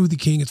going to Smoothie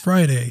King? It's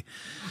Friday.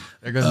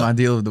 There goes my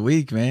deal of the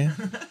week, man.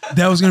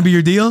 That was going to be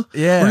your deal?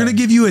 Yeah. We're going to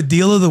give you a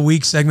deal of the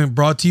week segment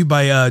brought to you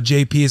by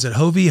JP. Is it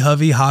Hovey,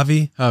 Hovey,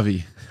 Javi?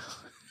 Hovey.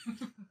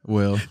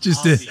 Will.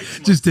 Just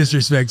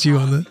disrespect you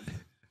on the...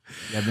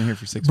 Yeah, I've been here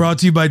for 6 Brought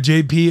to you by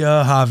JP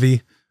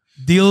Javi.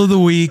 Deal of the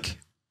week.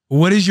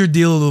 What is your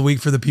deal of the week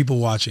for the people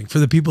watching, for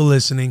the people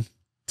listening?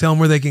 Tell them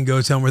where they can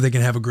go. Tell them where they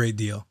can have a great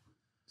deal.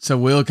 So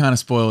Will kind of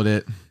spoiled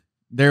it.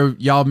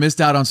 Y'all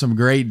missed out on some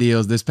great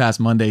deals this past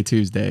Monday,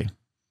 Tuesday.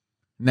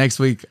 Next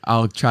week,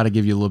 I'll try to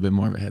give you a little bit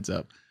more of a heads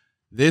up.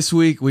 This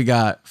week, we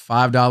got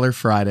 $5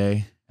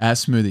 Friday at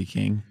Smoothie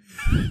King.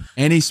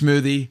 Any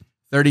smoothie,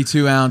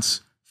 32 ounce,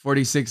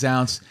 46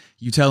 ounce.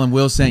 You tell them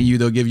Will sent you,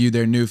 they'll give you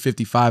their new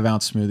 55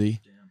 ounce smoothie.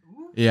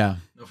 Yeah.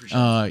 No, for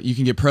sure. You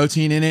can get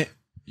protein in it.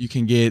 You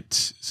can get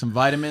some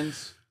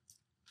vitamins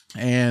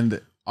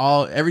and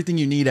everything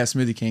you need at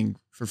Smoothie King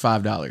for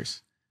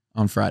 $5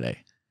 on Friday.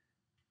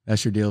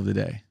 That's your deal of the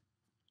day.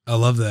 I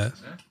love that.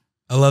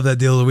 I love that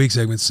deal of the week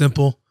segment.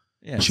 Simple.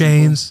 Yeah,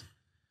 chains.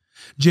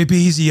 JP,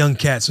 he's a young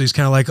cat, so he's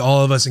kind of like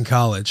all of us in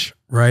college,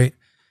 right?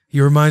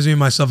 He reminds me of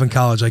myself in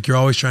college. Like, you're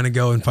always trying to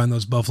go and find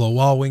those Buffalo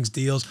Wild Wings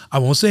deals. I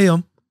won't say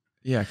them.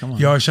 Yeah, come on.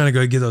 You're always trying to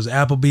go get those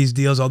Applebee's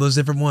deals, all those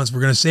different ones.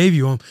 We're going to save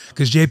you them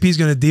because JP's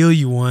going to deal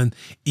you one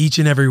each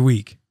and every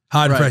week.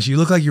 Hot and fresh. You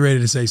look like you're ready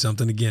to say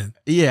something again.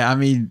 Yeah, I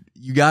mean,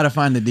 you got to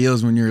find the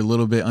deals when you're a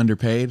little bit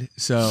underpaid.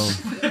 So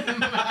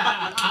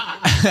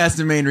that's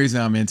the main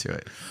reason I'm into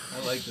it.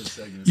 I like this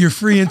segment. Your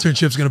free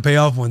internship's going to pay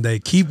off one day.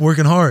 Keep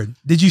working hard.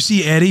 Did you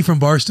see Eddie from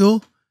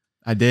Barstool?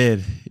 I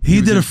did. He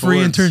was did in a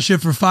free Forbes.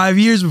 internship for 5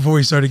 years before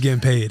he started getting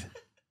paid.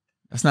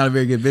 That's not a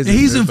very good business.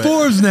 He's in but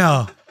Forbes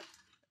now.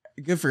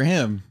 Good for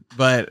him.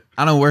 But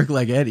I don't work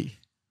like Eddie.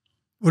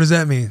 What does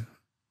that mean?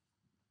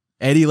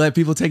 Eddie let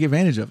people take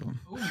advantage of him.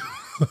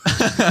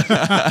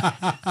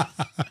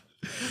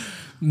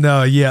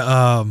 No,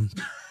 yeah.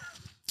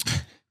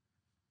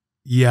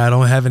 Yeah, I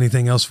don't have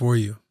anything else for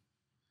you.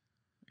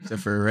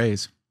 Except for a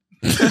raise.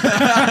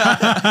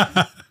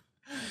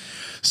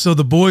 So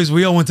the boys,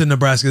 we all went to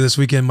Nebraska this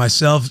weekend.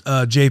 Myself,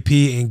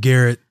 JP, and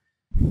Garrett.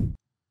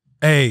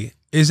 Hey,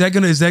 is that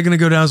gonna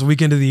go down as the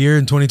weekend of the year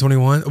in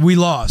 2021? We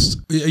lost.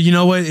 You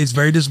know what? It's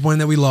very disappointing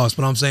that we lost.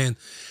 But I'm saying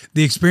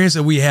the experience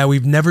that we had,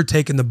 we've never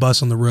taken the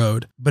bus on the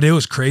road, but it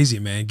was crazy,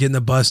 man. Getting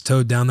the bus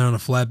towed down there on a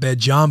flatbed.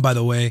 John, by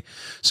the way,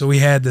 so we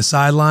had the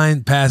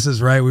sideline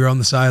passes, right? We were on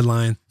the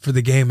sideline for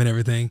the game and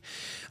everything.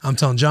 I'm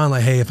telling John,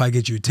 like, hey, if I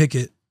get you a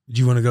ticket, do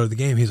you want to go to the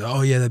game? He's like,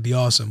 oh yeah, that'd be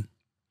awesome.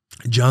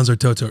 John's our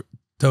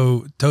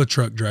tow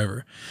truck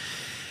driver.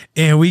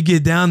 And we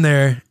get down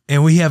there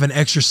and we have an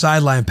extra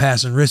sideline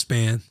pass and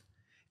wristband.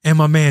 And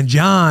my man,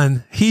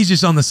 John, he's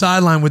just on the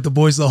sideline with the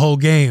boys the whole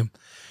game.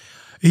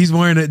 He's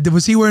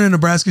was he wearing a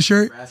Nebraska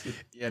shirt?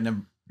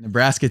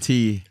 Nebraska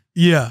tee.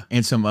 Yeah.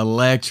 And some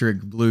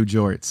electric blue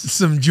jorts.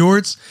 Some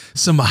jorts,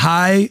 some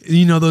high,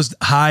 those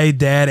high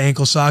dad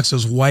ankle socks,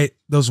 those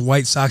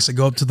white socks that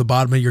go up to the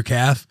bottom of your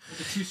calf.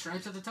 With the 2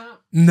 stripes at the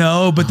top?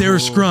 No, but they were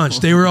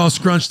scrunched. They were all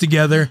scrunched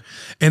together.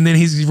 And then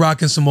he's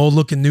rocking some old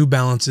looking New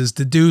Balances.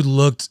 The dude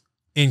looked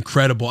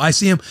incredible. I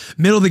see him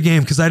middle of the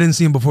game because I didn't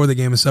see him before the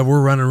game and stuff.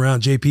 We're running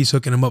around. JP's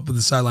hooking him up with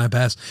the sideline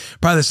pass.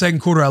 Probably the second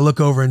quarter, I look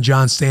over and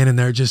John's standing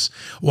there just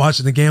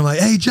watching the game like,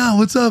 hey, John,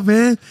 what's up,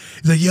 man?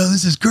 He's like, yo,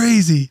 this is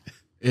crazy.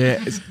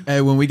 Yeah.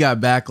 When we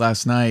got back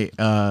last night,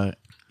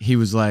 he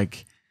was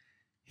like,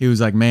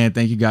 man,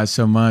 thank you guys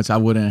so much. I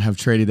wouldn't have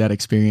traded that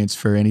experience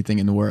for anything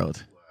in the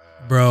world.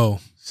 Bro.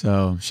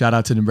 So shout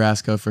out to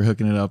Nebraska for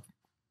hooking it up.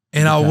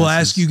 And I will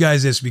ask you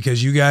guys this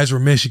because you guys were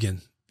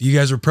Michigan. You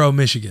guys were pro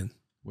Michigan.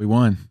 We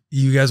won.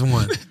 You guys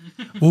won.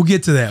 We'll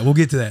get to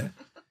that.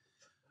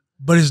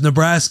 But is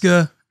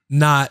Nebraska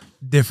not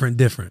different?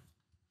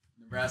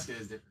 Nebraska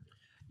is different.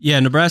 Yeah,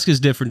 Nebraska is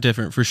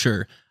different for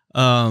sure.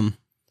 Growing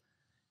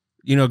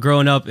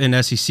up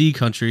in SEC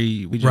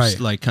country, we just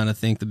kind of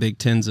think the Big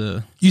Ten's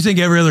You think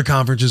every other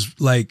conference is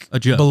like a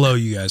joke. Below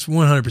you guys,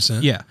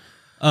 100%. Yeah.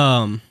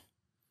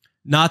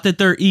 Not that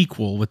they're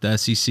equal with the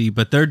SEC,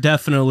 but they're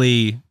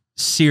definitely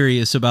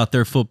serious about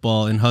their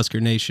football in Husker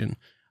Nation.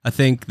 I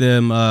think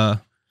them,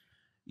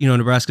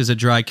 Nebraska's a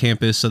dry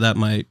campus, so that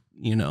might,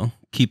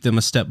 keep them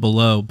a step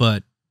below,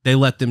 but they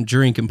let them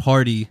drink and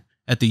party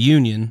at the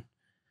Union,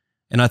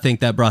 and I think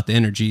that brought the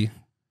energy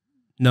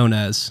known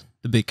as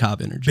the Big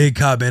Cobb energy. Big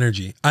Cobb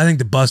energy. I think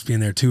the bus being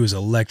there too is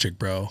electric,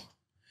 bro.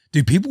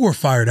 Dude, people were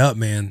fired up,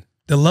 man.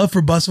 The love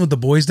for Bussin' with the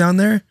boys down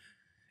there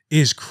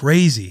is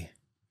crazy.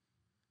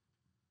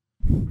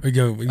 I was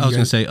going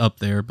to say up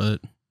there,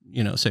 but,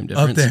 same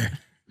difference. Up there.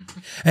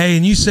 Hey,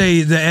 and you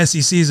say the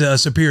SEC is a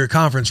superior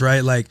conference,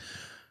 right? Like,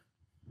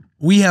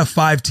 we have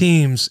 5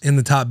 teams in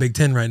the top Big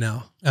Ten right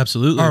now.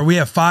 Absolutely. Or we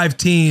have 5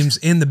 teams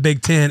in the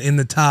Big Ten in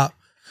the top.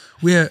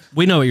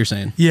 We know what you're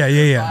saying.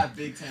 Yeah. 5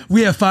 Big Ten.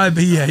 We have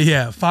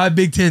 5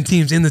 Big Ten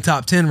teams in the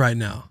top 10 right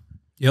now.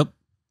 Yep.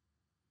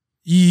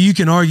 You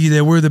can argue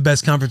that we're the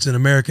best conference in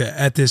America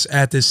at this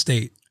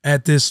state,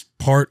 at this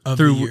part of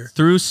the year.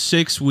 Through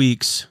 6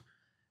 weeks,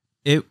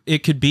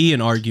 it could be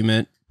an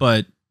argument,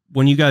 but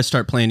when you guys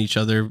start playing each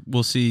other,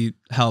 we'll see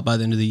how by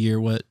the end of the year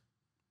what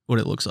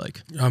it looks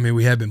like. I mean,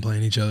 we have been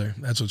playing each other.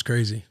 That's what's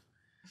crazy.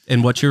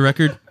 And what's your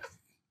record?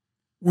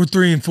 We're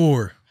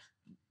 3-4.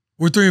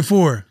 We're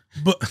 3-4.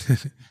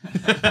 But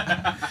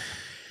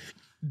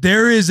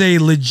there is a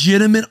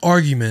legitimate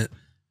argument.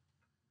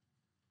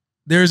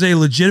 There's a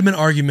legitimate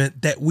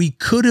argument that we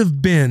could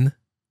have been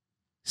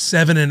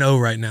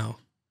 7-0 right now.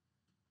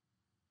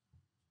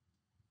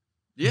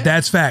 Yeah.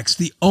 That's facts.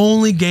 The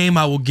only game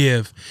I will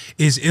give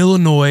is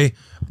Illinois,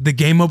 the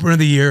game opener of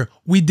the year.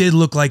 We did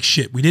look like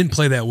shit. We didn't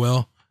play that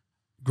well.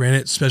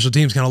 Granted, special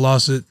teams kind of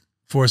lost it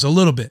for us a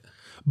little bit.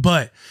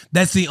 But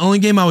that's the only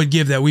game I would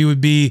give that we would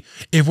be,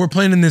 if we're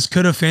playing in this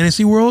could-have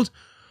fantasy world,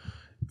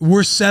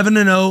 we're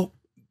 7-0,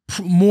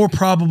 more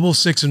probable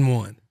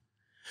 6-1.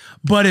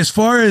 But as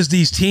far as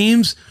these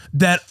teams,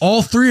 that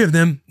all 3 of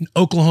them,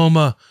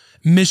 Oklahoma,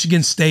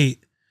 Michigan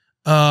State,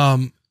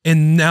 and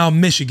now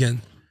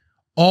Michigan,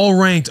 all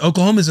ranked.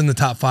 Oklahoma's in the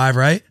top 5,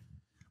 right?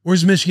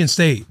 Where's Michigan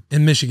State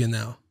and Michigan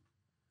now?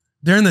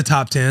 They're in the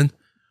top 10.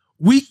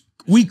 We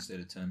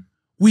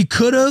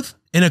could have,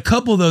 in a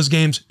couple of those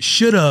games,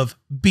 should have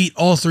beat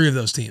all 3 of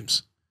those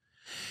teams.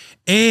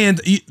 And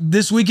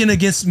this weekend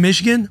against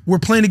Michigan, we're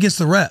playing against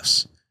the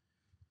refs.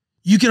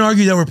 You can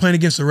argue that we're playing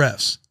against the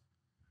refs.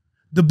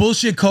 The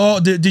bullshit call.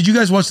 Did you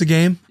guys watch the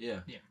game? Yeah.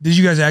 Did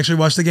you guys actually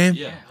watch the game?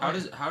 Yeah. How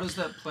does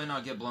that play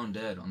not get blown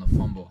dead on the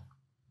fumble?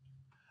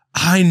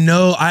 I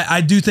know.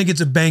 I do think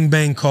it's a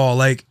bang call.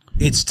 Like,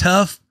 it's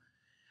tough.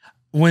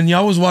 When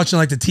y'all was watching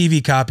like the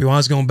TV copy, when I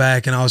was going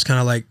back and I was kind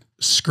of like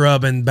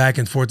scrubbing back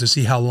and forth to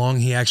see how long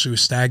he actually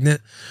was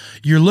stagnant,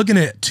 you're looking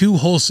at 2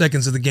 whole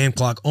seconds of the game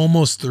clock,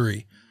 almost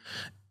 3.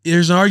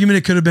 There's an argument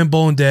it could have been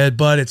blown dead,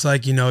 but it's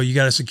like, you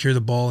got to secure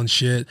the ball and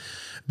shit.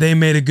 They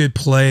made a good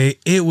play.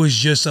 It was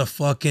just a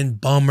fucking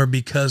bummer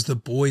because the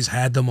boys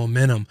had the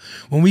momentum.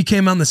 When we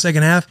came out in the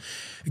second half,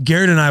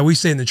 Garrett and I, we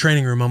stayed in the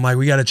training room. I'm like,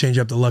 we got to change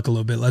up the luck a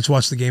little bit. Let's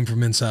watch the game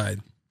from inside.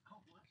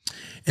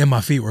 And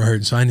my feet were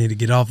hurting, so I need to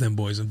get off them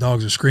boys. The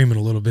dogs are screaming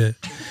a little bit.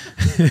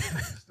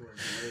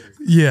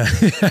 Yeah.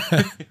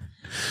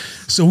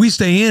 So we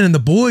stay in, and the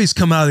boys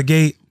come out of the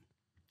gate,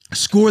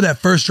 score that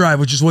first drive,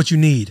 which is what you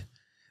need.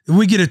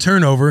 We get a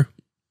turnover,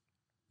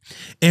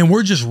 and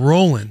we're just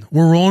rolling.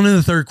 We're rolling in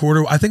the third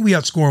quarter. I think we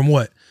outscore them,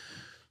 what,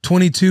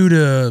 22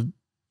 to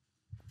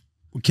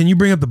 – can you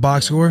bring up the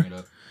box score?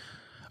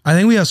 I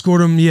think we outscored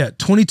them,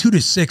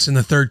 22-6 in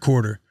the third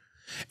quarter.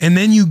 And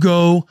then you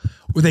go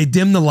where they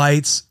dim the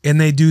lights,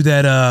 and they do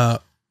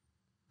that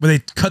where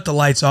they cut the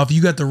lights off.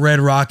 You got the red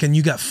rocking.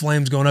 You got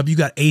flames going up. You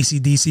got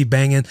AC/DC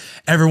banging.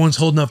 Everyone's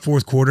holding up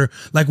fourth quarter.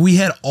 Like, we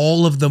had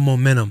all of the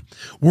momentum.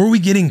 Were we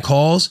getting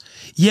calls?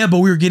 Yeah, but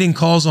we were getting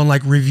calls on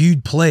like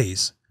reviewed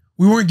plays.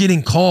 We weren't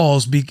getting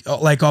calls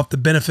like off the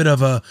benefit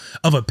of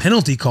a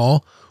penalty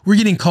call. We're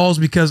getting calls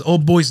because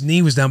old boy's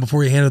knee was down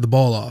before he handed the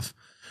ball off.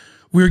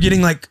 We were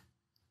getting like.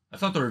 I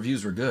thought the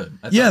reviews were good.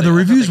 The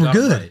reviews were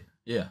good. Right.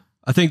 Yeah.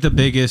 I think the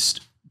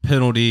biggest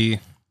penalty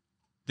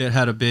that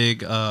had a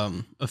big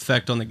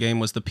effect on the game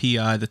was the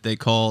PI that they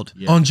called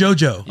on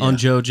JoJo. On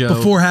JoJo.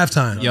 Before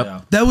halftime.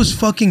 Yep. That was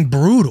fucking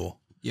brutal.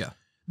 Yeah.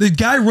 The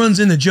guy runs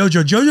into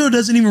JoJo. JoJo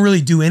doesn't even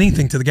really do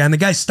anything to the guy, and the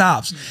guy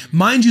stops.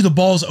 Mind you, the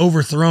ball's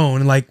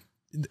overthrown, and like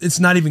it's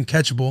not even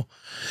catchable.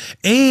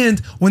 And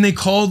when they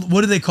called,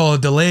 what did they call, a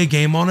delay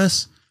game on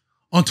us?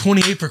 On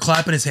 28 for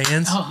clapping his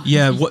hands? Oh,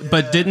 yeah.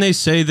 But didn't they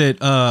say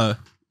that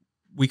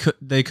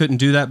they couldn't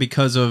do that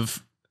because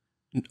of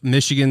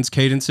Michigan's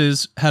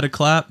cadences had a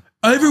clap?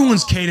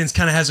 Everyone's cadence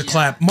kind of has a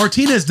clap.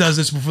 Martinez does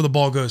this before the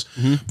ball goes.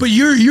 Mm-hmm. But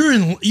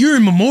you're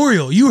in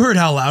Memorial. You heard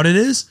how loud it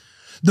is.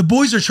 The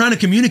boys are trying to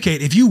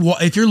communicate. If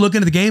you're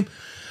looking at the game,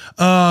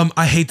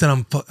 I hate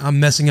that I'm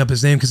messing up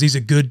his name because he's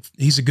a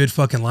good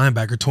fucking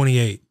linebacker.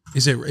 28.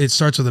 It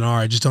starts with an R.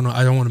 I just don't know.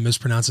 I don't want to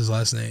mispronounce his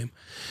last name.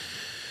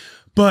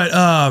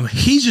 But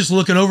he's just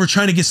looking over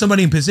trying to get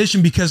somebody in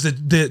position because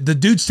the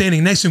dude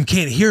standing next to him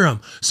can't hear him.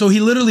 So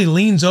he literally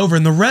leans over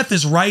and the ref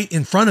is right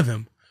in front of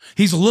him.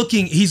 He's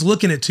looking at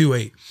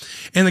 2-8.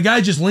 And the guy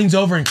just leans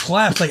over and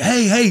claps like,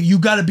 hey, you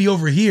got to be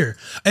over here.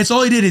 That's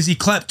all he did is he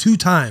clapped 2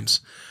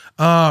 times.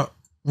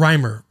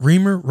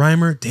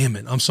 Reimer. Damn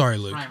it. I'm sorry,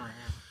 Luke.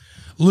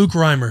 Luke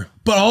Reimer.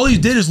 But all he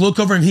did is look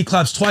over and he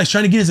claps twice,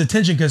 trying to get his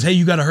attention because, hey,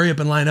 you got to hurry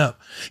up and line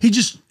up. He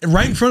just,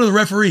 right in front of the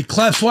referee,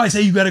 claps twice,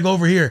 hey, you got to go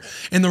over here.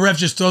 And the ref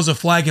just throws a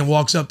flag and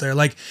walks up there.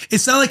 Like,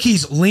 it's not like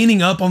he's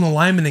leaning up on the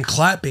lineman and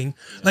clapping.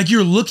 Like,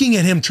 you're looking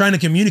at him trying to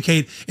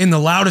communicate in the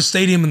loudest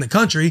stadium in the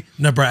country,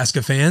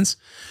 Nebraska fans.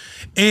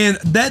 And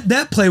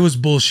that play was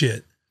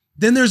bullshit.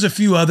 Then there's a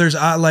few others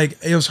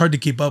it was hard to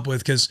keep up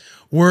with because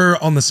we're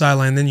on the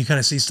sideline. Then you kind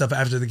of see stuff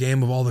after the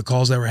game of all the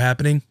calls that were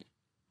happening.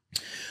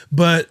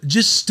 But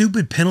just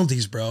stupid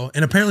penalties, bro.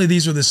 And apparently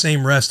these were the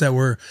same refs that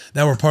were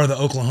part of the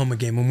Oklahoma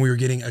game when we were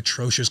getting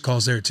atrocious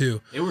calls there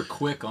too. They were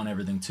quick on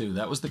everything too.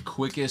 That was the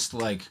quickest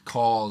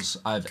calls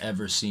I've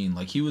ever seen.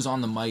 Like he was on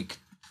the mic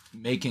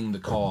making the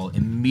call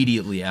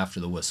immediately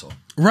after the whistle.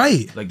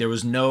 Right. Like there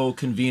was no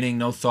convening,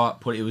 no thought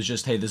put. It was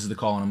just, hey, this is the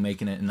call and I'm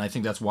making it. And I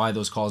think that's why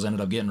those calls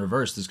ended up getting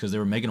reversed is because they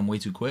were making them way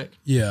too quick.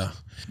 Yeah.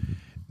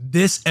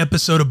 This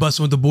episode of Bussin'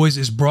 with the Boys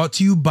is brought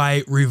to you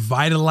by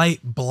Revitalite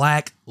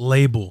Black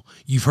Label.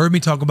 You've heard me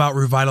talk about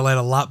Revitalite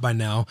a lot by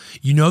now.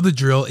 You know the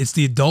drill. It's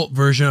the adult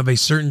version of a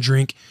certain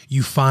drink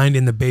you find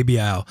in the baby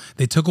aisle.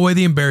 They took away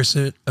the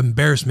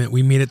embarrassment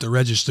we meet at the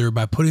register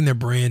by putting their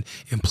brand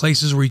in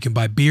places where you can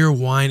buy beer,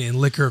 wine, and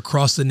liquor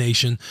across the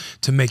nation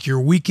to make your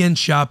weekend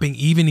shopping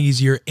even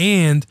easier,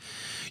 and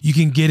you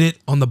can get it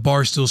on the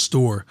Barstool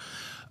store.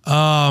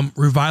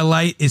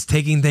 Revitalite is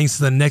taking things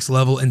to the next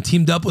level and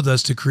teamed up with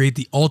us to create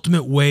the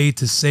ultimate way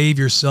to save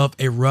yourself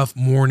a rough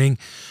morning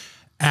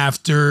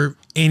after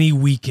any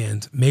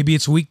weekend. Maybe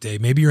it's a weekday.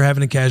 Maybe you're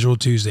having a casual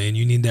Tuesday and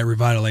you need that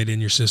Revitalite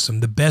in your system.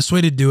 The best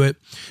way to do it,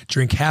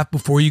 drink half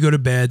before you go to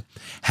bed,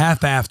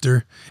 half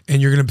after,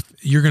 and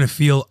you're gonna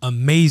feel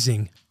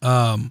amazing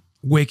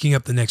waking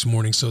up the next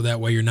morning, so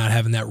that way you're not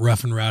having that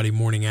rough and rowdy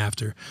morning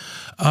after.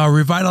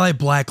 Revitalite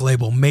Black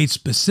Label, made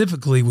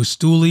specifically with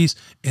stoolies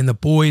and the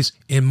boys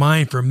in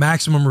mind for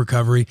maximum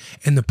recovery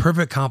and the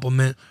perfect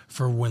complement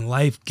for when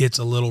life gets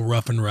a little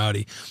rough and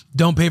rowdy.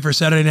 Don't pay for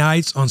Saturday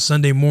nights on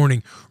Sunday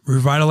morning.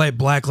 Revitalite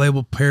Black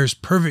Label pairs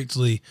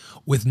perfectly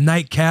with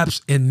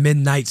nightcaps and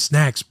midnight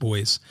snacks,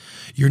 boys.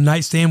 Your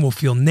nightstand will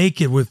feel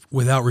naked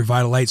without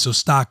Revitalite, so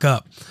stock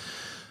up.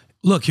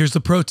 Look, here's the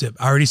pro tip.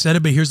 I already said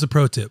it, but here's the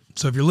pro tip.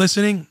 So if you're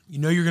listening, you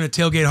know you're going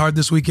to tailgate hard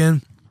this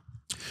weekend.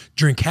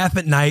 Drink half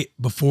at night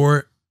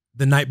before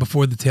the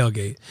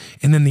tailgate.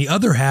 And then the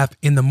other half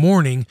in the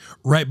morning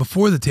right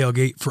before the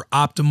tailgate for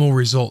optimal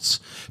results.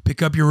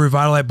 Pick up your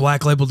Revitalite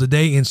Black Label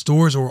today in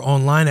stores or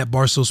online at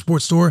Barstool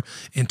Sports Store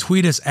and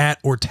tweet us at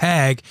or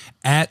tag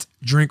at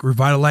Drink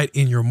Revitalite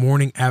in your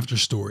morning after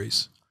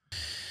stories.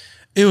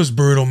 It was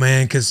brutal,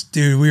 man, because,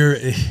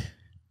 dude,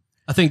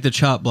 I think the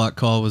chop block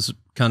call was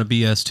kind of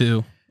BS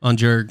too on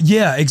Jerg.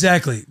 Yeah,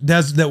 exactly.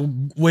 That's that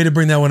way to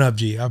bring that one up,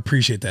 G. I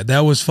appreciate that.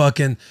 That was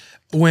fucking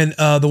when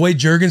the way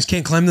Juergens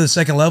can't climb to the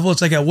second level.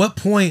 It's like, at what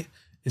point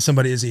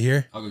is he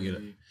here? I'll go get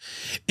it.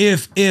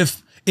 If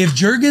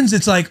Juergens,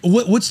 it's like,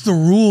 what's the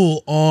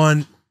rule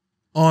on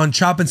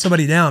chopping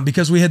somebody down?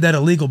 Because we had that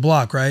illegal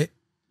block, right?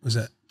 What was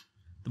that?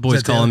 The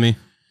boy's calling me.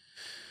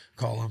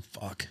 Call him.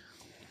 Fuck.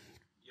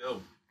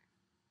 Yo.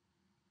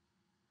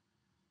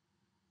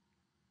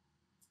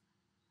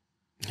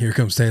 Here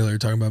comes Taylor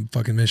talking about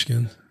fucking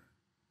Michigan.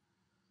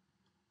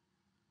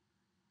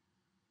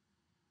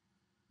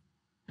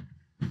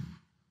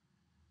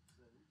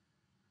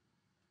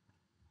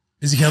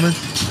 Is he coming?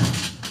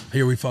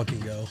 Here we fucking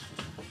go.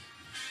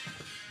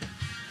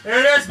 There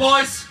it is,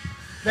 boys.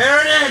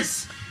 There it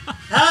is.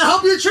 I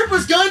hope your trip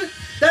was good.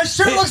 That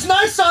shirt looks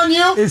nice on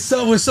you.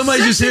 Was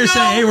somebody just here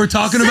saying, hey, we're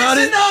talking about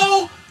it?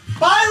 6-0,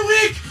 bye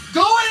week,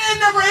 going in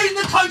number 8 in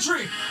the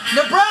country.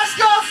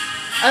 Nebraska,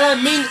 and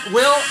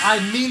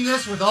I mean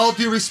this with all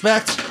due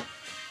respect.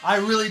 I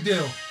really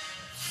do.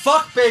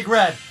 Fuck Big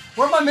Red.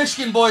 Where are my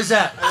Michigan boys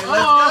at? Where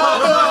are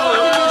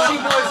my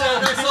Michigan boys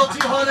at? Nice little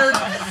 200.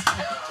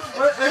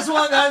 There's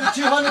one that has a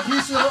 200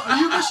 piece. Are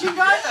you a Michigan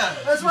guy? Yeah.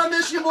 That's my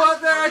Michigan boy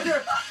up there right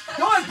there.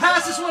 Go ahead and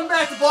pass this one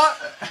back to block.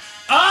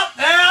 Up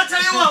there, I'll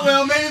tell you what,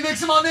 Will. Maybe mix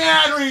them on the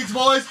ad reads,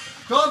 boys.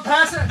 Go ahead and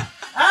pass it.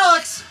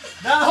 Alex,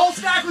 that whole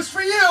stack was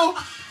for you.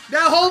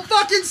 That whole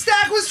fucking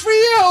stack was for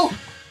you.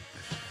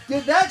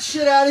 Get that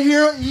shit out of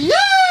here. You!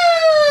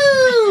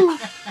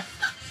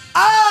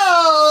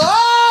 Oh!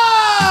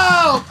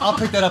 I'll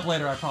pick that up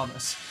later, I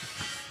promise.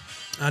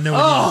 I know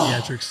what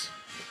theatrics.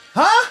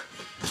 Huh?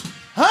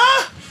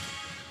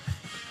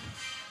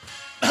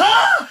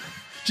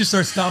 Just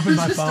start stomping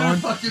my phone. Start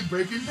fucking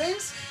breaking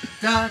things.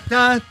 Da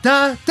da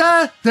da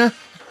da da.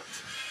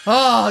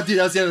 Oh, dude,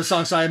 that was the end of the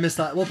song. Sorry, I missed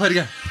that. We'll play it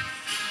again.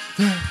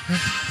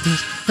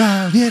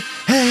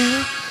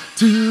 Hail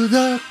to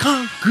the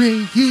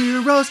concrete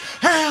heroes.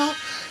 Hail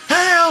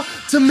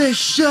to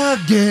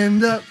Michigan.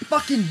 The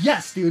fucking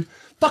yes, dude.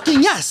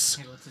 Fucking yes.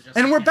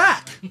 And we're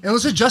back. And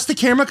let's adjust the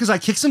camera because I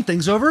kicked some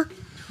things over.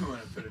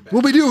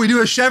 What we do? We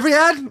do a Chevy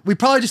ad? We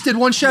probably just did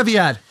one Chevy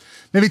ad.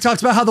 Maybe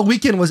talked about how the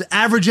weekend was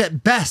average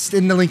at best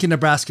in Lincoln,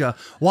 Nebraska.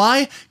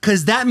 Why?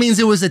 Because that means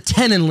it was a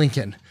 10 in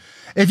Lincoln.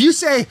 If you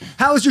say,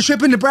 how was your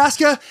trip in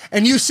Nebraska?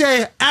 And you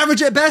say,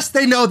 average at best,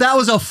 they know that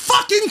was a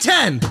fucking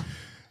 10.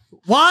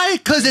 Why?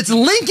 Because it's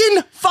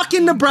Lincoln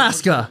fucking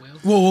Nebraska.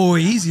 Whoa,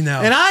 easy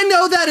now. And I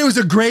know that it was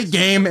a great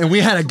game and we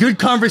had a good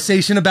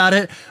conversation about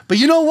it. But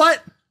you know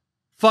what?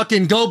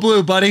 Fucking go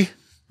blue, buddy.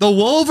 The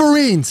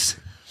Wolverines.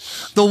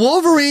 The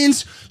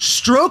Wolverines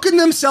stroking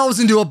themselves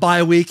into a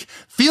bye week,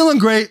 feeling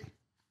great.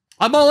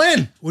 I'm all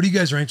in. What are you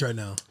guys ranked right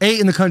now? 8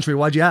 in the country.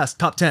 Why'd you ask?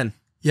 Top 10.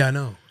 Yeah, I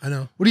know.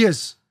 What do you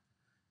guys?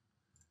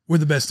 We're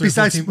the best 3 and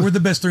 4 team. We're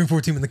the best 3 and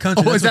 4 team in the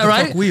country. Oh, is that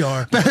right? Fuck we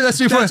are. That's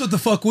what the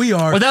fuck we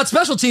are. Without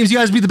special teams, you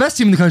guys be the best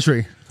team in the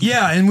country.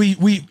 Yeah, and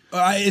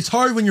it's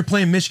hard when you're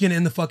playing Michigan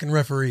and the fucking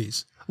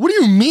referees. What do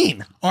you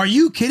mean? Are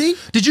you kidding?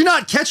 Did you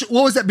not catch,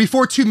 what was that,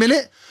 before 2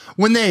 minute?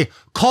 When they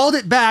called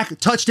it back,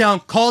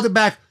 touchdown, called it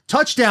back,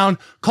 touchdown,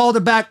 called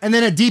it back, and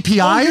then a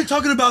DPI. Oh, you're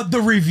talking about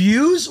the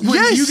reviews when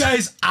Yes. you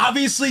guys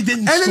obviously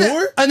didn't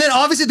score? And then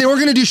obviously they were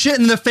going to do shit,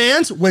 and the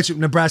fans, which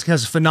Nebraska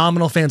has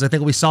phenomenal fans. I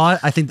think we saw it.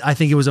 I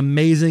think it was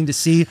amazing to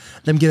see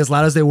them get as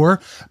loud as they were.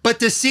 But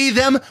to see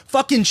them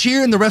fucking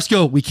cheer and the refs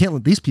go, we can't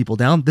let these people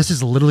down. This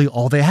is literally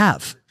all they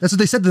have. That's what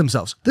they said to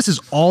themselves. This is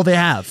all they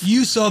have.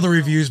 You saw the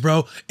reviews,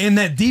 bro. And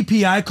that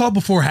DPI call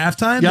before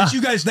halftime, Yeah.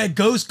 that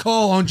ghost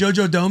call on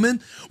JoJo Doman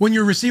when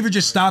your receiver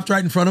just stopped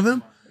right in front of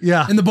him.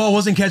 Yeah. And the ball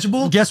wasn't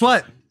catchable. Guess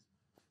what?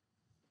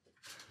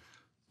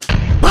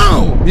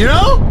 Boom! You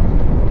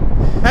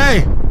know?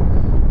 Hey,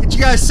 get you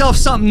guys self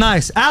something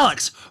nice.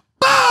 Alex,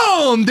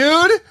 boom,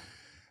 dude!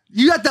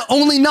 You got the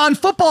only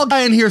non-football guy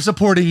in here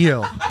supporting you.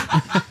 You're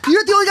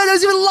the only guy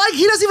that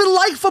he doesn't even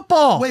like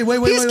football. Wait.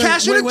 He's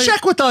cashing a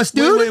check with us,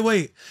 dude.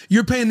 Wait.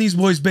 You're paying these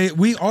boys,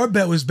 our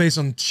bet was based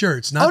on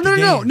shirts, not the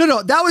game.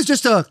 No. That was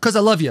just because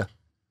I love you.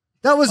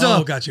 That was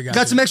gotcha.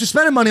 Got some extra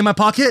spending money in my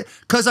pocket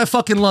because I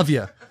fucking love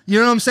you. You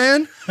know what I'm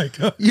saying?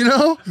 You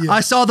know? Yeah. I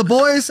saw the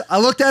boys. I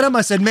looked at them.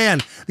 I said, man,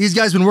 these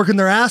guys been working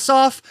their ass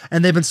off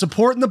and they've been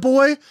supporting the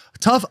boy.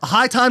 Tough,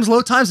 high times,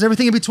 low times, and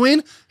everything in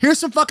between. Here's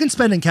some fucking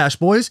spending cash,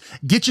 boys.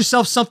 Get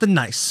yourself something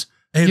nice.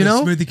 Hey, you the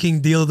know? Smoothie King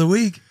deal of the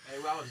week. Hey,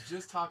 well, I was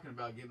just talking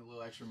about getting a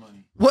little extra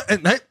money. What?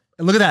 And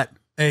look at that.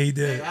 Hey, he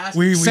did.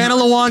 Santa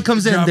Lawan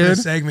comes in, dude.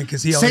 Segment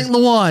because he Saint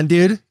Lawan,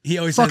 dude. He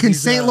always fucking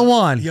has these, Saint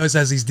Lawan. He always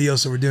has these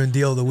deals, so we're doing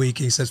deal of the week.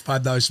 And he says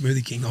 $5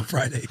 Smoothie King on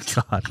Friday.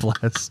 God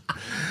bless.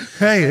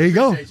 Hey, there you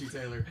go. Appreciate you,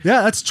 Taylor.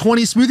 Yeah, that's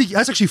 20 Smoothie.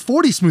 That's actually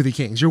 40 Smoothie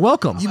Kings. You're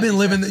welcome. You've been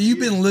living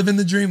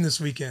the dream this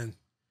weekend.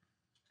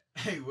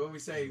 Hey, what we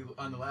say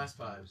on the last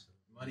pod?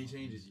 Money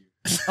changes you.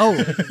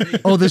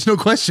 Oh, there's no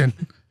question.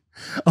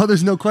 Oh,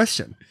 there's no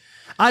question.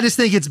 I just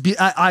think it's.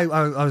 I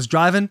was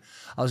driving.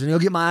 I was gonna go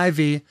get my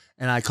IV,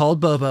 and I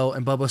called Bobo,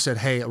 and Bobo said,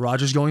 "Hey,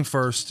 Roger's going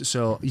first,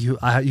 so you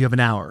have an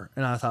hour."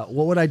 And I thought,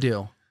 what would I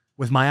do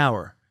with my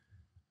hour?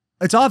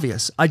 It's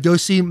obvious. I'd go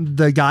see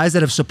the guys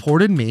that have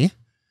supported me,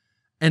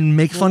 and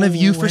make fun of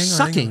you for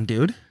sucking,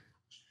 dude.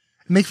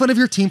 Make fun of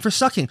your team for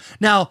sucking.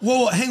 Now,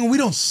 whoa, hang on. We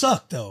don't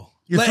suck though.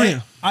 You're three.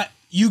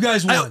 You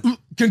guys won.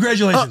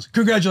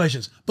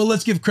 Congratulations. But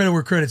let's give credit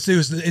where credit's due.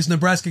 Is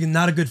Nebraska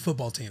not a good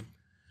football team?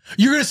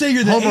 You're going to say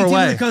you're the 8th team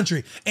in the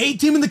country. 8th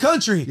team in the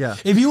country. Yeah.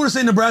 If you want to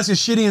say Nebraska's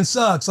shitty and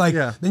sucks,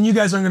 then you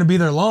guys aren't going to be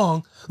there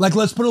long. Like,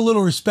 let's put a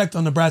little respect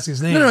on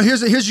Nebraska's name. No,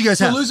 here's what you guys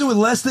have. Losing with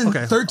less than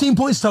 13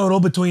 points total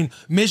between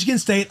Michigan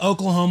State,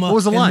 Oklahoma, what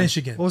was the and line?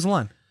 Michigan. What was the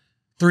line?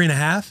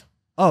 3.5.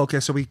 Oh, okay.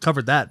 So we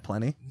covered that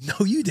plenty.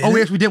 No, you didn't. Oh,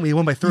 we didn't. We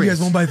won by 3. You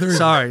guys won by 3.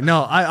 Sorry.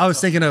 No, I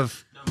was thinking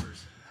of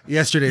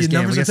yesterday's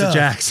game against the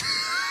Jacks.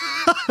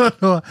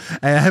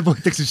 I had to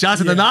take some shots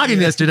at the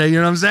noggin yesterday. You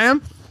know what I'm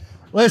saying?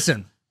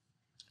 Listen.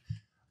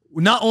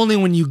 Not only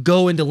when you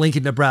go into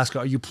Lincoln, Nebraska,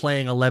 are you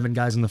playing 11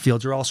 guys in the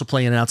field, you're also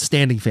playing an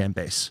outstanding fan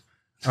base.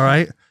 All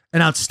right?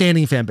 An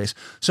outstanding fan base.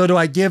 So do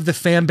I give the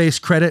fan base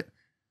credit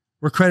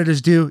where credit is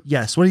due?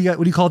 Yes. What do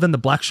you call them? The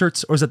black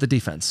shirts, or is that the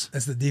defense?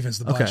 That's the defense,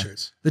 the black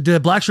shirts. The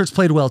black shirts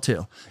played well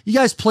too. You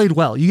guys played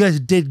well. You guys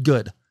did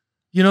good.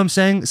 You know what I'm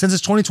saying? Since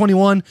it's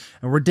 2021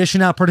 and we're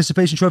dishing out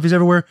participation trophies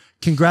everywhere,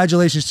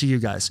 congratulations to you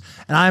guys.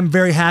 And I'm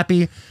very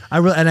happy.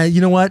 You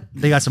know what?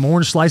 They got some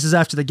orange slices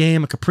after the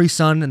game, a Capri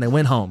Sun, and they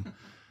went home.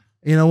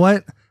 You know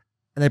what?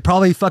 And they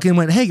probably fucking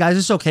went, hey guys,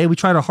 it's okay. We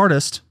tried our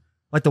hardest,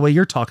 like the way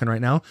you're talking right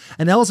now.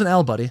 An L's an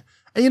L, buddy.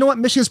 And you know what?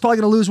 Michigan's probably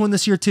going to lose one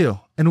this year too.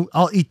 And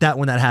I'll eat that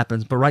when that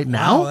happens. But right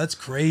now. Wow, that's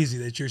crazy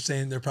that you're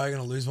saying they're probably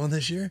going to lose one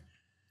this year.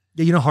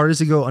 Yeah, you know how hard it is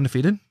to go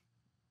undefeated?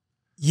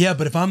 Yeah,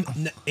 but if I'm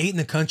 8 in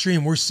the country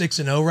and we're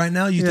 6-0 right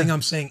now, you think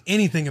I'm saying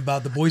anything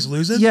about the boys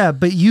losing? Yeah,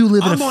 but you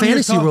live in a on your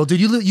fantasy top. world, dude.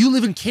 You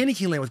live in Candy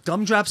Cane Land with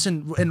gumdrops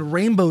and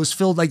rainbows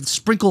filled, like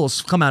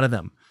sprinkles come out of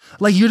them.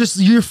 Like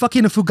you're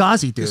fucking a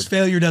Fugazi, dude. Because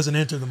failure doesn't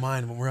enter the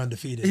mind when we're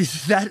undefeated.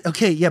 Is that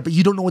okay? Yeah, but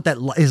you don't know what that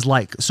is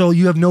like. So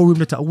you have no room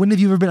to talk. When have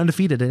you ever been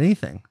undefeated in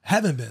anything?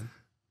 Haven't been.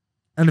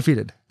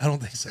 Undefeated. I don't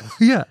think so.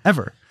 Yeah,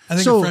 ever. I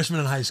think a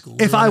freshman in high school.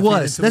 If I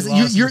was,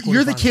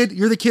 you're the kid.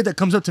 You're the kid that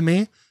comes up to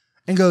me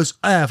and goes,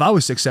 if I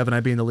was 6'7",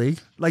 I'd be in the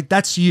league. Like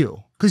that's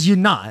you, because you're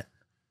not.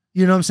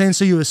 You know what I'm saying?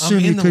 So you assume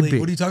I'm in you the could league. be.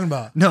 What are you talking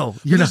about? No,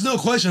 you're There's not.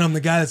 no question. I'm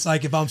the guy that's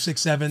like, if I'm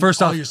 6'7",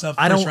 First off, yourself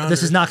I don't. first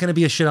This is rounder. not going to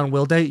be a shit on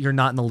Will Day. You're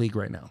not in the league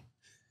right now.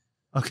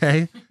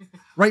 Okay.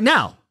 right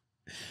now.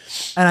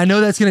 And I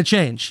know that's going to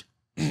change.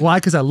 Why?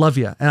 Because I love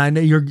you. And I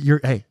know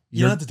hey.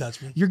 You don't have to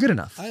touch me. You're good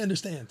enough. I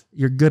understand.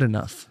 You're good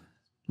enough.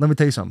 Let me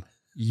tell you something.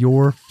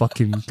 You're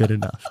fucking good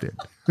enough, dude.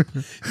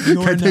 Can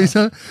I tell you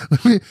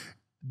something?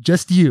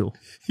 Just you,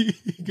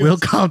 Will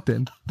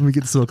Compton, let me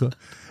get this real close,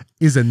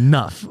 is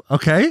enough,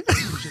 okay?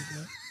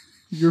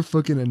 You're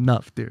fucking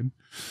enough, dude.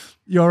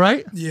 You all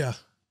right? Yeah.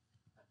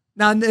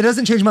 Now, it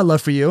doesn't change my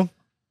love for you.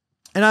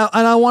 And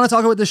I want to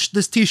talk about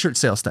this t-shirt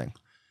sales thing.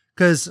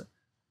 Because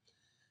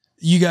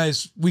you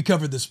guys, we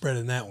covered the spread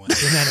in that one,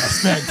 in that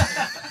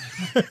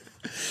aspect.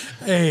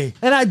 Hey.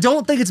 And I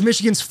don't think it's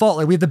Michigan's fault.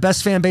 Like, we have the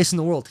best fan base in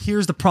the world.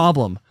 Here's the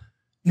problem.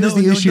 Here's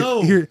the issue.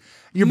 No. Here,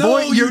 you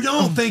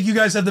don't think you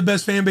guys have the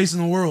best fan base in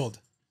the world.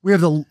 We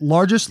have the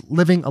largest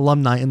living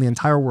alumni in the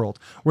entire world.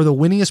 We're the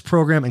winningest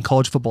program in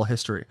college football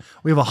history.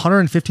 We have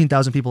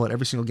 115,000 people at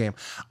every single game.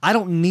 I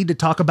don't need to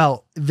talk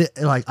about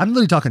I'm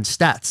literally talking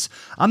stats.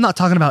 I'm not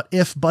talking about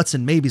if, buts,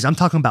 and maybes. I'm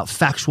talking about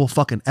factual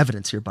fucking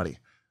evidence here, buddy.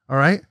 All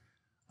right?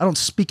 I don't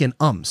speak in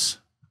ums,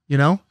 you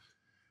know?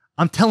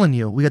 I'm telling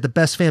you, we got the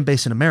best fan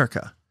base in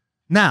America.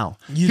 Now,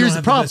 here's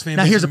the problem.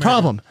 Now, here's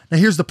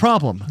the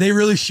problem. They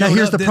really showed up. Now,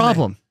 here's the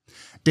problem.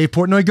 Dave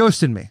Portnoy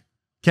ghosted me.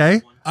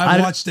 Okay?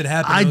 I watched it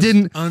happen. I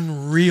didn't.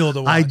 Unreal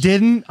to watch. I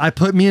didn't. I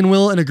put me and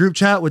Will in a group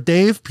chat with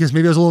Dave because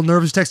maybe I was a little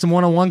nervous to text him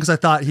one-on-one because I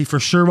thought he for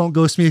sure won't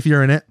ghost me if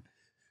you're in it.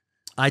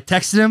 I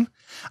texted him.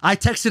 I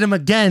texted him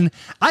again.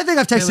 I think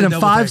I've texted him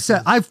 5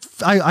 sets.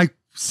 I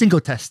single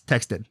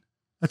texted.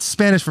 That's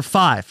Spanish for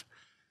 5.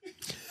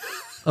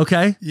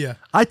 Okay? Yeah.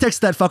 I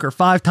texted that fucker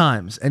 5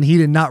 times and he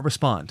did not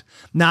respond.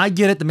 Now I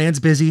get it. The man's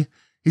busy.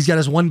 He's got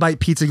his 1-bite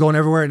pizza going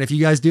everywhere. And if you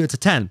guys do, it's a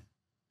 10.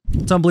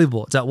 It's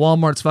unbelievable. It's at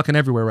Walmart. It's fucking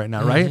everywhere right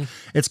now, right?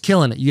 It's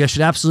killing it. You guys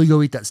should absolutely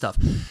go eat that stuff.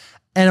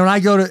 And when I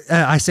go to,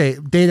 I say,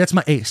 Dave, that's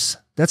my ace.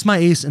 That's my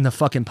ace in the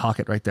fucking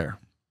pocket right there.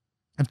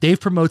 If Dave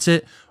promotes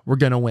it, we're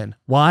going to win.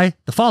 Why?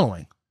 The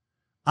following.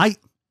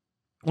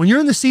 When you're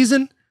in the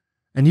season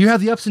and you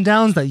have the ups and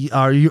downs that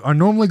are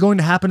normally going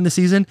to happen in the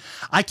season,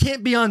 I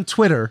can't be on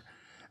Twitter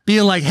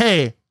being like,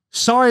 hey,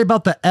 sorry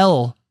about the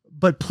L,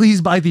 but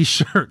please buy these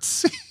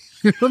shirts.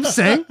 You know what I'm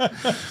saying?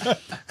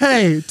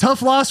 Hey,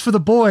 tough loss for the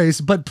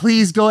boys, but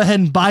please go ahead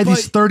and buy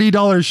these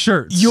 $30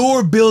 shirts.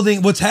 You're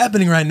building, what's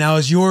happening right now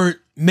is you're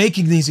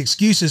making these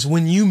excuses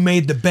when you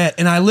made the bet.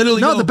 And I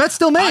literally the bet's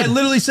still made. I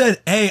literally said,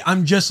 hey,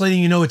 I'm just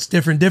letting you know it's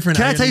different.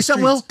 Can I tell you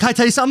something, Will? Can I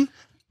tell you something?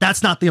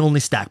 That's not the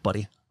only stack,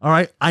 buddy. All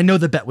right? I know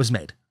the bet was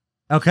made.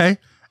 Okay?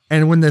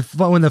 And when the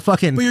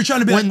fucking... But you're trying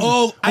to be when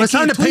it's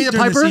time to pay the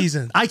piper,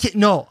 I can't...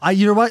 No,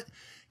 you know what?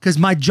 Because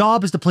my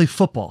job is to play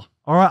football.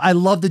 All right, I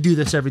love to do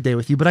this every day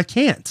with you, but I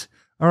can't.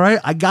 All right,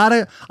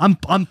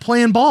 I'm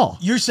playing ball.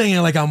 You're saying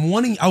it like I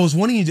was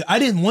wanting you to. I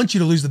didn't want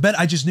you to lose the bet.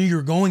 I just knew you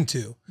were going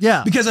to.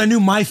 Yeah. Because I knew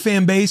my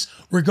fan base,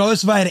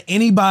 regardless if I had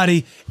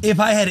anybody, if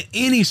I had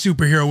any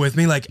superhero with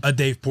me, like a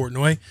Dave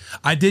Portnoy,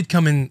 I did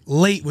come in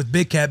late with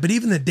Big Cat, but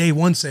even the day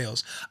one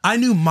sales, I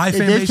knew my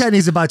fan base. Big Cat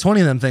needs to buy 20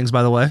 of them things,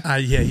 by the way.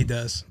 Yeah, he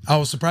does. I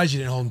was surprised you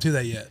didn't hold him to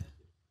that yet.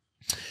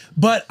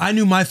 But I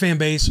knew my fan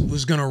base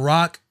was going to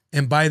rock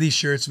and buy these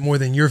shirts more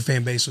than your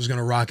fan base was going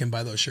to rock and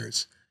buy those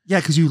shirts. Yeah,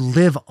 because you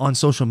live on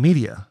social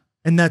media.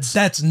 And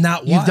that's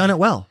not why. You've done it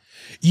well.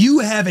 You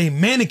have a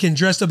mannequin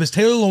dressed up as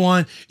Taylor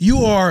Lewan.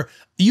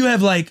 You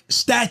have like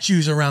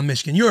statues around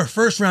Michigan. You're a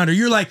first rounder.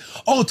 You're like,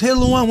 oh,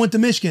 Taylor Lewan went to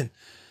Michigan.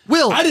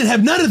 Will. I didn't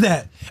have none of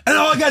that. And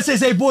all I got to say is,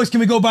 hey, boys,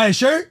 can we go buy a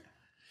shirt?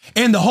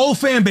 And the whole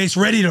fan base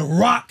ready to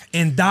rock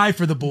and die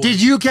for the boys.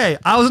 Did you? Okay,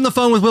 I was on the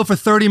phone with Will for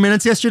 30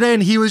 minutes yesterday,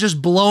 and he was just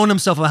blowing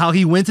himself about how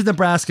he went to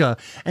Nebraska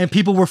and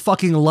people were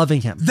fucking loving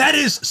him. That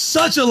is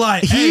such a lie.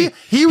 He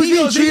was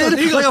being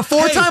treated like a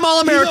 4-time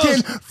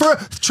All-American, for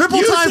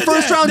triple-time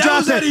first-round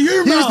draft pick. He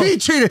was being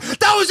treated.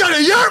 That was out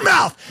of your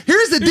mouth.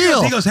 Here's the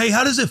deal. He goes, hey,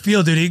 how does it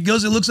feel, dude? He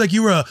goes, it looks like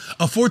you were a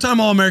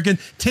 4-time All-American,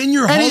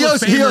 10-year Hall of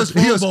Famer,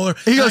 Pro Bowler.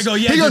 He goes,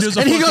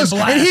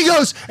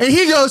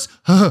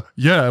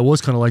 yeah, it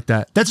was kind of like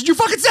that. That's what you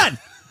fucking said.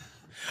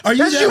 Are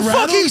you That's that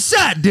fucking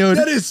said, dude.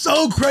 That is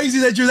so crazy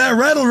that you're that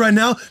rattled right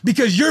now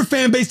because your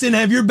fan base didn't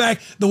have your back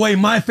the way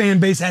my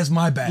fan base has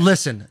my back.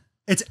 Listen,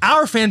 it's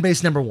our fan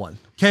base number one.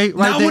 Okay,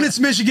 right? Not when it's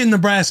Michigan,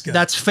 Nebraska.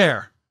 That's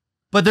fair,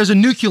 but there's a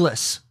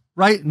nucleus,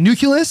 right?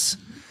 Nucleus,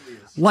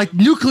 like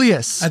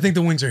nucleus. I think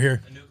the wings are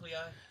here.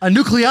 A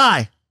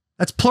nuclei.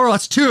 That's plural.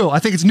 That's 2. I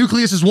think it's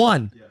nucleus is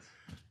 1. Yes.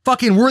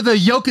 Fucking, we're the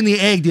yolk and the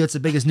egg, dude. It's the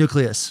biggest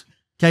nucleus.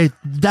 Okay,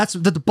 that's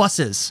what the bus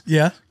is.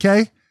 Yeah.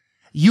 Okay.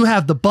 You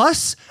have the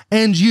bus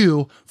and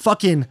you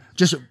fucking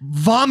just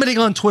vomiting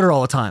on Twitter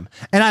all the time.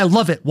 And I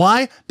love it.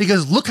 Why?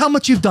 Because look how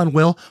much you've done,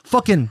 Will.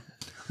 Fucking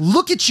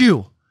look at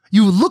you.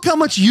 You look how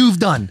much you've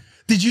done.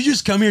 Did you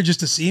just come here just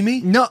to see me?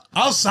 No.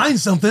 I'll sign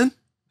something.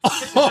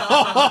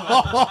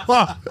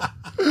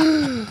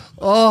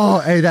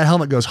 Oh, hey, that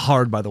helmet goes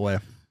hard, by the way.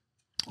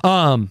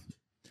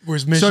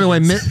 Where's Michigan? So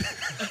anyway,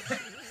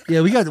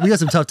 yeah, we got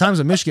some tough times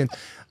in Michigan.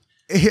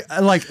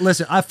 Like,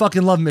 listen, I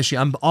fucking love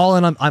Michigan. I'm all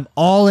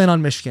in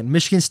on Michigan.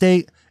 Michigan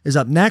State is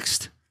up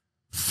next.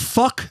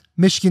 Fuck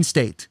Michigan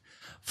State.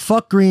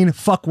 Fuck green.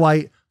 Fuck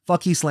white.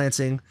 Fuck East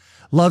Lansing.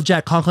 Love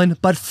Jack Conklin,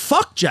 but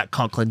fuck Jack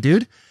Conklin,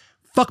 dude.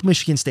 Fuck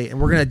Michigan State,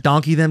 and we're gonna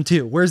donkey them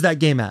too. Where's that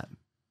game at?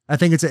 I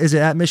think is it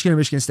at Michigan or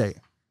Michigan State?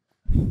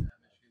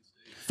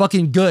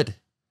 Fucking good.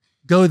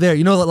 Go there.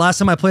 You know the last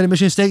time I played at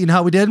Michigan State, you know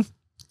how we did?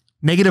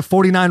 Negative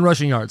 49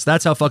 rushing yards.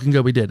 That's how fucking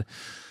good we did.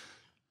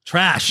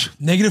 Trash.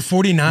 Negative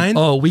 49?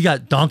 Oh, we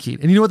got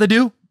donkeyed. And you know what they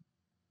do?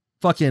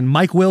 Fucking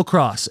Mike Will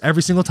cross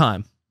every single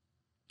time.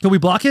 Can we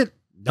block it?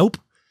 Nope.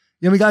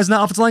 You know how many guys in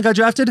that offensive line got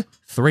drafted?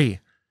 3.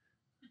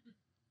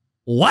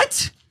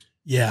 What?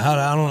 Yeah,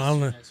 I don't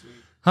know.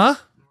 Huh?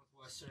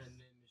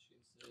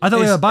 I thought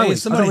we had a bye Hey, week.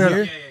 somebody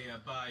here?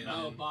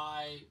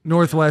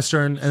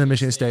 Northwestern and then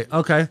Michigan State.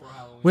 Okay.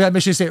 We had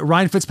Michigan State.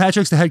 Ryan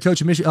Fitzpatrick's the head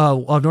coach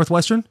of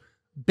Northwestern.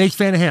 Big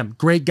fan of him.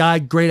 Great guy,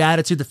 great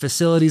attitude. The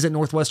facilities at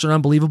Northwestern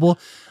unbelievable.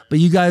 But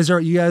you guys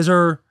aren't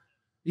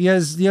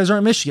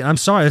Michigan. I'm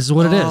sorry, this is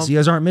what it is. You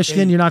guys aren't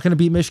Michigan. You're not going to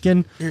beat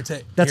Michigan.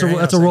 That's a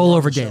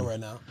rollover game. Right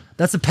now.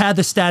 That's a pad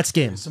the stats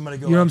game. Somebody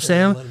go You know what I'm out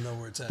there and saying? let him know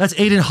where it's at. That's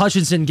Aiden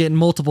Hutchinson getting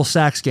multiple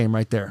sacks game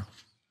right there.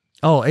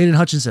 Oh, Aiden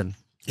Hutchinson.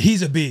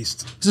 He's a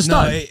beast. He's a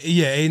stud.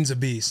 Yeah, Aiden's a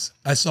beast.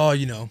 I saw,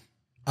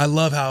 I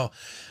love how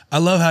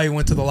he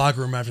went to the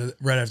locker room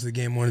right after the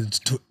game,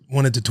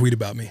 wanted to tweet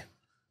about me.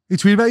 He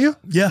tweeted about you?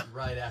 Yeah.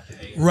 Right after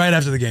the game. Right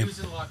after the game. He was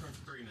in the locker room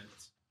for 3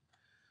 minutes.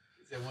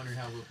 They're wondering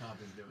how Will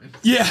Compton's doing.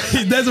 Yeah,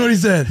 that's what he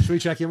said. Should we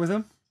check in with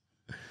him?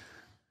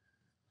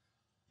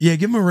 Yeah,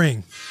 give him a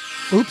ring.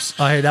 Oops.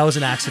 Oh, hey, that was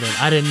an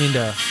accident. I didn't mean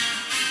to.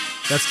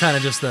 That's kind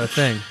of just the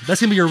thing. That's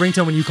going to be your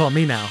ringtone when you call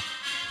me now.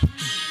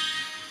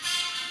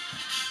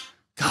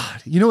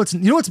 God, you know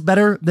what's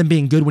better than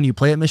being good when you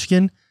play at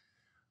Michigan?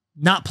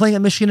 Not playing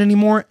at Michigan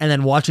anymore and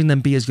then watching them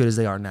be as good as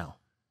they are now.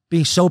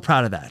 Being so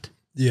proud of that.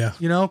 Yeah.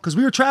 Because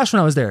we were trash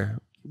when I was there.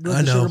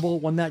 I know. Sugar Bowl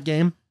won that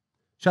game.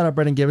 Shout out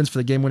Brendan Givens for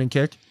the game-winning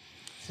kick.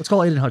 Let's call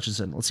Aiden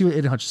Hutchinson. Let's see what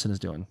Aiden Hutchinson is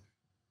doing.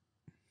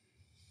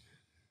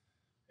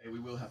 Hey, we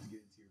will have to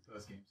get into your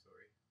post-game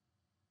story.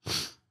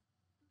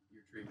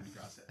 Your treatment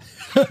process.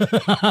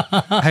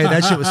 Hey,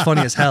 that shit was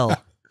funny as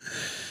hell.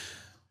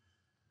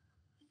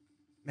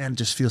 Man, it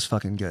just feels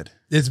fucking good.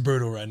 It's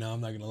brutal right now,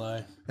 I'm not going to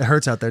lie. It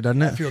hurts out there,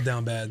 doesn't I it? feel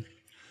down bad.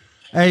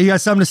 Hey, you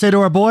got something to say to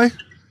our boy?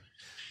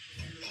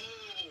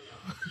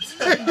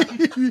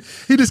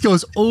 He just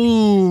goes,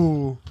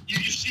 "Oh." You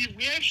see,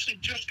 we actually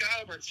just got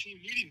out of our team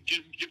meeting,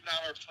 giving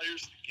out our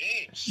players the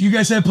games. You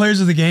guys had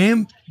players of the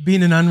game,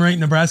 being an unranked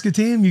Nebraska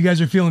team. You guys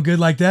are feeling good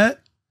like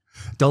that?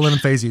 Don't let him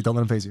phase you. Don't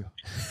let him phase you.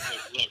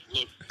 Look.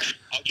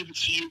 I'll give it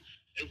to you.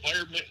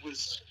 Environment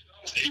was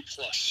A+.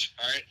 All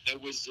right,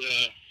 that was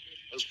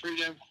pretty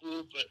damn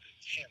cool. But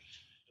damn,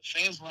 the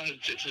fans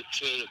wanted to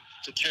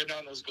tear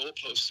down those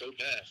goalposts so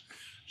bad.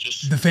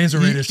 The fans are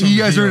ready to storm You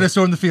the guys are field. ready to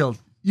storm the field.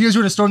 You guys are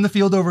ready to storm the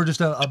field over just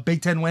a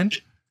Big Ten win?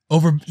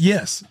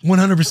 Yes,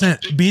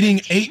 100%.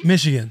 Beating 8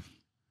 Michigan.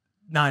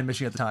 9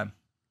 Michigan at the time.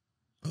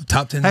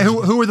 Top 10. Hey,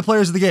 who were the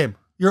players of the game?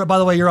 By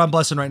the way, you're on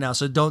Bussin right now,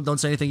 so don't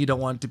say anything you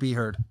don't want to be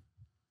heard.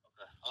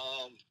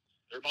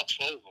 There are about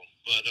 12 of them,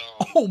 but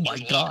Oh my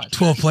God,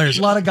 12 players.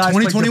 A lot of guys.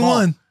 played good ball.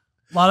 2021.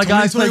 A lot of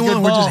guys played good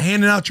 2021. We're ball. just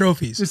handing out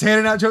trophies. Just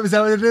handing out trophies. Is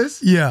that what it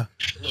is? Yeah.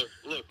 Look,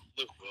 Will.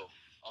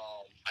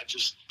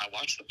 I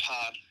watched the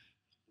pod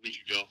a week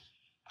ago.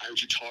 I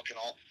heard you talking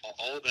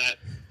all of that.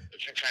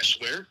 Can I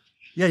swear?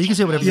 Yeah, you can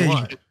say whatever you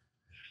want.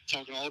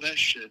 Talking all that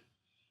shit,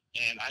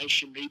 and I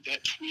actually made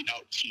that tweet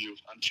out to you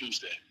on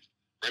Tuesday,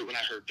 right when I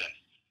heard that.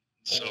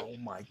 So, Oh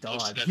my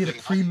God, he had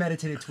a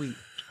premeditated tweet.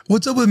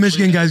 What's up with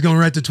Michigan guys going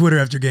right to Twitter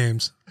after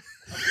games?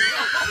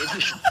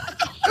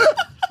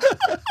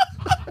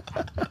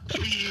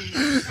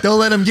 Don't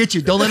let him get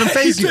you. Don't let him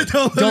phase you.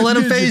 Don't let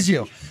him phase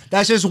you.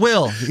 That's just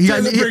Will. He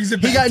got Taylor brings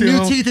it back to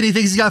new him. teeth and he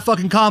thinks he's got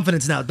fucking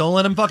confidence now. Don't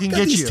let him fucking Got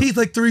get these you. teeth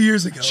like 3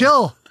 years ago.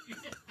 Chill.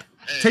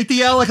 Take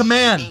the L like a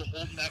man.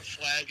 Holding that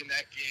flag in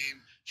that game,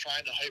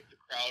 trying to hype the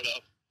crowd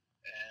up,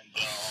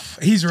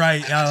 and He's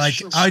right.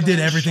 I did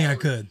everything I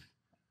could.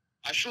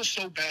 I feel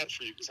so bad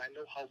for you because I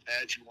know how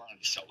bad you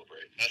wanted to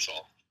celebrate. That's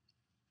all.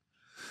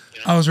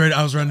 I was ready.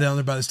 I was running down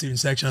there by the student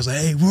section. I was like,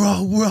 "Hey, we're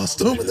all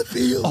storming the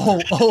field."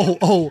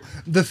 Oh!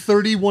 The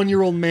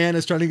 31-year-old man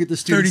is trying to get the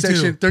student 32.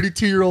 section.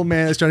 32-year-old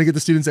man is trying to get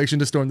the student section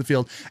to storm the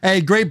field.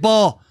 Hey, great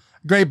ball.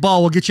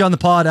 We'll get you on the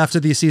pod after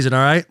the season.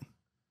 All right.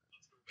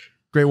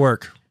 Great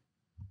work.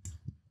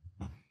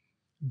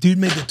 Dude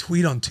made the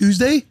tweet on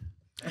Tuesday.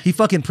 He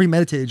fucking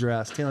premeditated your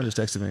ass. Taylor just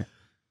texted me.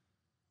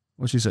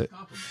 What'd she say?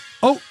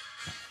 Oh.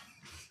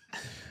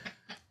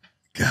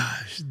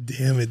 Gosh,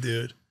 damn it,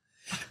 dude.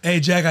 Hey,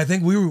 Jack, I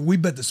think we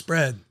bet the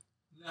spread.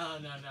 No.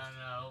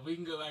 We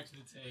can go back to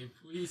the tape.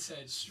 We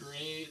said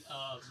straight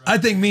up. I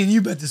think me and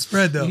you bet the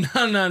spread though.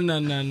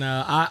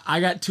 No. I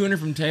got 200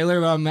 from Taylor,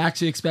 but I'm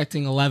actually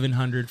expecting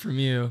 1,100 from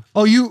you.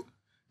 Oh, you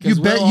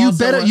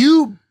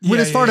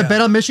went as far to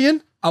bet on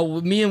Michigan?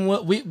 Oh, me and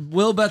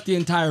Will bet the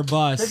entire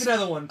bus. Take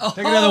another one. Take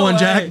another one,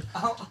 Jack.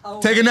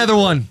 Take another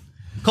one.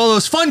 Call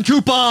those fun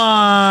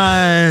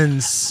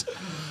coupons.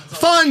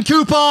 Fun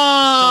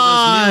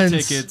coupons.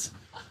 Meal tickets.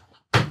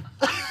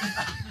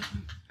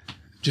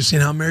 Just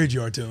seeing how married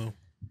you are to him.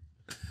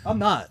 I'm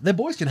not. The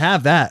boys can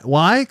have that.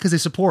 Why? Because they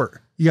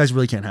support. You guys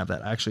really can't have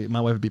that. Actually, my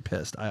wife would be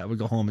pissed. I would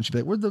go home and she'd be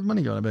like, "Where'd the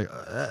money go?" And I'd be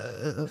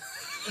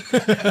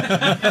like,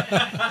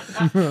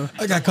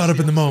 I got caught up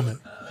in the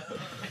moment.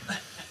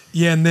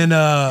 Yeah, and then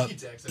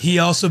he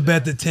also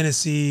bet that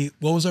Tennessee.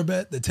 What was our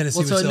bet? That Tennessee.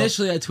 Well, so would sell.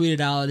 initially I tweeted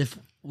out if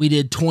we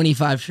did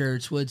 25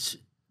 shirts, which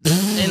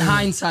in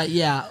hindsight,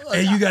 yeah.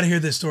 Hey, you got to hear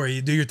this story.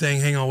 You do your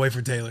thing. Hang on, wait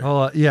for Taylor.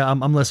 "Oh yeah,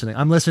 I'm listening.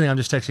 I'm listening. I'm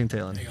just texting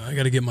Taylor." Hang on, I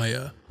got to get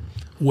my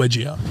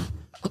wedgie out.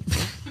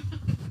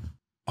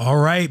 All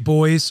right,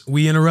 boys.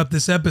 We interrupt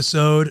this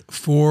episode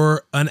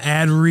for an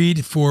ad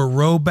read for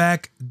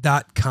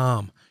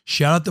Rhoback.com.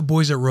 Shout out the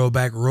boys at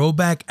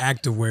Rhoback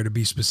Activewear to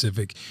be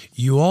specific.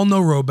 You all know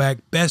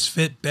Rhoback, best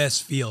fit,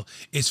 best feel.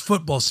 It's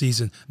football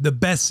season, the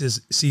best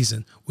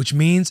season, which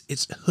means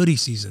it's hoodie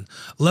season.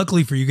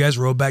 Luckily for you guys,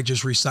 Rhoback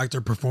just restocked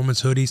their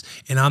performance hoodies,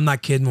 and I'm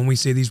not kidding when we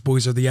say these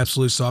boys are the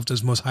absolute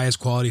softest, most highest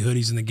quality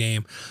hoodies in the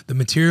game. The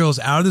material is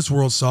out of this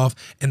world soft,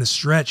 and the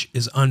stretch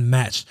is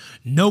unmatched.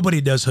 Nobody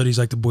does hoodies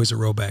like the boys at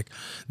Rhoback.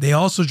 They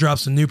also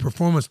dropped some new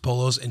performance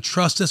polos, and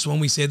trust us when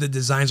we say the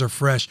designs are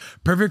fresh,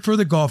 perfect for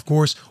the golf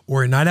course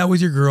or a night out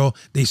with your girl.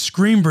 They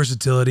scream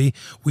versatility.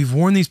 We've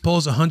worn these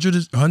polos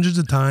hundreds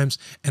of times,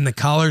 and the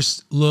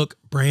collars look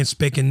brand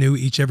spanking new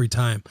each and every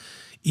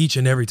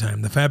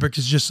time. The fabric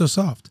is just so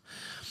soft.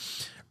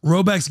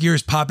 Rhoback's gear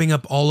is popping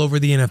up all over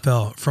the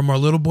NFL. From our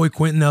little boy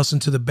Quentin Nelson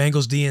to the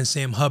Bengals DN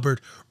Sam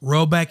Hubbard,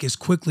 Rhoback is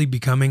quickly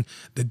becoming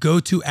the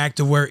go-to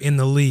activewear in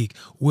the league.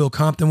 Will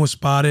Compton was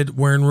spotted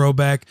wearing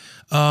Rhoback.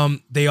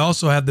 They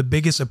also have the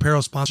biggest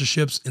apparel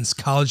sponsorships in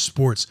college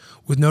sports,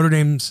 with Notre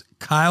Dame's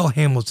Kyle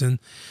Hamilton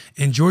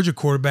and Georgia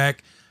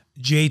quarterback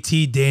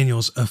JT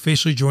Daniels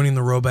officially joining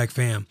the Rhoback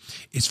fam.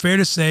 It's fair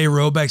to say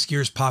Rhoback's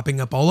gear is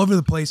popping up all over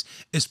the place,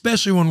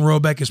 especially when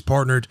Rhoback is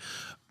partnered.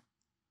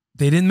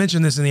 They didn't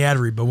mention this in the ad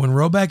read, but when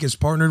Rhoback is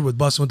partnered with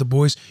Bussin with the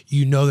Boys,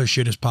 you know their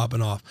shit is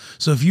popping off.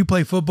 So if you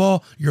play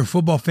football, you're a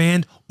football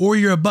fan, or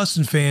you're a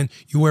Bussin fan,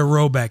 you wear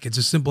Rhoback. It's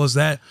as simple as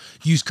that.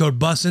 Use code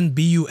Bussin,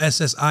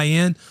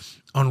 BUSSIN,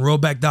 on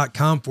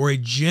Rhoback.com for a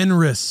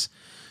generous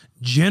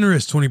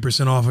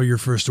 20% off of your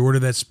first order.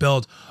 That's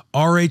spelled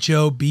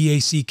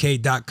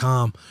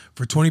RHOBACK.com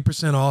for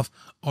 20% off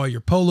all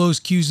your polos,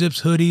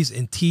 Q-zips, hoodies,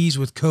 and tees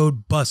with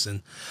code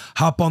BUSSIN.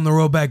 Hop on the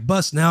Rhoback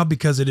bus now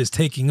because it is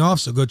taking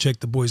off, so go check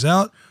the boys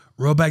out.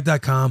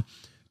 Rhoback.com.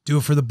 Do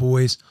it for the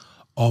boys,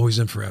 always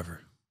and forever.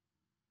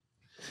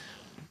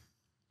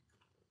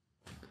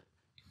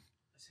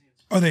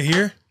 Are they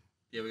here?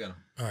 Yeah, we got them.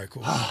 All right,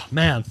 cool. Oh,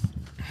 man.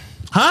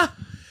 Huh?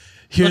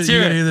 Let's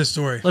hear this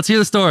story. Let's hear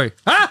the story.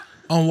 Huh?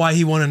 On why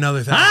he won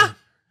another $1,000. Huh?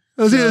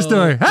 Let's hear the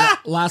story. Huh?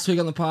 Last week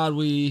on the pod,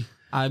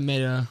 I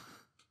made a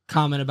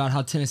comment about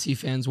how Tennessee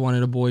fans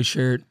wanted a boy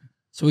shirt.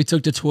 So we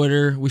took to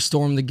Twitter. We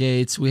stormed the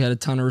gates. We had a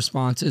ton of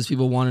responses.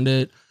 People wanted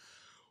it.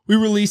 We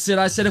released it.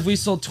 I said if we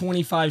sold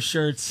 25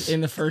 shirts in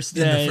the first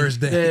day.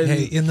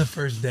 In the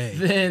first day.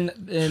 Then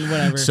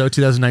whatever. So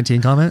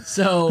 2019 comment?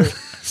 So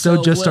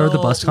just started the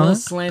bus comment?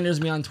 Will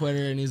slanders me on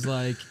Twitter, and he's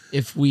like,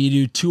 if we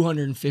do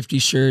 250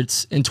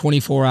 shirts in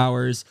 24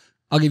 hours,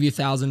 I'll give you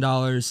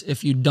 $1,000.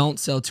 If you don't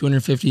sell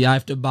 250, I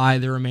have to buy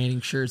the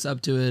remaining shirts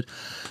up to it.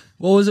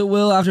 What was it,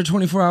 Will, after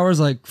 24 hours?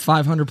 Like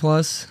 500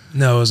 plus?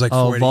 No, it was like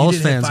 40. Vols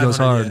fans goes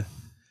hard.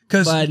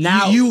 Because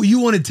you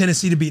wanted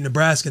Tennessee to beat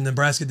Nebraska, and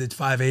Nebraska did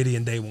 580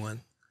 in day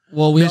one.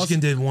 Well, Michigan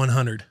did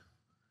 100.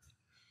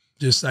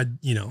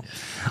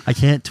 I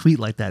can't tweet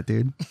like that,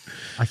 dude.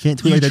 I can't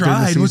tweet like that. You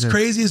tried. What's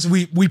crazy is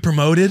we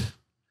promoted.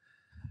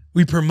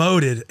 We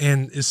promoted,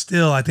 and it's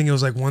still, I think it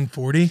was like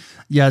 140.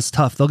 Yeah, it's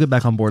tough. They'll get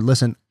back on board.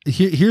 Listen,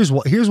 here's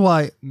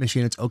why,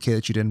 Michigan, it's okay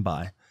that you didn't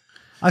buy.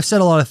 I've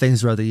said a lot of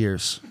things throughout the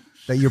years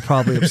that you're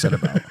probably upset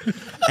about.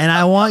 And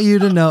I want you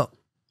to know.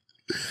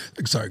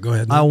 Sorry, go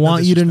ahead. I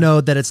want you to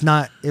know that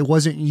it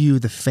wasn't you,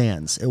 the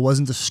fans. It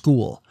wasn't the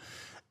school.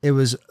 It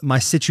was my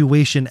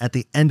situation at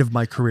the end of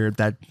my career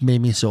that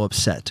made me so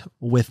upset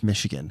with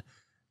Michigan.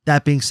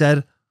 That being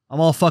said, I'm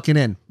all fucking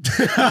in.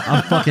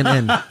 I'm fucking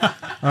in. All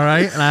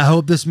right? And I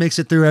hope this makes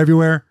it through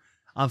everywhere.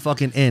 I'm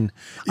fucking in.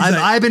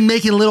 I've been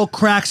making little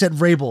cracks at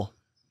Vrabel.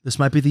 This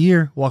might be the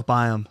year. Walk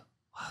by him.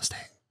 Ohio State.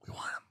 We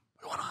want him.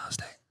 We want Ohio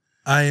State.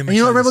 And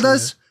you know what Vrabel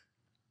does?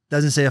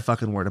 Doesn't say a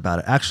fucking word about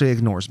it. Actually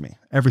ignores me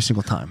every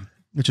single time,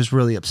 which is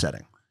really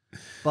upsetting.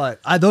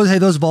 But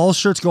those Vols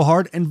shirts go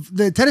hard. And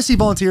the Tennessee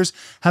Volunteers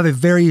have a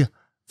very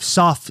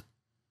soft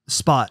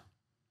spot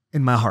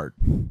in my heart,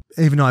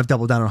 even though I've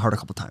doubled down on heart a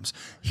couple times.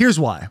 Here's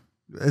why.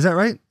 Is that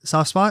right?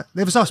 Soft spot?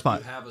 They have a soft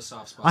spot. You have a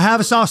soft spot. I have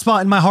a soft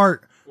spot in my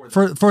heart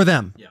for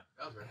them. Yeah.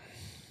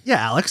 Yeah,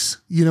 Alex.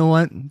 You know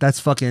what?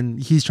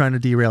 He's trying to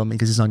derail me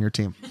because he's on your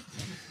team.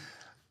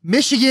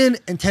 Michigan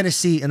and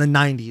Tennessee in the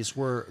 90s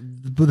were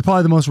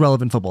probably the most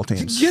relevant football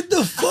teams. Get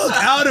the fuck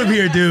out of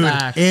here, dude.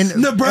 And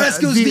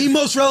Nebraska was the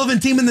most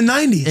relevant team in the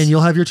 90s. And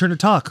you'll have your turn to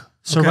talk.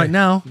 So Okay. right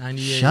now,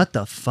 98. shut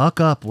the fuck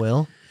up,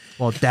 Will.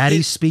 While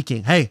Daddy's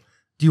speaking. Hey,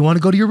 do you want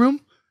to go to your room?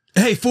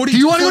 Hey, 40. Do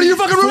you want to go to your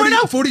fucking room right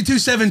now?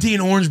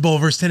 42-17 Orange Bowl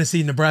versus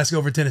Tennessee, Nebraska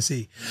over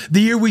Tennessee.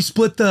 The year we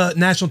split the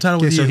national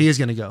title with So you. he is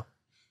going to go.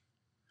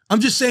 I'm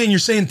just saying you're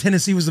saying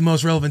Tennessee was the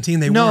most relevant team.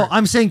 They No, weren't.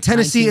 I'm saying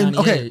Tennessee and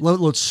okay, 1998.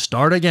 let's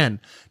start again.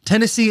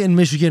 Tennessee and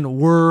Michigan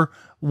were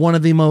one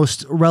of the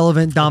most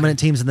relevant, dominant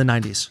teams in the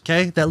 90s.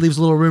 Okay, that leaves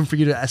a little room for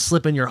you to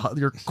slip in your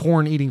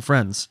corn eating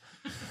friends.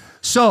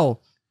 So,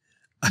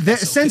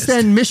 since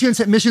then, Michigan's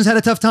had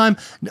a tough time,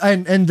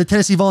 and the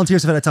Tennessee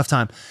Volunteers have had a tough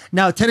time.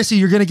 Now, Tennessee,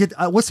 you're going to get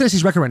what's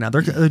Tennessee's record right now?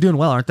 They're doing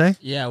well, aren't they?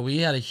 Yeah, we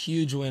had a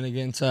huge win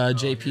against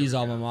JP's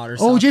alma mater.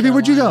 Oh, South JP,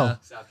 where'd you go?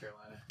 Carolina.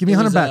 Give me It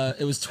 100 was, back.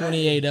 It was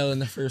 28-0 in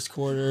the first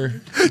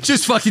quarter.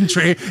 Just fucking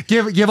trade.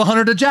 Give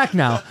 100 to Jack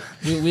now.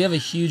 We have a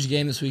huge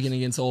game this weekend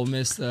against Ole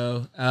Miss,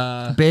 though.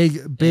 Big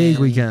and,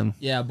 weekend.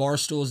 Yeah,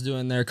 Barstool's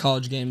doing their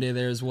college game day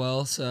there as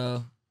well.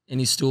 So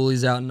any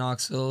stoolies out in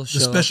Knoxville, The show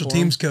up special for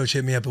 'em. teams coach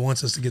hit me up and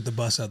wants us to get the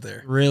bus out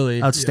there.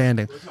 Really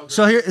Outstanding.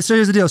 So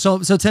here's the deal. So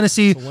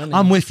Tennessee,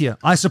 I'm with you.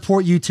 I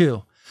support you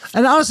too.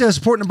 And honestly, I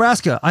support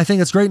Nebraska. I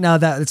think it's great now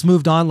that it's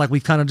moved on. Like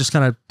we've kind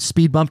of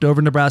speed bumped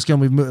over Nebraska, and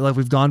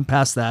we've gone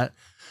past that.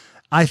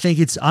 I think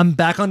I'm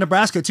back on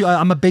Nebraska too.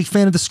 I'm a big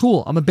fan of the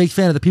school. I'm a big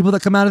fan of the people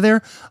that come out of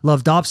there.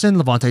 Love Dobson,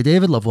 Levante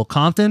David, love Will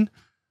Compton,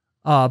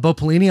 Bo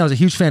Pelini. I was a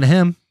huge fan of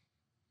him.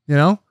 You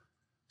know,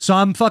 so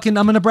I'm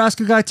a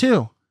Nebraska guy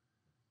too.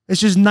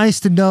 It's just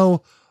nice to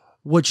know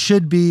what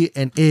should be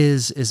and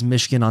is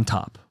Michigan on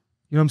top.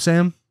 You know what I'm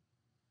saying?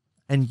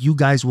 And you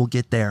guys will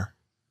get there.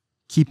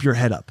 Keep your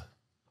head up.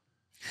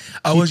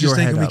 I was just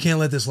thinking we up. can't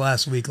let this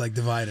last week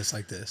divide us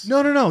like this.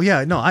 No.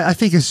 Yeah, no. I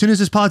think as soon as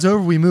this pod's over,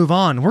 we move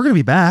on. We're gonna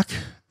be back.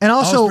 And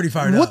also, pretty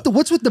fired up.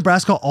 What's with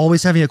Nebraska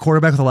always having a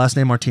quarterback with the last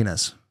name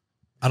Martinez?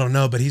 I don't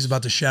know, but he's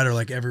about to shatter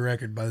like every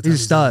record by the time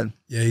He's a stud. done.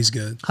 Yeah, he's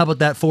good. How about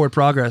that forward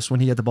progress when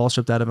he got the ball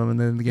stripped out of him and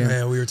then in the game?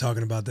 Yeah, we were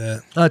talking about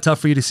that. Tough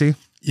for you to see.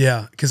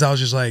 Yeah, because I was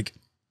just like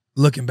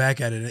looking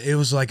back at it. It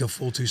was like a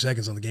full 2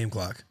 seconds on the game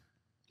clock.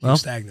 He was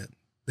stagnant.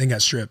 Then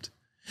got stripped.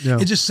 Yeah.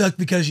 It just sucked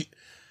because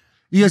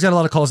you guys got a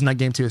lot of calls in that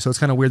game too, so it's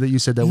kind of weird that you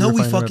said that. No, were we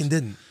fighting the fucking refs.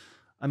 didn't.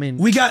 I mean,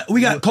 we got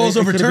calls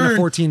it could've been a overturned.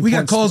 14 We got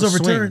point calls swing.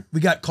 overturned. We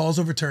got calls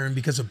overturned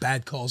because of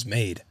bad calls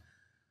made.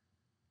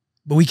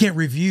 But we can't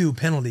review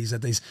penalties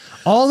that they.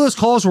 All those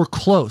calls were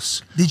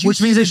close,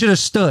 which means they should have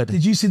stood.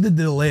 Did you see the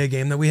delay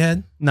game that we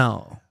had?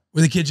 No.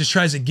 Where the kid just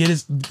tries to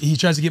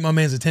get my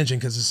man's attention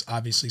because it's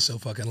obviously so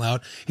fucking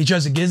loud. He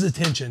tries to get his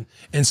attention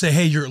and say,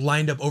 "Hey, you're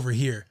lined up over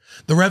here."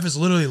 The ref is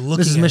literally looking.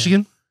 This is at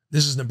Michigan? him.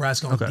 This is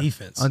Nebraska on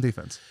defense. On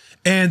defense.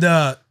 And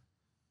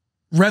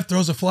ref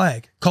throws a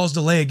flag, calls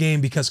delay a game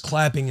because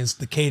clapping is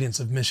the cadence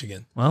of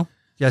Michigan. Well,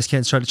 you guys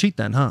can't try to cheat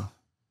then, huh?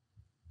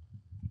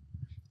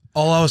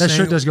 All I was That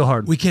saying, shirt does go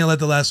hard. We can't let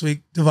the last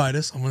week divide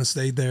us. I'm going to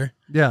stay there.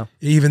 Yeah.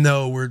 Even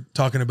though we're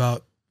talking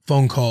about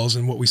phone calls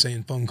and what we say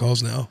in phone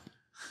calls now.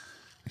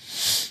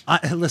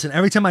 Listen,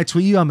 every time I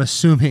tweet you, I'm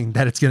assuming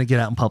that it's going to get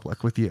out in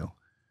public with you.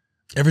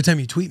 Every time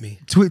you tweet me?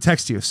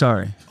 Text you,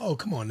 sorry. Oh,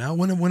 come on now.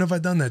 When have I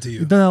done that to you?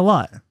 You've done that a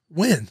lot.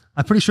 When?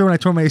 I'm pretty sure when I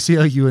tore my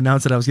ACL, you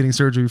announced that I was getting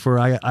surgery before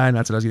I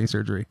announced that I was getting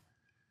surgery.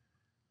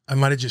 I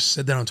might have just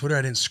said that on Twitter.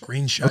 I didn't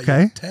screenshot Okay.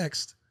 your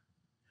text.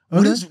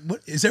 What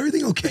is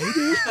everything okay,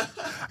 dude?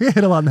 I got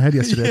hit a lot in the head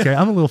yesterday. Yeah. Okay,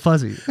 I'm a little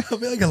fuzzy. I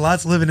feel like a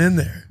lot's living in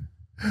there.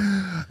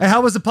 Hey,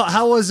 how was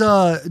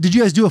did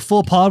you guys do a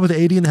full pod with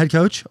the AD and the head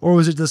coach, or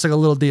was it just like a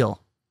little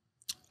deal?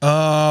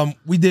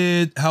 We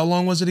did. How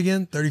long was it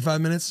again?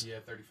 35 minutes. Yeah,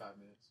 35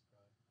 minutes.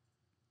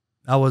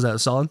 How was that?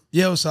 Solid?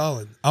 Yeah, it was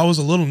solid. I was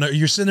a little nervous.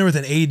 You're sitting there with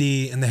an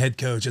AD and the head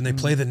coach, and they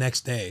play the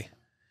next day.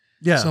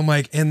 Yeah. So I'm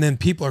like, and then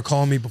people are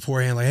calling me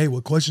beforehand, like, "Hey,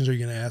 what questions are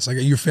you gonna ask?" Like,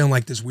 you're feeling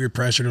like this weird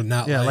pressure to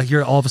not. Yeah, like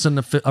you're all of a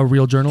sudden a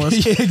real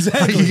journalist. Yeah,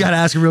 exactly. Like you got to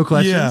ask real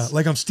questions. Yeah,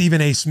 like I'm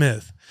Stephen A.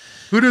 Smith.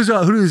 Who does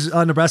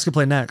Nebraska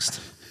play next?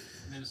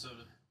 Minnesota.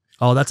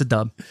 Oh, that's a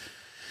dub.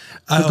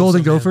 I The hope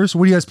Golden so, man. Gophers.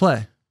 Where do you guys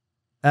play?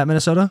 At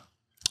Minnesota?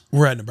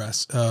 We're at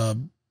Nebraska.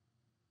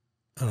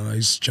 I don't know.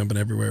 He's jumping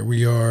everywhere.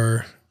 We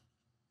are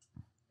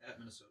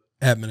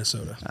at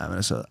Minnesota. At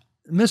Minnesota.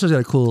 Minnesota's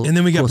got a cool. And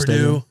then we got cool Purdue.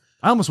 stadium.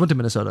 I almost went to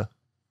Minnesota.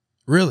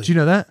 Really? Did you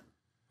know that?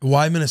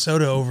 Why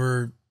Minnesota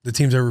over the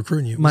teams that are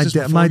recruiting you? Was My this dad.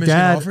 before My Michigan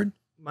dad. offered?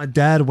 My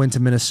dad went to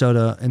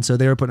Minnesota, and so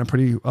they were putting a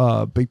pretty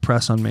big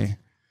press on me.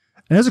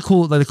 And it was a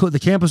cool. Like the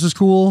campus is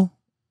cool.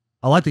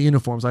 I like the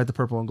uniforms. I like the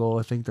purple and gold.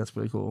 I think that's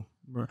pretty cool.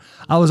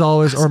 I was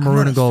always or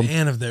maroon and gold. I'm not a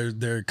fan of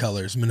their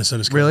colors,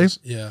 Minnesota's Really? colors.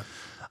 Yeah.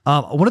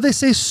 What do they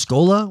say?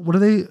 Scola? What do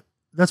they?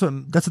 That's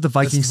what the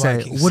Vikings say.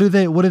 Vikings. What do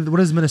they? What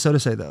does Minnesota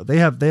say though? They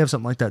have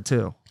something like that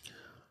too.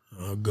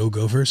 Go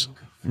Gophers.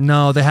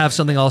 No, they have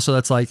something also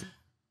that's like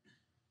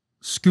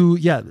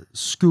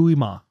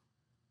Skiuma.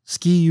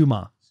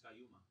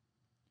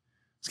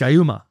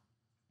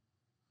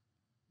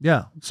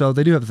 Yeah, so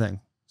they do have a thing.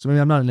 So maybe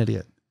I'm not an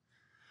idiot.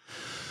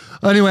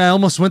 Anyway, I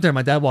almost went there.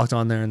 My dad walked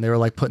on there and they were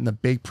like putting the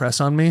big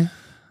press on me.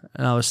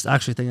 And I was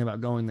actually thinking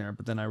about going there,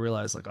 but then I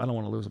realized like I don't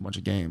want to lose a bunch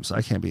of games.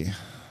 I can't be,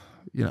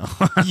 Yeah.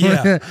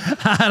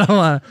 I don't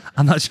want.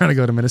 I'm not trying to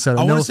go to Minnesota.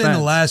 I No want to say in the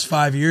offense. last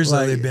 5 years, though,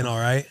 Like- they've been all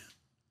right.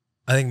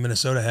 I think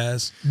Minnesota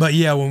has. But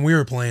yeah, when we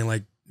were playing,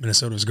 like,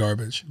 Minnesota was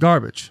garbage.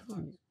 Garbage.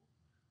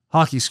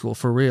 Hockey school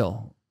for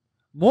real.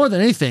 More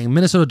than anything,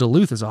 Minnesota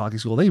Duluth is a hockey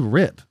school. They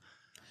rip.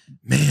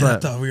 Man, I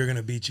But- thought we were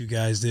gonna beat you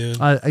guys, dude.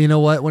 You know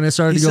what? When it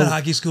started He to go, said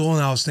hockey school,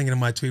 and I was thinking of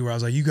my tweet where I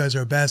was like, "You guys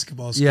are a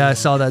basketball school." yeah, I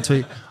saw that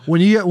tweet. When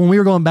we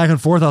were going back and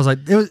forth, I was like,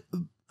 it was.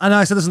 I know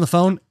I said this on the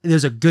phone. It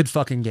was a good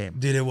fucking game.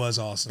 Dude, it was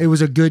awesome. It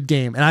was a good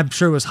game, and I'm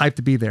sure it was hyped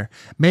to be there.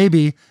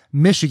 Maybe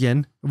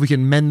Michigan, if we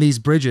can mend these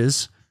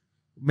bridges,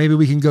 maybe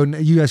we can go.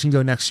 You guys can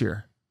go next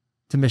year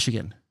to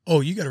Michigan. Oh,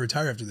 you got to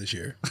retire after this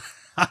year.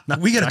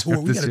 We got to tour.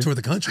 We this got to year. tour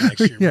the country next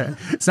year. Yeah,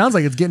 it sounds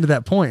like it's getting to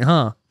that point,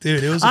 huh?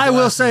 Dude, it was. I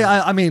will say,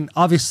 I mean,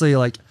 obviously,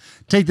 like,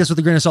 take this with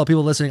a grain of salt.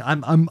 People listening,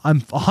 I'm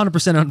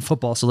 100% on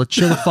football, so let's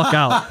chill the fuck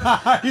out.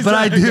 But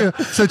I do,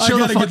 so chill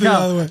the fuck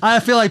out. I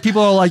feel like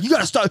people are like, you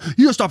gotta stop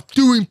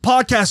doing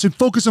podcasts and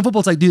focus on football.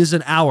 It's like, dude, this is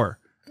an hour,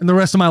 and the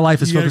rest of my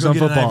life is You gotta focused go on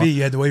get an football. IV.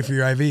 You had to wait for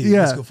your IV.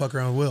 Yeah. Let's go fuck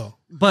around with Will.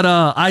 But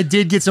I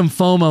did get some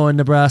FOMO in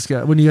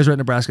Nebraska when you guys were at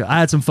Nebraska. I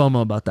had some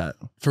FOMO about that.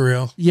 For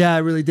real. Yeah, I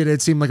really did.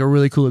 It seemed like a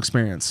really cool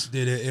experience.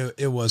 Dude,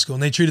 it was cool.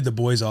 And they treated the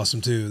boys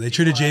awesome too. They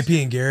treated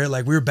JP and Garrett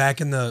like we were back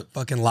in the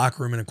fucking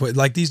locker room and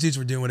like these dudes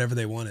were doing whatever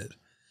they wanted.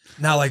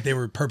 Not like they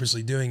were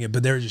purposely doing it,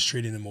 but they were just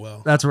treating them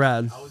well. That's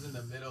rad. I was in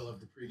the middle of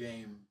the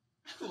pregame.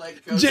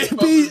 Like,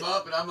 JP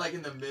up, and I'm like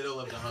in the middle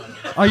of the huddle.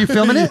 Are you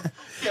filming it?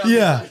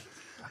 Yeah.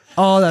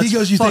 Oh, that's He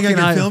goes, "You think I fucking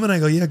can film it?" I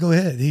go, "Yeah, go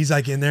ahead." He's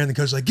like in there, and the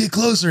coach's like, "Get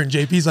closer." And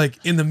JP's like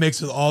in the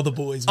mix with all the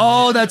boys. Man.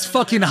 Oh, that's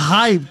fucking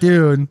hype,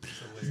 dude.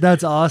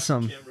 That's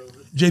awesome.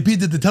 JP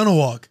did the tunnel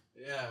walk.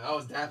 Yeah, I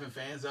was dapping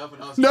fans up,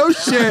 and I was No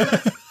shit.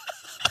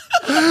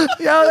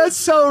 Yo, that's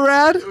so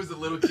rad. It was the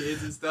little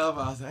kids and stuff.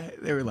 I was like,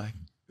 they were like,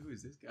 "Who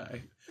is this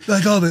guy?"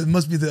 Like, oh, that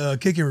must be the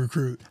kicking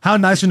recruit. How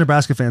nice are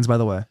Nebraska fans, by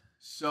the way?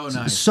 So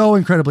nice. So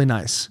incredibly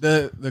nice.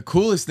 The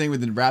coolest thing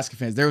with the Nebraska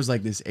fans, there was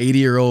like this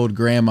 80-year-old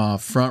grandma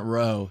front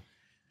row.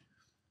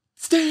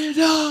 Stand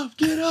up,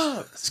 get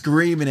up,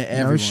 screaming at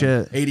everyone.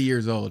 shit. 80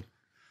 years old.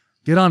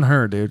 Get on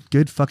her, dude.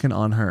 Good fucking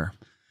on her.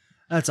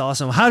 That's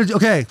awesome. How did you,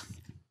 okay.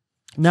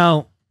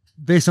 Now,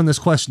 based on this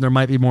question, there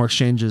might be more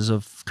exchanges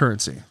of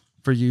currency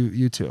for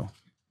you two.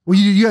 Well,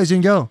 you guys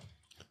didn't go.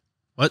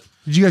 What?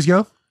 Did you guys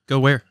go Go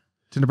where?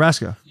 to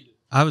Nebraska?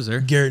 I was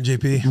there. Garrett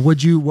and JP.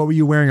 What were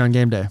you wearing on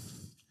game day?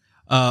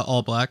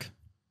 All black.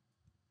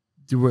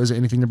 Was it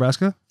anything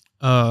Nebraska?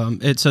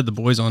 It said the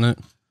boys on it.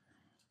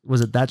 Was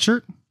it that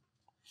shirt?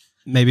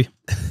 Maybe.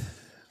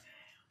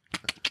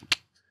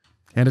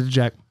 Hand it to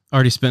Jack.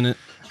 Already spent it.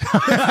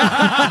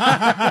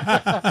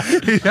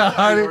 Yeah,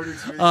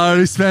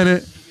 already spent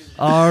it.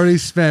 Already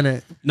spent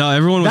it. No,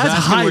 everyone was That's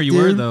asking hype, where you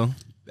dude. were though.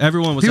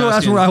 Everyone was People asked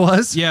asking where I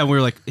was? Yeah, we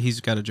were like,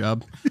 he's got a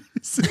job.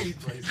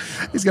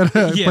 He's got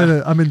to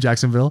Yeah. I'm in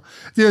Jacksonville.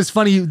 Dude, it's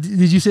funny. Did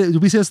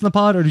we say this in the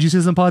pod, or did you say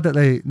this in the pod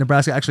that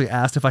Nebraska actually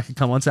asked if I could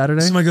come on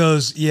Saturday? Somebody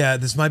goes, "Yeah,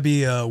 this might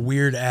be a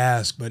weird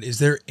ask, but is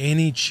there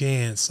any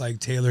chance like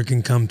Taylor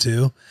can come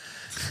too?"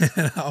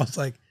 And I was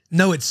like,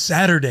 "No, it's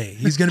Saturday.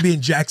 He's going to be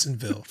in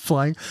Jacksonville."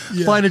 Flying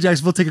to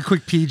Jacksonville, take a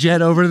quick P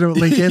jet over to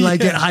Lincoln,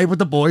 like get hype with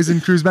the boys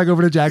and cruise back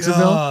over to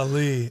Jacksonville.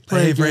 Golly.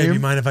 Play a Hey, Brad, game. you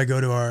mind if I go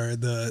to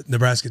the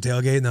Nebraska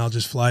tailgate and I'll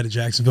just fly to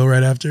Jacksonville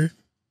right after?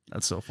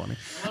 That's so funny.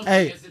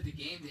 Hey,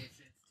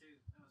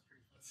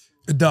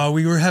 Dog,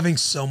 we were having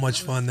so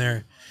much fun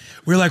there.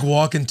 We were like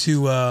walking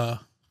to where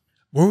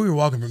we were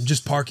walking from,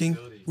 just parking.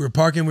 We were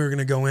parking, we were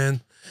gonna go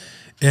in,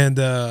 and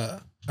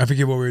I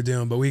forget what we were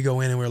doing, but we go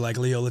in and we're like,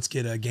 "Leo, let's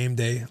get a game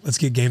day. Let's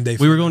get game day."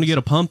 We were going to get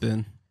a pump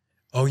in.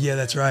 Oh yeah,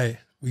 that's right.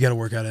 We got a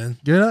workout in.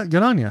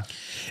 get on you.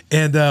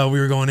 And we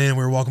were going in and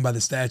we were walking by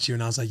the statue,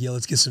 and I was like, "Yeah,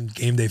 let's get some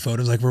game day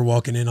photos." Like we're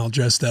walking in all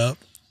dressed up.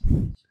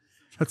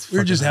 We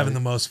were just having the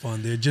most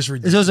fun, dude. Just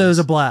It was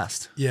a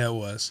blast. Yeah, it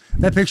was.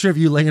 That picture of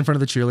you laying in front of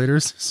the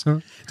cheerleaders.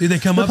 So, Dude, they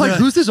come they're up like, they're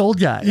who's this old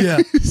guy? Yeah.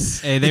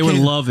 Hey, they were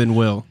loving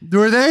Will.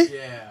 Were they?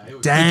 Yeah. It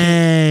was,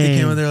 Dang. They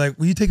came in, they're like,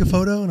 "Will you take a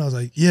photo?" And I was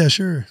like, "Yeah,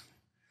 sure."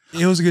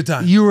 It was a good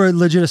time. You were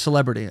legit a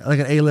celebrity, like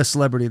an A-list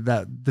celebrity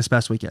this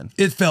past weekend.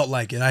 It felt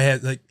like it. I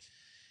had like,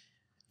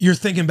 you're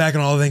thinking back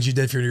on all the things you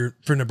did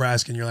for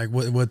Nebraska, and you're like,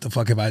 what the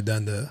fuck have I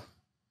done to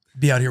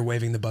be out here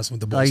waving the bus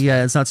with the boys? Like,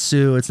 yeah, it's not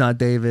Sue, it's not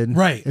David.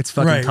 Right. It's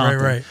fucking Right,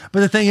 Compton. right.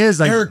 But the thing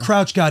is, like, Eric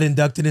Crouch got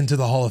inducted into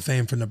the Hall of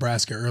Fame for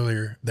Nebraska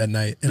earlier that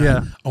night. And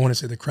Yeah. I want to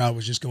say the crowd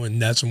was just going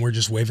nuts, and we're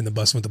just waving the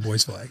bus with the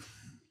boys flag.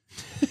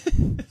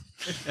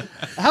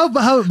 how's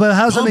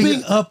that Pumping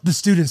making, up the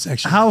student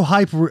section. how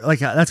hype? Like,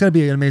 that's gotta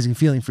be an amazing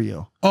feeling for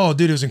you. Oh,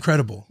 dude, it was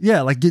incredible.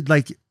 Yeah, like,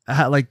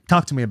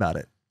 talk to me about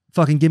it.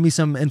 Fucking give me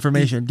some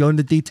information. Go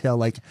into detail.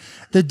 Like,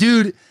 the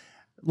dude,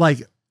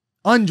 like,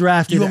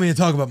 undrafted. You want me to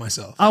talk about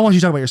myself? I want you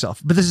to talk about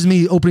yourself. But this is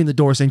me opening the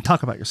door saying,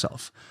 talk about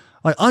yourself.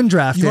 Like,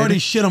 undrafted. You already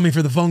shit on me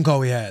for the phone call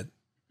we had.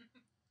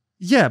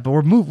 Yeah, but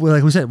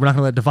like we said, we're not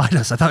gonna let it divide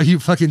us. I thought you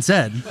fucking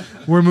said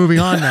we're moving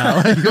on now.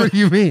 Like, what do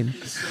you mean?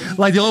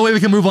 Like, the only way we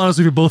can move on is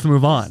if we both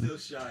move on.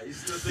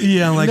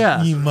 Yeah, I'm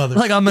like, you mother.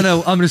 Like,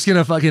 I'm just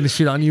gonna fucking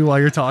shit on you while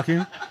you're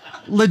talking.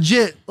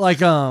 Legit, like,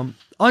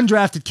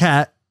 undrafted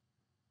cat,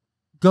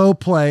 go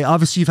play.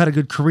 Obviously, you've had a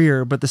good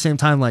career, but at the same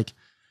time, like,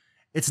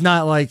 it's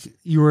not like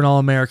you were an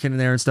All-American in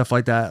there and stuff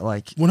like that.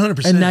 Like,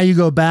 100%. and now you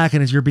go back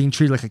and you're being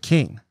treated like a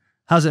king.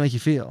 How does that make you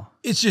feel?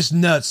 It's just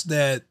nuts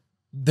that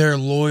they're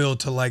loyal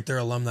to like their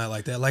alumni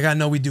like that. Like I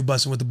know we do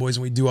Bussin' with the Boys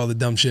and we do all the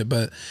dumb shit,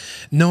 but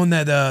knowing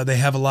that they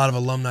have a lot of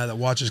alumni that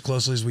watch as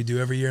closely as we do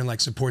every year and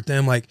like support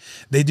them, like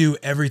they do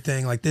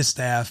everything. Like this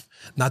staff,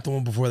 not the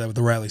one before that with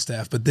the Riley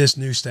staff, but this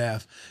new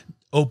staff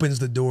opens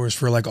the doors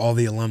for like all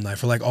the alumni,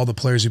 for like all the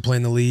players who play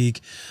in the league.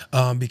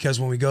 Because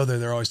when we go there,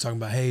 they're always talking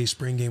about, hey,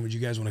 spring game, would you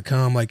guys want to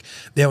come? Like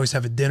they always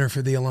have a dinner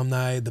for the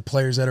alumni, the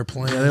players that are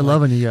playing. Yeah, they're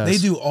like, loving you guys. They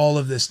do all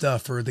of this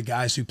stuff for the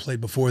guys who played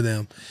before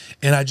them.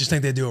 And I just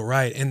think they do it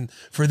right. And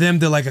for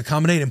them to like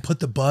accommodate and put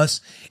the bus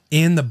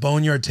in the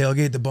Boneyard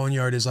tailgate, the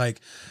Boneyard is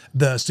like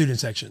the student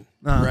section,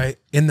 right?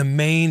 In the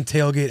main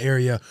tailgate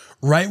area,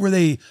 right where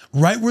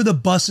the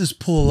buses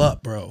pull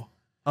up, bro.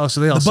 Oh,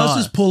 so they all the saw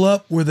buses it. pull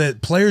up where the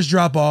players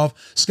drop off.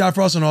 Scott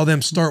Frost and all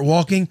them start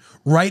walking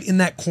right in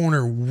that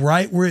corner,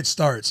 right where it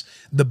starts.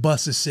 The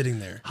bus is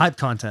sitting there. Hype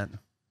content.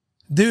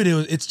 Dude,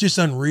 it's just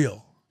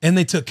unreal. And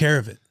they took care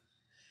of it.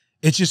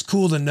 It's just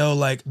cool to know,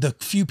 like, the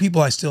few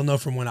people I still know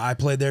from when I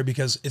played there,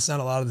 because it's not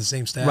a lot of the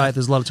same staff. Right,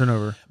 there's a lot of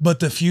turnover. But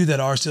the few that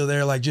are still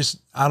there, like,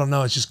 just, I don't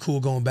know, it's just cool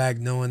going back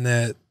knowing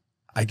that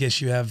I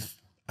guess you have,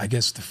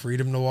 the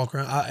freedom to walk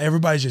around.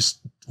 Everybody's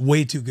just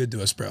way too good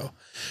to us, bro.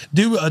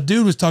 A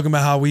dude was talking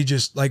about how we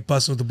just, like,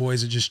 Bussin' with the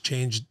Boys, it just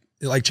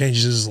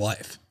changes his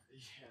life.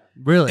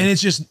 Really? And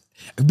it's just,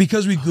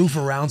 because we goof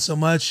around so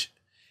much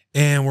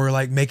and we're,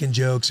 like, making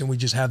jokes and we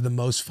just have the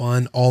most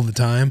fun all the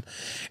time,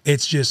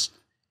 it's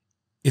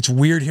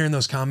weird hearing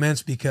those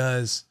comments,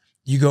 because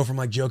you go from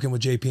like joking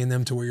with JP and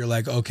them to where you're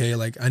like, okay,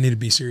 like I need to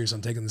be serious.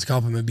 I'm taking this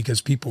compliment,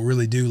 because people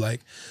really do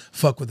like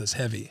fuck with us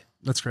heavy.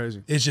 That's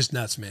crazy. It's just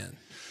nuts, man.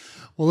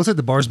 Well, looks like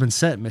the bar's been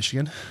set in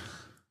Michigan.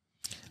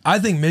 I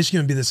think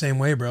Michigan would be the same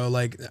way, bro.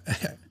 Like,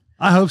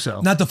 I hope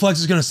so. Not the flex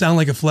is going to sound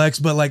like a flex,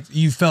 but like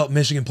you felt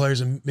Michigan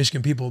players and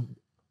Michigan people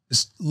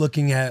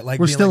looking at like,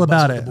 we're being still like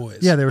about Bussin' it. with the Boys.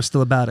 Yeah, they were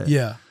still about it.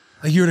 Yeah.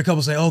 Like you heard a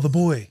couple say, oh, the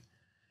boy.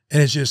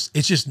 And it's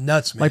just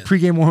nuts, man. Like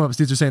pregame warm-ups,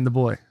 dudes are saying the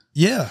boy.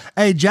 Yeah.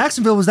 Hey,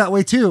 Jacksonville was that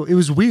way too. It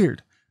was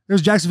weird. There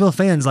was Jacksonville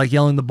fans like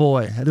yelling the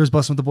boy. There was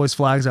Bussin' with the Boys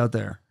flags out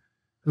there.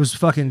 It was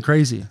fucking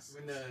crazy.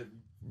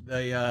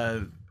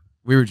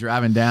 We were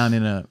driving down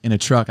in a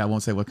truck. I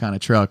won't say what kind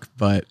of truck,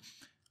 but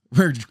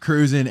we're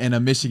cruising, and a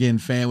Michigan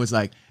fan was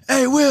like,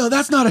 "Hey, Will,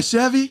 that's not a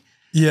Chevy."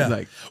 Yeah.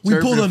 Like, we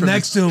pulled up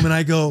next to him, and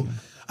I go,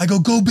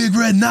 go Big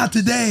Red, not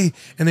today.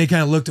 And they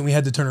kind of looked, and we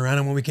had to turn around.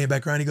 And when we came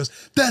back around, he goes,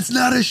 that's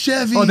not a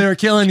Chevy. Oh, they were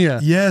killing you.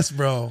 Yes,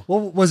 bro.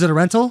 Well, was it a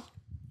rental?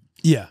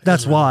 Yeah.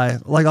 That's why.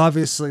 Like,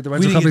 obviously, the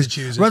rental didn't get to companies,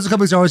 choose it. rental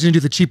companies are always going to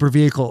do the cheaper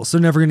vehicles.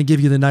 They're never going to give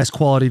you the nice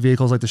quality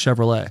vehicles like the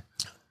Chevrolet.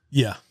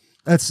 Yeah.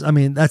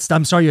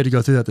 I'm sorry you had to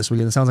go through that this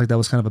weekend. It sounds like that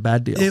was kind of a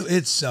bad deal.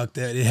 It sucked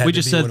that it had We to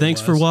just be said what it thanks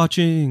for was.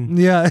 watching.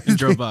 Yeah. And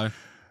drove by.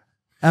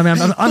 I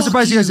mean, I'm fuck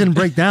surprised you guys you. didn't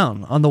break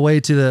down on the way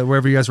to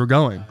wherever you guys were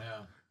going.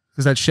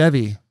 Because that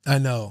Chevy, I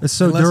know. it's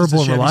so Unless it's a durable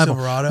and Chevy reliable.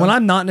 Silverado. When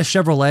I'm not in a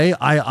Chevrolet,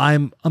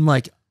 I'm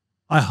like,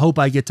 I hope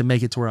I get to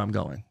make it to where I'm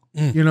going.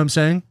 Mm. You know what I'm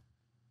saying?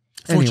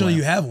 Fortunately, Anyway.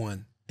 you have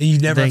one. And you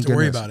never have Thank to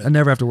worry goodness. about I it.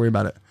 never have to worry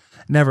about it.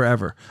 Never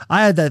ever.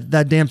 I had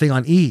that damn thing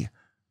on E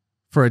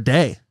for a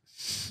day.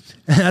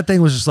 And that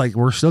thing was just like,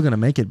 we're still gonna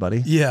make it,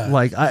 buddy. Yeah.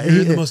 Like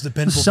You're the most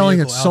dependable was selling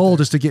vehicle its out soul there.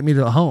 just to get me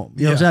to home.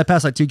 You know what I'm Yeah. saying? I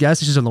passed like 2 gas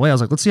stations on the way. I was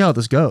like, let's see how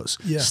this goes.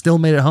 Yeah. Still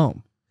made it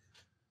home.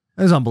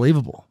 It was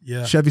unbelievable.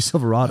 Yeah. Chevy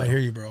Silverado. I hear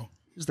you, bro.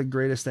 It's the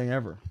greatest thing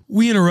ever.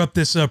 We interrupt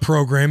this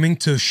programming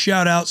to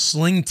shout out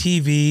Sling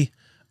TV.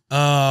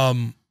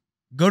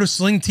 Go to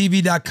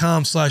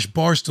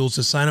slingtv.com/barstools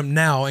to sign up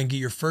now and get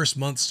your first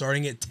month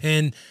starting at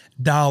 $10.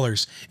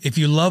 If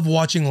you love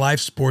watching live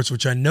sports,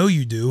 which I know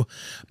you do,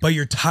 but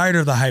you're tired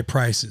of the high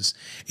prices,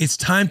 it's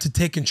time to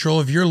take control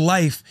of your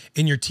life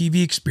and your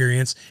TV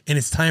experience, and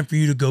it's time for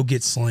you to go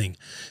get Sling.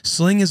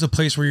 Sling is a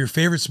place where your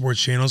favorite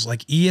sports channels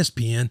like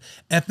ESPN,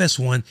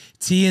 FS1,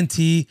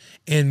 TNT,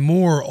 and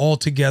more are all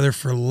together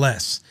for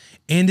less.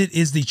 And it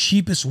is the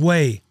cheapest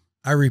way.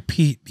 I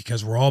repeat,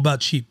 because we're all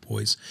about cheap,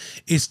 boys.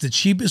 It's the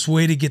cheapest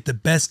way to get the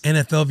best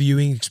NFL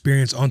viewing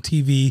experience on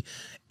TV,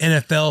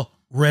 NFL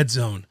Red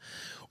Zone.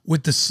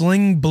 With the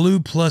Sling Blue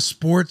Plus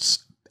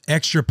Sports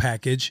Extra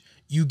package,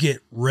 you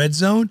get Red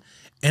Zone,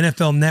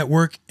 NFL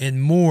Network,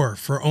 and more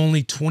for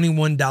only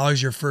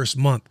 $21 your first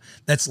month.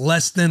 That's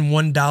less than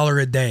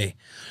 $1 a day.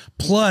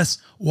 Plus,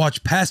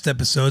 watch past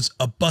episodes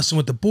of Bussin'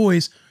 with the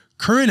Boys,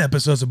 current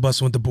episodes of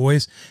Bussin' with the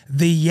Boys,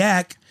 The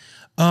Yak,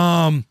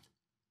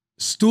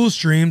 Stool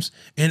streams,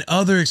 and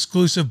other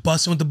exclusive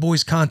Bussin' with the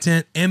Boys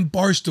content and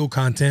Barstool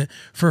content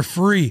for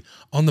free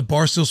on the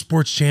Barstool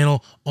Sports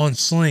channel on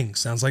Sling.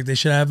 Sounds like they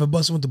should have a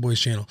Bussin' with the Boys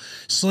channel.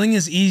 Sling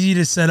is easy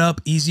to set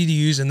up, easy to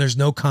use, and there's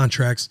no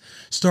contracts.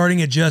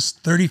 Starting at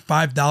just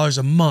 $35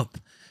 a month.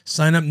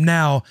 Sign up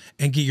now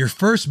and get your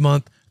first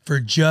month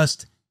for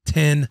just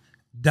 $10.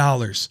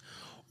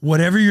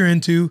 Whatever you're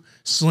into,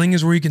 Sling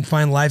is where you can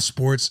find live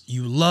sports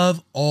you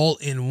love all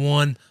in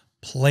one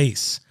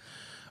place.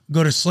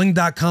 Go to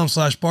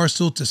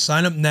sling.com/barstool to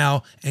sign up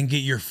now and get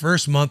your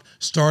first month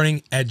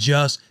starting at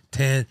just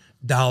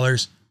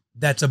 $10.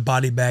 That's a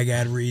body bag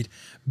ad read.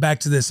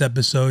 Back to this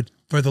episode.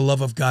 For the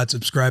love of God,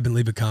 subscribe and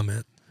leave a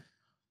comment.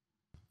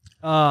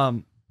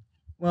 Well,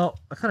 Well,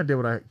 I kind of did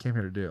what I came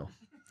here to do.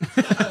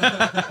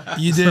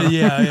 You did,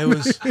 yeah. It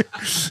was.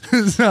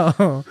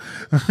 So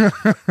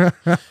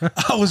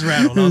I was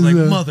rattled. I was like,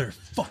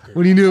 motherfucker.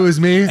 when you knew it was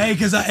me, Hey,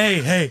 because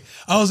I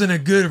was in a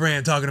good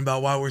rant talking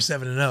about why we're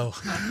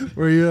 7-0.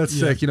 were you? That's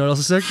sick. You know what else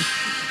is sick?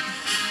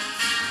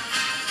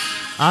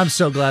 I'm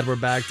so glad we're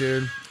back,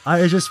 dude.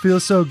 It just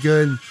feels so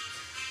good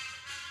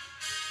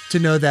to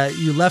know that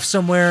you left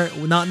somewhere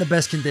not in the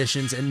best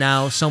conditions, and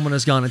now someone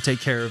has gone to take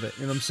care of it.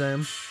 You know what I'm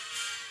saying?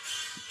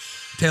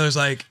 Taylor's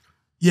like,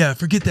 yeah,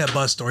 forget that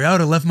bus story. I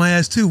would have left my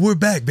ass too. We're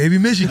back, baby,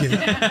 Michigan.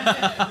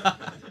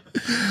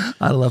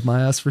 I'd left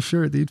my ass for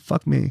sure, dude.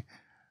 Fuck me.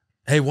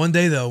 Hey, one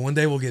day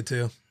we'll get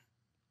to.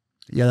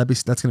 Yeah,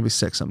 that's gonna be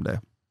sick someday.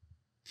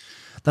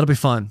 That'll be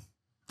fun.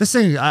 This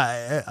thing,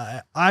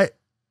 I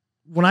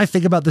when I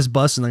think about this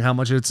bus and like how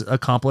much it's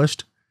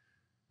accomplished,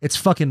 it's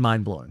fucking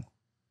mind blowing.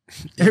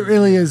 It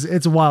really is.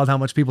 It's wild how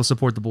much people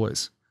support the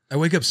boys. I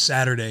wake up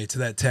Saturday to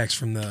that text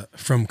from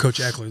Coach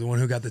Eckler, the one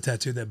who got the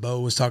tattoo that Bo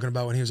was talking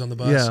about when he was on the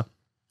bus. Yeah.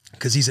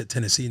 Because he's at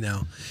Tennessee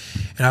now.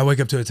 And I wake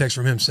up to a text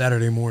from him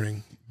Saturday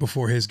morning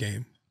before his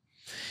game.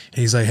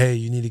 And he's like, hey,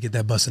 you need to get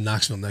that bus in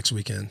Knoxville next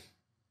weekend.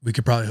 We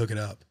could probably hook it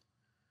up.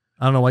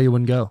 I don't know why you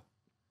wouldn't go.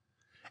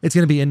 It's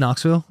going to be in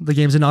Knoxville. The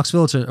game's in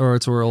Knoxville, or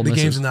it's where Ole Miss The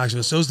game's is? in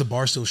Knoxville. So is the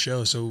Barstool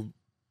show. So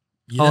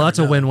that's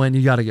a win-win.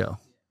 You got to go.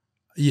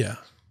 Yeah.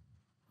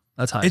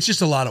 That's high. It's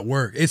just a lot of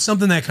work. It's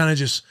something that kind of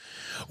just,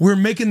 we're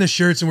making the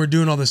shirts and we're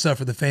doing all this stuff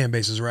for the fan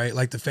bases, right?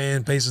 Like the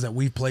fan bases that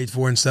we've played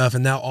for and stuff.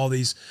 And now all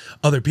these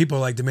other people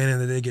are like demanding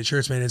that they get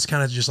shirts made. It's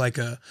kind of just like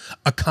a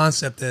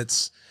concept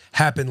that's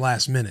happened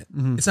last minute.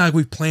 Mm-hmm. It's not like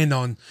we've planned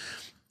on,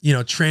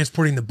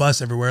 transporting the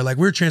bus everywhere. Like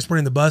we're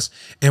transporting the bus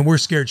and we're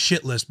scared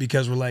shitless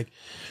because we're like,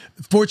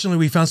 fortunately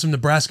we found some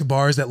Nebraska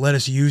bars that let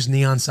us use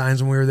neon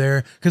signs when we were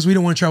there because we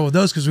don't want to travel with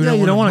those because we don't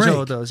want to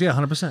travel with those. Yeah,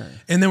 100%.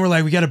 And then we're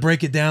like, we got to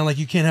break it down. Like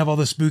you can't have all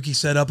the spooky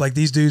setup. Like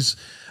these dudes,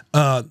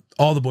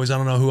 all the boys, I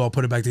don't know who all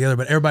put it back together,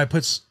 but everybody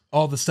puts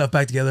all the stuff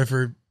back together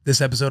for this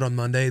episode on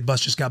Monday. The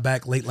bus just got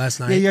back late last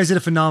night. Yeah, you guys did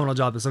a phenomenal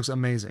job. This looks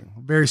amazing.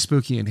 Very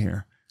spooky in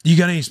here. You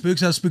got any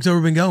spooks? How's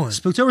Spooktober been going?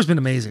 Spooktober's been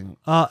amazing.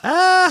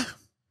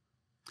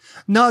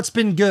 No, it's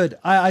been good.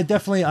 I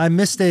definitely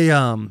missed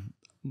because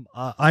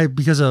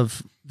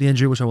of the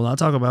injury, which I will not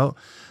talk about.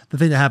 The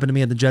thing that happened to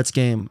me at the Jets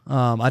game,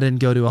 I didn't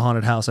go to a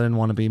haunted house. I didn't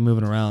want to be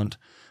moving around,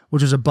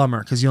 which was a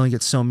bummer because you only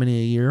get so many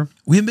a year.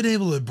 We haven't been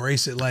able to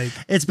embrace it. Like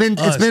it's been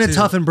a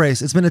tough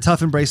embrace. It's been a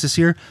tough embrace this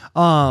year.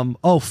 Fun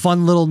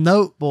little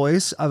note,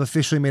 boys. I've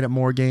officially made it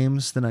more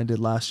games than I did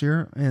last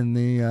year in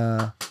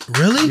the.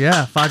 Really?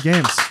 Yeah, 5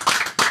 games.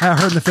 I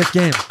heard in the 5th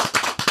game.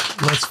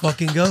 Let's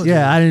fucking go. Yeah, dude.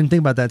 I didn't think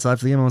about that until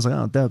after the game. I was like,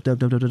 oh, dope.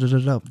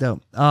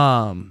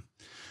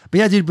 But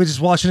yeah, dude, we're just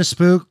watching a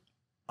spook.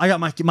 I got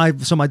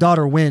my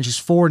daughter Win, she's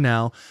 4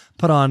 now,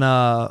 put on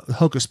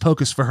Hocus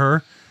Pocus for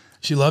her.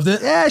 She loved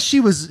it? Yeah, she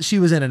was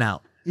in and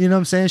out. You know what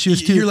I'm saying? She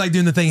was too. You're like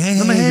doing the thing,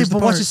 hey,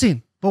 but watch the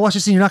scene. But watch the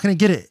scene. You're not going to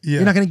get it. Yeah.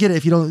 You're not going to get it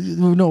if you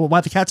don't know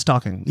why the cat's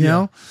talking, you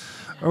know?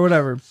 Or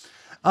whatever.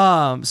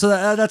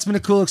 So that's been a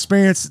cool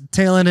experience.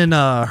 Talon and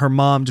her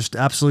mom just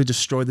absolutely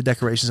destroyed the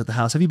decorations at the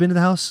house. Have you been to the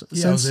house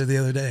since? Yeah, I was there the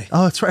other day.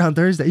 Oh, that's right, on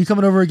Thursday. You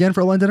coming over again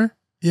for a lunch dinner?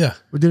 Yeah.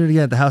 We're doing it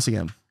again at the house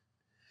again.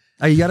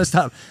 Oh, you gotta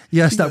stop.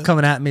 You gotta stop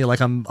coming at me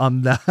like I'm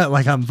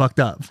like I'm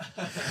fucked up.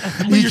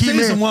 You're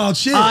saying some wild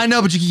shit. I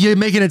know, but you're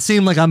making it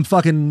seem like I'm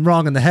fucking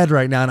wrong in the head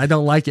right now, and I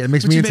don't like it. It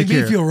makes me insecure.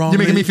 Make me feel wrong. You're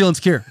making me feel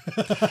insecure.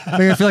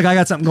 Making me feel like I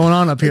got something going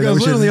on up here. I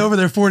was literally over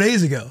there 4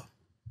 days ago.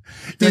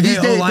 Dude,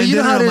 these days, you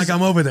know how it is,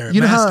 I'm over there.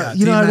 You know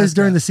how it is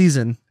during the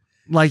season.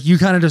 Like you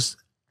kind of just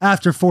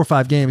after 4 or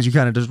 5 games, you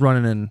kind of just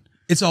running in.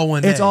 It's all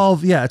one day. It's all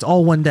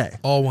one day.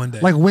 All one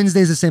day. Like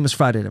Wednesday's the same as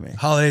Friday to me.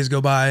 Holidays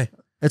go by.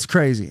 It's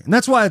crazy. And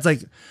that's why it's like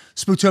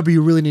Spooktober,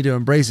 you really need to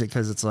embrace it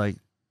because it's like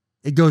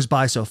it goes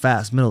by so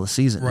fast, middle of the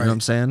season. Right. You know what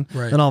I'm saying?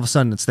 Right. Then all of a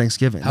sudden it's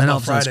Thanksgiving. How Then about all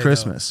of a sudden it's Friday,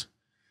 Christmas.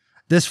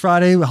 This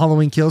Friday,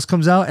 Halloween Kills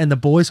comes out and the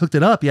boys hooked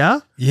it up, yeah?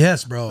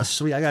 Yes, bro. Oh,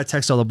 sweet. I got to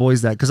text all the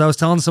boys that because I was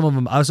telling some of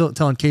them, I was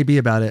telling KB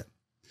about it.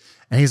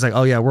 And he's like,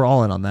 oh yeah, we're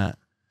all in on that.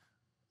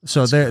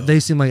 So they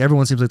seem like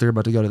everyone seems like they're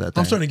about to go to that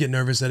thing. I'm starting to get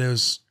nervous that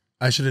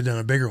I should have done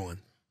a bigger one.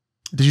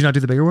 Did you not do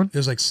the bigger one? It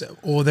was like,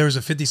 there was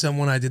a 50-some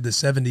one. I did the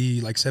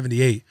 78. I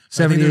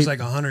think there's like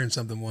 100 and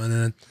something one.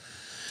 And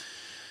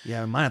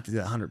yeah, I might have to do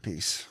that 100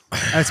 piece.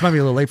 It might be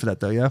a little late for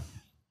that though, yeah?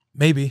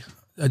 Maybe.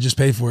 I just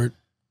paid for it.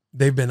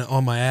 They've been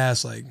on my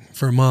ass like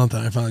for a month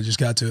and I finally just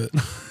got to it.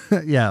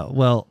 Yeah,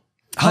 well.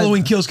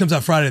 Halloween Kills comes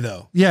out Friday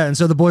though. Yeah, and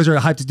so the boys are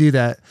hyped to do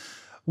that,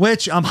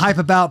 which I'm hype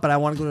about, but I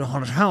want to go to a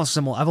haunted house.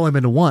 I've only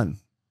been to one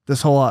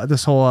this whole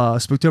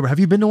Spooktober. Have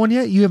you been to one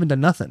yet? You haven't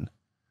done nothing.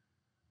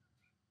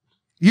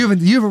 You'd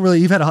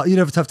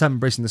have a tough time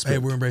embracing the spook. Hey,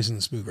 we're embracing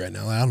the spook right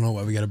now. I don't know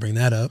why we got to bring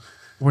that up.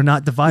 We're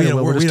not divided.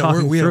 We're just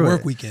talking we had a through work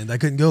it. weekend. I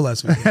couldn't go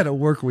last I weekend. had a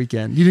work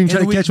weekend. You didn't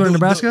try to catch one in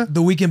Nebraska?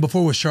 The weekend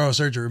before was Charles'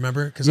 surgery,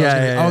 remember? Because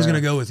I was going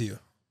to go with you.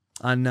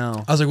 I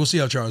know. I was like, we'll see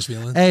how Charles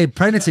feeling. Hey,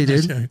 pregnancy,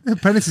 dude.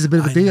 Pregnancy's a bit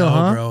of a deal,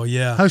 huh? Bro,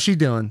 yeah. How's she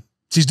doing?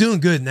 She's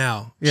doing good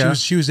now. Yeah.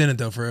 She was in it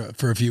though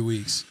for a few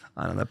weeks.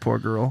 I know, that poor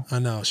girl. I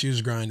know. She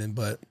was grinding,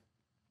 but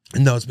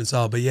No, it's been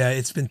solid. But yeah,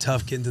 it's been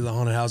tough getting to the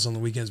haunted house on the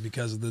weekends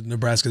because of the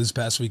Nebraska this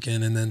past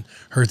weekend and then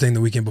her thing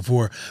the weekend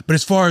before. But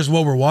as far as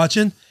what we're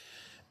watching,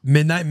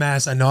 Midnight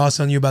Mass, I know I was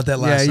telling you about that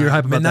last you're night. hyped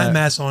about Midnight that.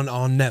 Mass on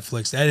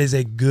Netflix. That is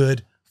a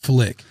good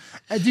flick.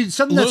 Dude,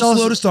 something A that's little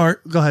also slow to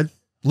start. Go ahead.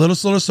 Little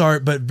slow to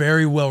start, but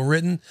very well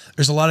written.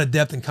 There's a lot of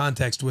depth and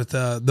context with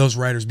those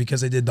writers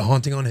because they did The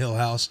Haunting on Hill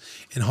House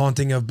and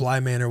Haunting of Bly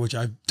Manor, which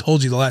I've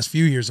told you the last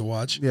few years to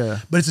watch. Yeah.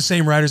 But it's the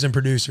same writers and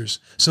producers.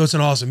 So it's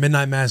an awesome.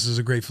 Midnight Mass is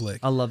a great flick.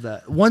 I love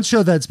that. One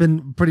show that's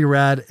been pretty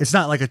rad, it's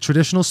not like a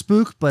traditional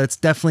spook, but it's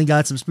definitely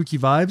got some spooky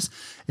vibes,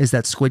 is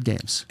that Squid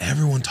Games.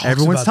 Everyone's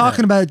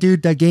talking about it,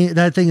 dude.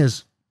 That thing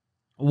is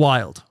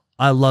wild.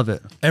 I love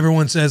it.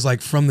 Everyone says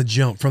like from the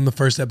jump, from the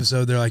first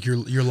episode, they're like, you're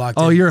locked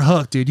in. Oh, you're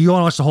hooked, dude. You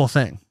want to watch the whole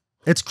thing.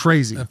 It's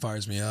crazy. That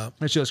fires me up.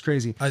 That show's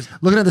crazy.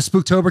 Looking at the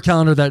Spooktober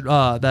calendar,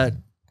 that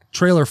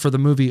trailer for the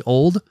movie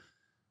Old.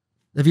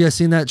 Have you guys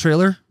seen that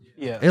trailer?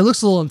 Yeah. It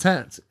looks a little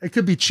intense. It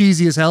could be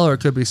cheesy as hell or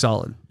it could be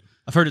solid.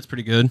 I've heard it's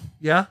pretty good.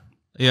 Yeah?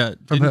 Yeah.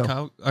 From Didn't who?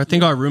 Kyle, I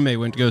think our roommate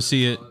went to go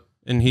see it,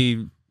 and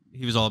he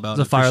was all about It's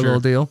a it. fire for sure. little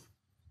deal.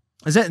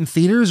 Is that in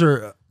theaters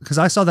or because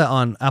I saw that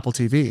on Apple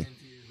TV?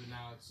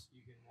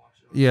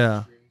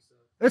 Yeah.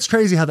 It's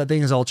crazy how that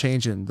thing is all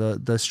changing.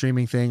 The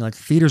streaming thing, like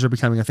theaters are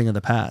becoming a thing of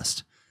the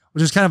past,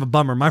 which is kind of a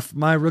bummer.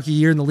 My rookie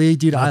year in the league,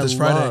 dude, Not this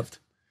Friday.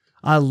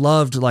 I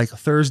loved like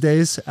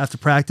Thursdays after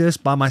practice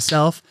by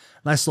myself.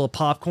 Nice little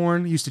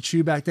popcorn. Used to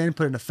chew back then,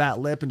 put it in a fat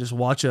lip and just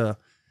watch a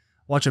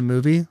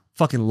movie.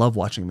 Fucking love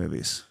watching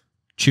movies.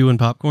 Chewing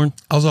popcorn.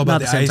 I was all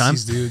about Not the at the same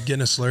ices, dude.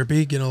 Getting a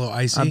Slurpee, getting a little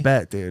icy. I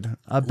bet, dude.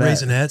 I bet.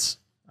 Raisinets.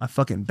 I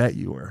fucking bet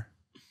you were.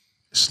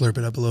 Slurp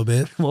it up a little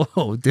bit.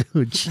 Whoa,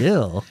 dude,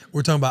 chill.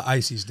 We're talking about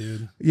ices,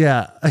 dude.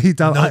 Yeah.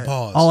 No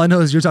pause. All I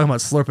know is you're talking about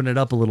slurping it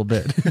up a little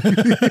bit.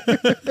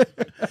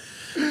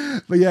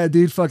 But yeah,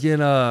 dude, fucking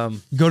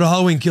Go to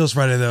Halloween Kills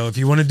Friday though. If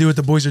you want to do what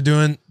the boys are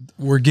doing,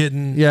 we're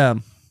getting yeah.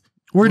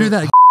 We're gonna do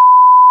that.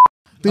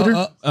 Theater? you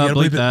gotta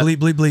bleep, that. bleep,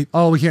 bleep, bleep.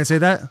 Oh, we can't say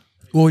that?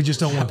 Well, we just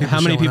don't want people. How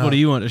many showing people up. do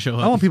you want to show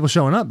I up? want people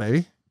showing up,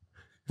 baby.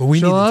 But we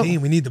Show need the up?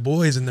 team. We need the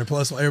boys and their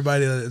plus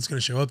everybody that's going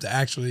to show up to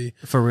actually.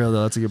 For real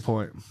though, that's a good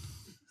point.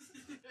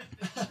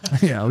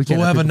 Yeah, we can't.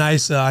 We'll have a people-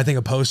 nice, I think,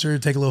 a poster to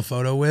take a little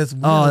photo with.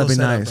 We'll Oh, have a that'd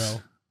be little nice.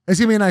 setup, bro. It's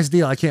gonna be a nice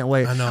deal. I can't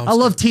wait. I know, I'm I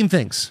love stoked. team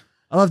things.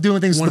 I love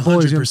doing things with the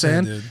boys. You know what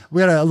I'm 100%, saying? dude.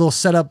 We had a little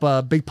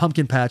setup, big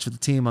pumpkin patch with the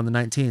team on the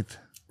 19th.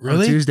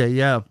 Really? On Tuesday,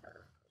 yeah.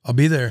 I'll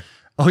be there.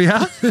 Oh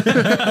yeah.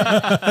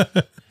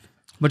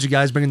 Bunch of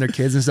guys bringing their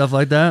kids and stuff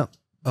like that.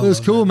 It was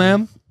love cool, that,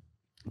 man.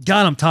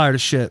 God, I'm tired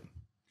of shit.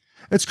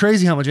 It's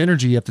crazy how much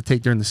energy you have to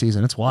take during the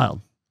season. It's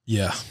wild.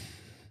 Yeah.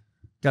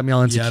 Got me all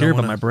Yeah, I insecure don't about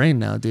wanna- my brain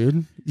now,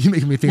 dude. You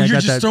making me think Well, I you're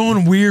got just that.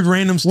 throwing weird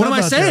random stuff. What am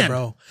I out there, saying?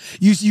 bro?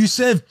 You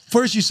said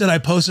first. You said I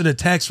posted a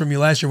text from you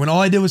last year when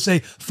all I did was say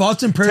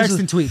thoughts and prayers. Text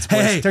and tweets,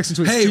 boys. Hey, Text and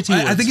tweets. Hey, Two T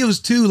I words. think it was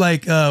two.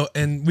 Like,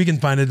 and we can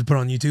find it to put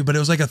on YouTube. But it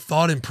was like a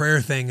thought and prayer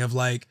thing of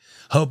like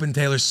hoping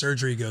Taylor's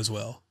surgery goes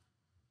well.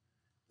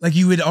 Like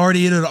it had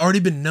already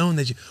been known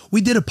that we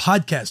did a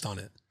podcast on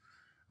it.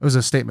 It was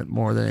a statement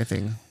more than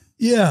anything.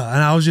 Yeah,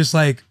 and I was just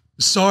like,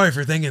 sorry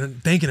for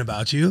thinking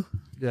about you.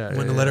 Yeah,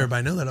 Wanted to let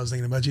everybody know that I was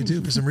thinking about you too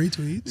for some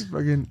retweets.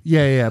 Fucking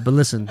yeah. But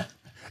listen,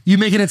 you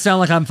making it sound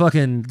like I'm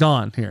fucking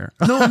gone here.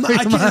 No, I'm not,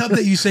 I can't help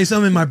that you say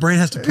something. My brain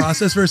has to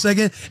process for a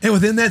second, and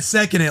within that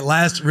second, it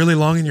lasts really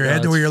long in your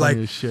head to where you're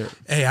like, shit.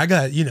 "Hey, I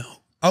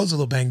was a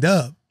little banged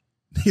up."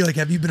 You're like,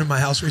 "Have you been in my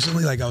house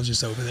recently?" Like I was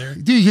just over there.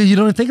 Dude, you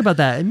don't even think about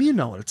that. And you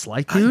know what it's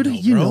like, dude.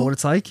 You know what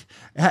it's like.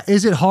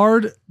 Is it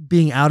hard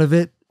being out of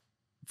it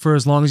for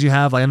as long as you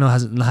have? Like, I know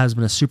it has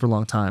been a super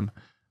long time,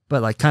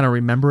 but like kind of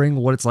remembering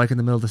what it's like in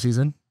the middle of the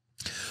season.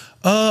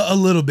 A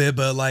little bit,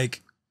 but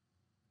like,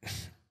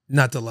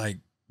 not to like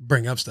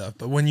bring up stuff,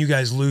 but when you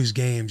guys lose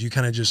games, you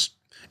kind of just,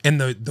 and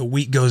the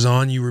week goes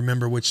on, you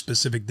remember which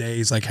specific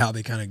days, like how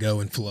they kind of go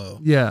and flow.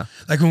 Yeah.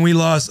 Like when we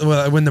lost,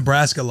 when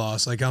Nebraska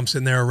lost, like I'm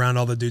sitting there around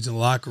all the dudes in the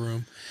locker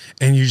room,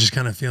 and you're just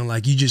kind of feeling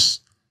like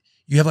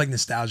you have like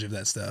nostalgia of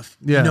that stuff.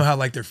 Yeah. You know how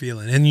like they're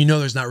feeling, and you know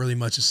there's not really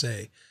much to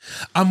say.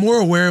 I'm more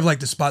aware of like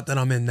the spot that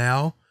I'm in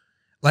now.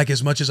 Like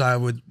as much as I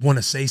would want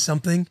to say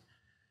something,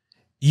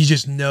 you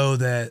just know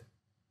that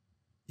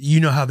you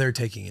know how they're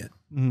taking it.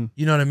 Mhm.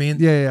 You know what I mean?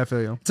 Yeah, I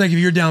feel you. It's like if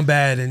you're down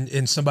bad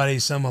and some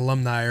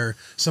alumni or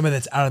somebody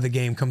that's out of the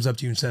game comes up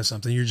to you and says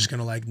something, you're just going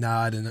to like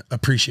nod and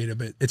appreciate it,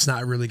 but it's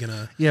not really going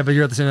to. Yeah, but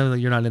you're at the same time,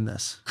 like, you're not in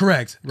this.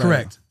 Correct. Right.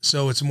 Correct.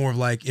 So it's more of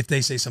like if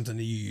they say something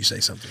to you, you say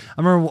something.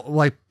 I remember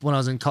like when I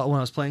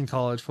was playing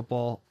college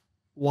football,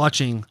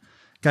 watching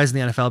guys in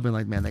the NFL being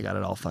like, man, they got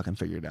it all fucking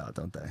figured out,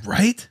 don't they?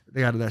 Right?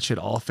 They got that shit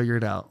all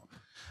figured out.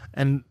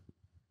 And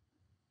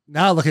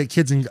now I look at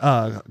kids in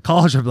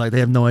college, I'm like, they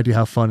have no idea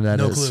how fun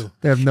that is. No clue.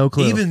 They have no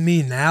clue. Even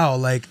me now,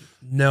 like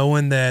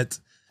knowing that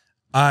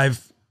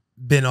I've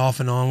been off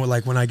and on with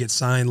like when I get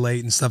signed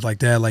late and stuff like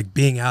that, like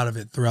being out of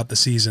it throughout the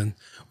season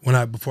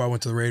before I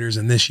went to the Raiders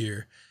and this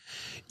year,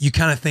 you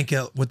kind of think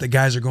of what the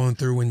guys are going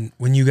through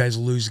when you guys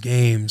lose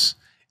games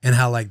and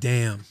how like,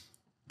 damn,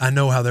 I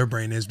know how their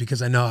brain is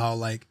because I know how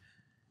like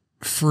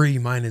free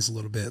mine is a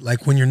little bit,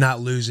 like when you're not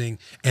losing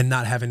and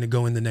not having to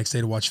go in the next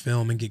day to watch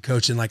film and get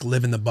coached and like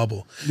live in the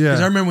bubble. Yeah.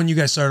 Because I remember when you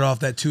guys started off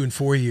that 2 and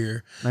 4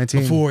 year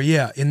 19. before,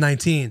 in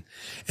 19,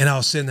 and I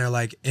was sitting there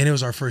like, and it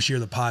was our first year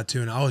of the pod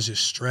too, and I was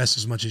just stressed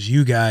as much as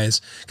you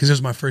guys because it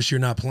was my first year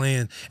not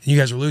playing, and you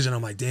guys were losing.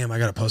 I'm like, damn, I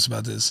got to post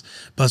about this.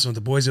 Bussin' with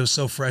the boys, it was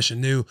so fresh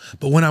and new.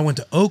 But when I went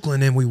to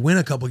Oakland and we win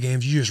a couple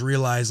games, you just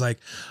realize like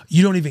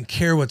you don't even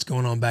care what's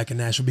going on back in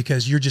Nashville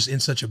because you're just in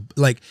such a,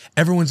 like,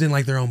 everyone's in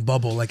like their own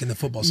bubble, like in the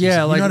football season.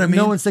 Yeah, like you know what I mean?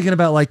 no one's thinking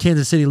about like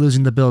Kansas City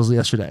losing the Bills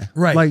yesterday,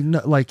 Right. Like,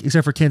 no, like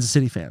except for Kansas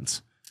City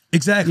fans.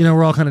 Exactly. You know,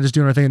 we're all kind of just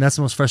doing our thing, and that's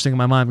the most fresh thing in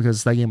my mind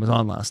because that game was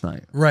on last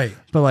night. Right.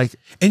 But like,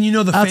 and you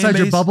know the fan outside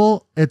your base-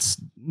 bubble, it's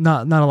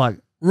not a lot.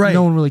 Right.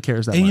 No one really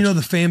cares that And much. you know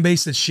the fan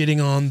base that's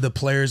shitting on the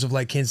players of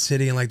like Kansas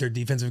City and like their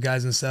defensive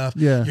guys and stuff.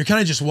 Yeah. You're kind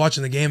of just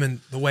watching the game, and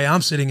the way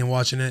I'm sitting and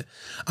watching it,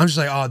 I'm just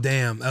like, oh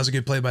damn, that was a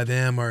good play by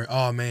them, or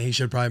oh man, he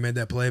should have probably made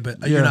that play.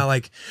 But you're not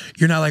like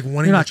wanting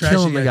You're not to trash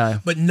killing the the guy.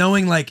 But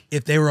knowing like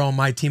if they were on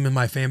my team and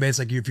my fan base,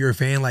 like if you're a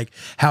fan, like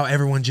how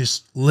everyone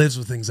just lives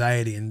with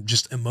anxiety and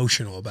just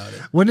emotional about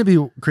it. Wouldn't it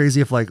be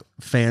crazy if like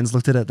fans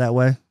looked at it that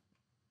way?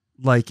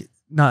 Like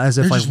not as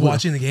if They're like just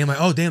watching the game, like,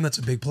 oh damn, that's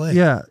a big play.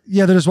 Yeah,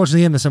 they're just watching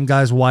the game and some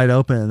guy's wide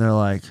open and they're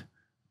like,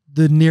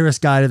 the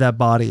nearest guy to that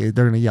body,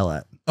 they're gonna yell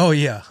at. Oh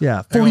yeah.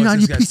 Yeah, They're like, 49,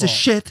 "It's you this piece guy's of fault."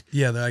 shit.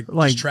 Yeah, they're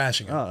like just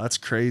trashing it. Oh, that's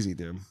crazy,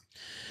 dude.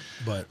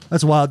 But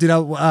That's wild, dude.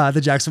 The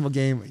Jacksonville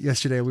game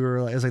yesterday, we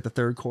were like, it was like the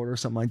third quarter or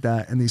something like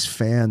that, and these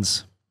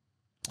fans,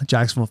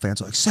 Jacksonville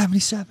fans, were like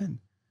 77.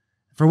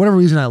 For whatever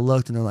reason, I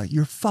looked and they're like,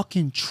 "You're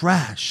fucking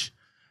trash.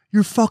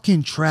 You're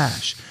fucking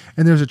trash."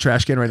 And there's a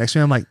trash can right next to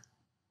me.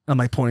 I'm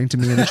like pointing to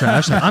me in the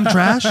trash. Like, I'm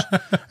trash.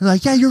 They're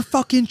like, "Yeah, you're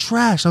fucking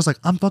trash." I was like,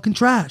 "I'm fucking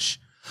trash.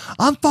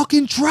 I'm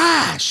fucking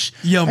trash."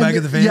 Yelling back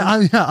at the fans?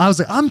 Yeah, I was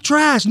like, "I'm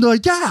trash." And they're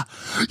like, "Yeah,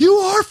 you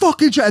are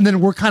fucking trash." And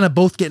then we're kind of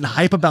both getting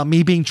hype about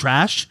me being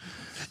trash.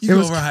 you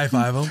go over high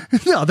five them.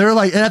 No, they're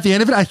like, and at the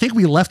end of it, I think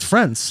we left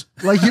friends.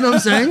 Like, you know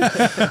what I'm saying?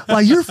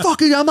 Like, you're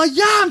fucking, I'm like,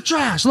 "Yeah, I'm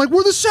trash." I'm like,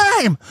 "We're the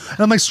same." And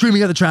I'm like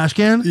screaming at the trash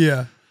can.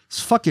 Yeah.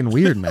 It's fucking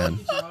weird, man.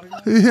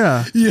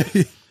 Yeah. Yeah.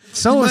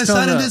 Someone You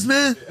signing this,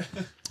 man?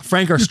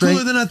 Frank, our You're strength.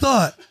 cooler than I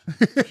thought.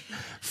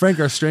 Frank,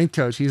 our strength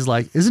coach, he's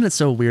like, "Isn't it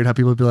so weird how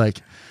people be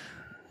like,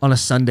 on a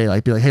Sunday,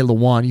 like, be like, 'Hey,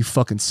 Lawan, you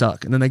fucking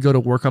suck,' and then they go to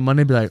work on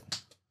Monday and be like,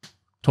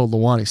 'Told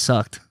Lawan he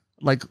sucked.'"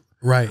 Like,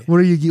 Right. what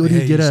do you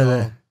Hey, get out of saw-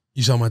 that?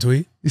 You saw my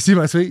tweet? You see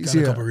my tweet? You Got see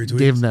a couple retweets.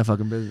 Gave him that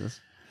fucking business.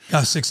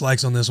 Got 6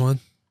 likes on this one.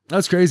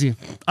 That's crazy.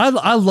 I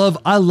love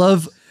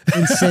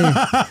insane.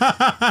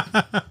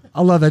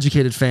 I love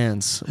educated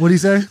fans. What do you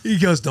say? He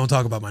goes, "Don't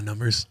talk about my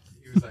numbers."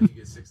 He was like, you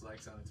get 6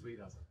 likes on a tweet.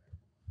 I was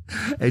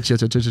like, Hey,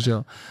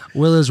 chill.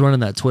 Will is running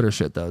that Twitter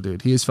shit though,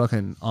 dude. He is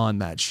fucking on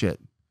that shit.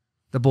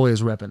 The boy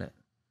is repping it.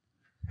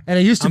 And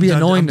it used to be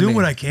annoying I'm to doing me.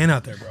 what I can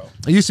out there, bro.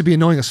 It used to be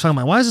annoying as fuck. I'm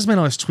like, why is this man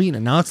always tweeting?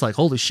 And now it's like,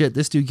 holy shit,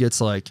 this dude gets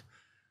like,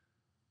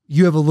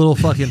 you have a little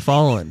fucking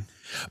following.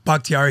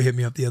 Bakhtiari hit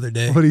me up the other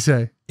day. What'd he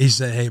say? He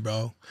said, "Hey,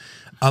 bro,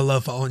 I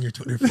love following your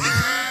Twitter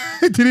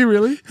feed." Did he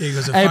really? He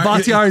goes, Hey,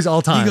 Bakhtiari's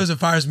all time. He goes, "It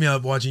fires me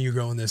up watching you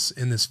grow in this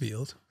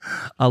field."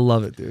 I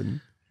love it,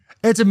 dude.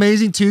 It's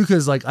amazing too,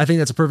 because like I think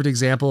that's a perfect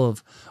example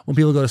of when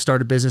people go to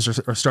start a business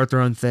or start their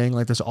own thing.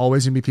 Like there's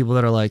always gonna be people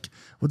that are like,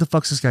 "What the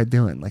fuck's this guy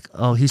doing?" Like,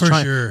 "Oh, he's For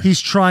trying. sure. He's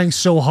trying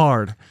so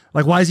hard.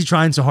 Like, why is he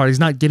trying so hard? He's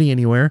not getting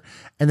anywhere."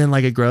 And then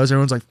like it grows.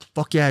 Everyone's like,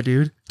 "Fuck yeah,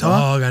 dude."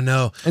 Dog, I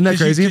know. Isn't that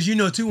crazy? Because you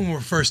know too, when we're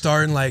first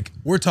starting, like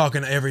we're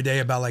talking every day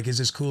about like, is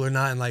this cool or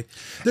not? And like,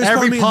 there's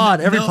Every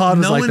part of me- pod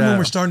was like knowing that. when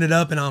we're starting it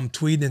up and I'm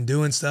tweeting and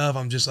doing stuff,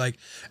 I'm just like,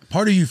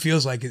 part of you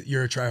feels like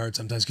you're a tryhard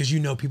sometimes because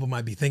you know people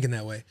might be thinking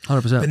that way.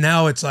 100%. But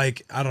now it's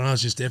like, I don't know,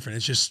 it's just different.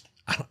 It's just,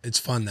 it's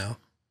fun now.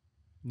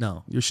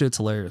 No, your shit's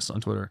hilarious on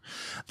Twitter.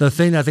 The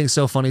thing that I think is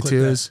so funny Clip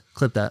too that. is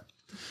clip that.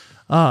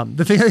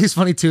 The thing I think is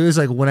funny too is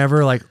like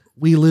whenever like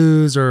we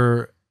lose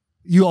or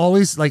you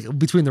always like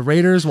between the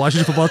Raiders,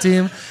 Washington football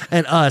team,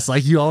 and us,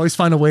 like you always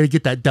find a way to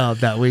get that dub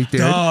that week,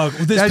 dude. Dog,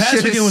 this that past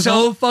shit weekend is was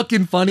so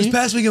fucking funny. This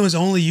past weekend was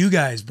only you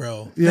guys,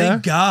 bro. Yeah?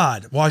 Thank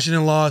God.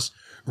 Washington lost.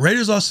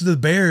 Raiders lost to the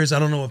Bears. I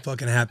don't know what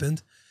fucking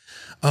happened.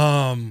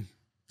 And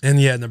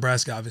yeah,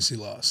 Nebraska obviously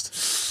lost.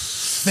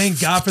 Thank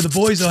God for the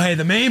boys, though. Hey,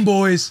 the main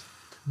boys.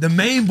 The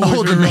main boys.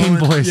 Oh, were the main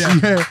rolling. boys. Yeah.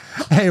 Yeah.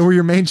 Hey, we're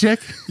your main chick?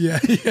 Yeah.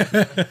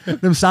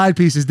 Them side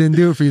pieces didn't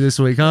do it for you this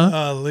week,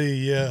 huh? Lee,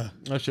 yeah.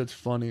 That shit's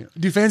funny.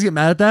 Do fans get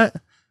mad at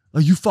that?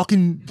 Are you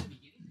fucking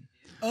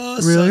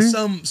Really? Really?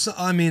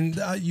 I mean,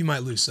 you might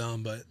lose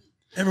some, but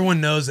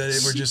everyone knows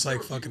that we're just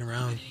like fucking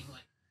around.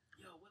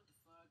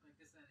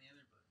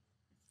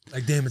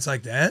 Like, damn, it's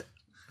like that.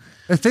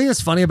 The thing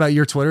that's funny about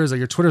your Twitter is like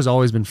your Twitter's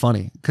always been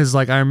funny. Cause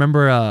like I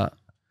remember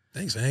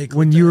Thanks, man. Hey,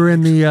 when you were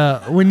in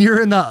the when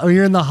you're in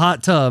the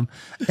hot tub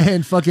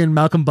and fucking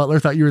Malcolm Butler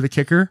thought you were the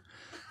kicker.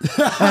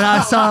 And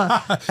I saw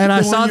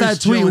The one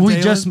that you're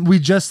tweet. Joe We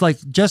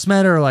and just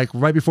met or like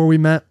right before we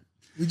met.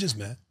 We just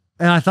met.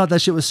 And I thought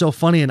that shit was so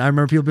funny. And I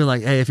remember people being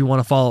like, "Hey, if you want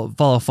to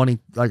follow funny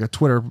like a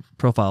Twitter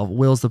profile,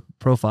 Will's the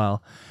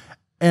profile."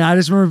 And I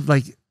just remember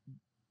like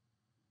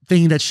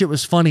thinking that shit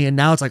was funny, and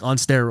now it's like on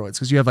steroids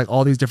because you have like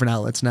all these different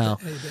outlets now.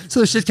 So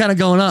there's shit kind of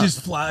going on.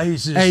 Just fly.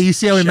 He's just Hey, you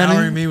see how we showering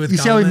mended? me with You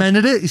see how we comments.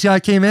 mended it? You see how I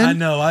came in? I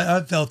know.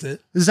 I felt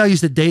it. This is how I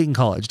used to date in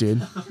college,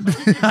 dude.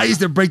 I used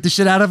to break the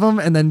shit out of them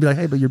and then be like,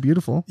 "Hey, but you're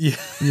beautiful. Yeah.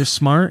 And you're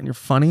smart and you're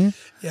funny."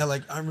 Yeah,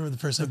 like I remember the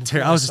first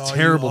time I was a saw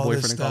terrible you, all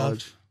this boyfriend in stuff.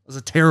 college. I was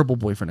a terrible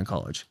boyfriend in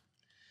college.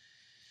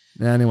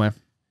 Yeah, anyway,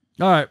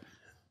 all right,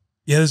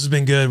 Yeah, this has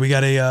been good. We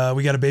got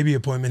a baby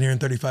appointment here in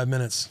 35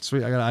 minutes.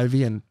 sweet. I got an IV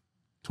in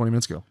 20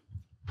 minutes ago.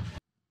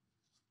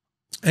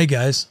 Hey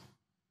guys,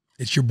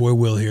 it's your boy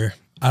Will here.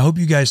 I hope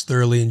you guys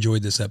thoroughly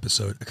enjoyed this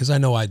episode because I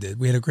know I did.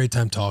 We had a great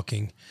time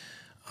talking.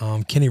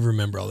 Can't even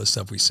remember all the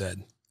stuff we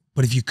said.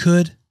 But if you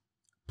could,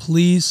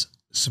 please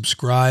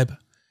subscribe.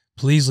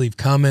 Please leave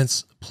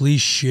comments.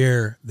 Please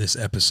share this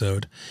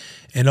episode.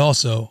 And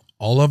also,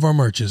 all of our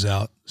merch is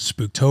out.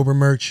 Spooktober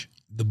merch,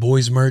 the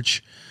boys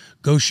merch.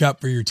 Go shop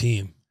for your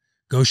team.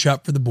 Go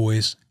shop for the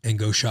boys and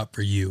go shop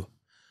for you.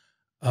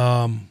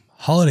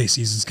 Holiday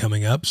season's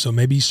coming up, so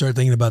maybe you start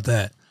thinking about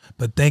that.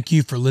 But thank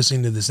you for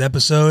listening to this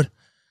episode.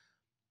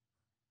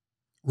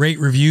 Rate,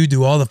 review,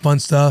 do all the fun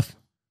stuff.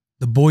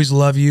 The boys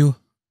love you.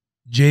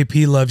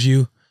 JP loves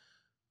you.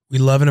 We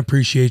love and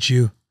appreciate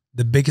you.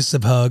 The biggest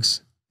of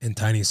hugs and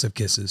tiniest of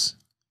kisses.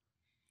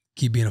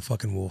 Keep being a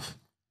fucking wolf.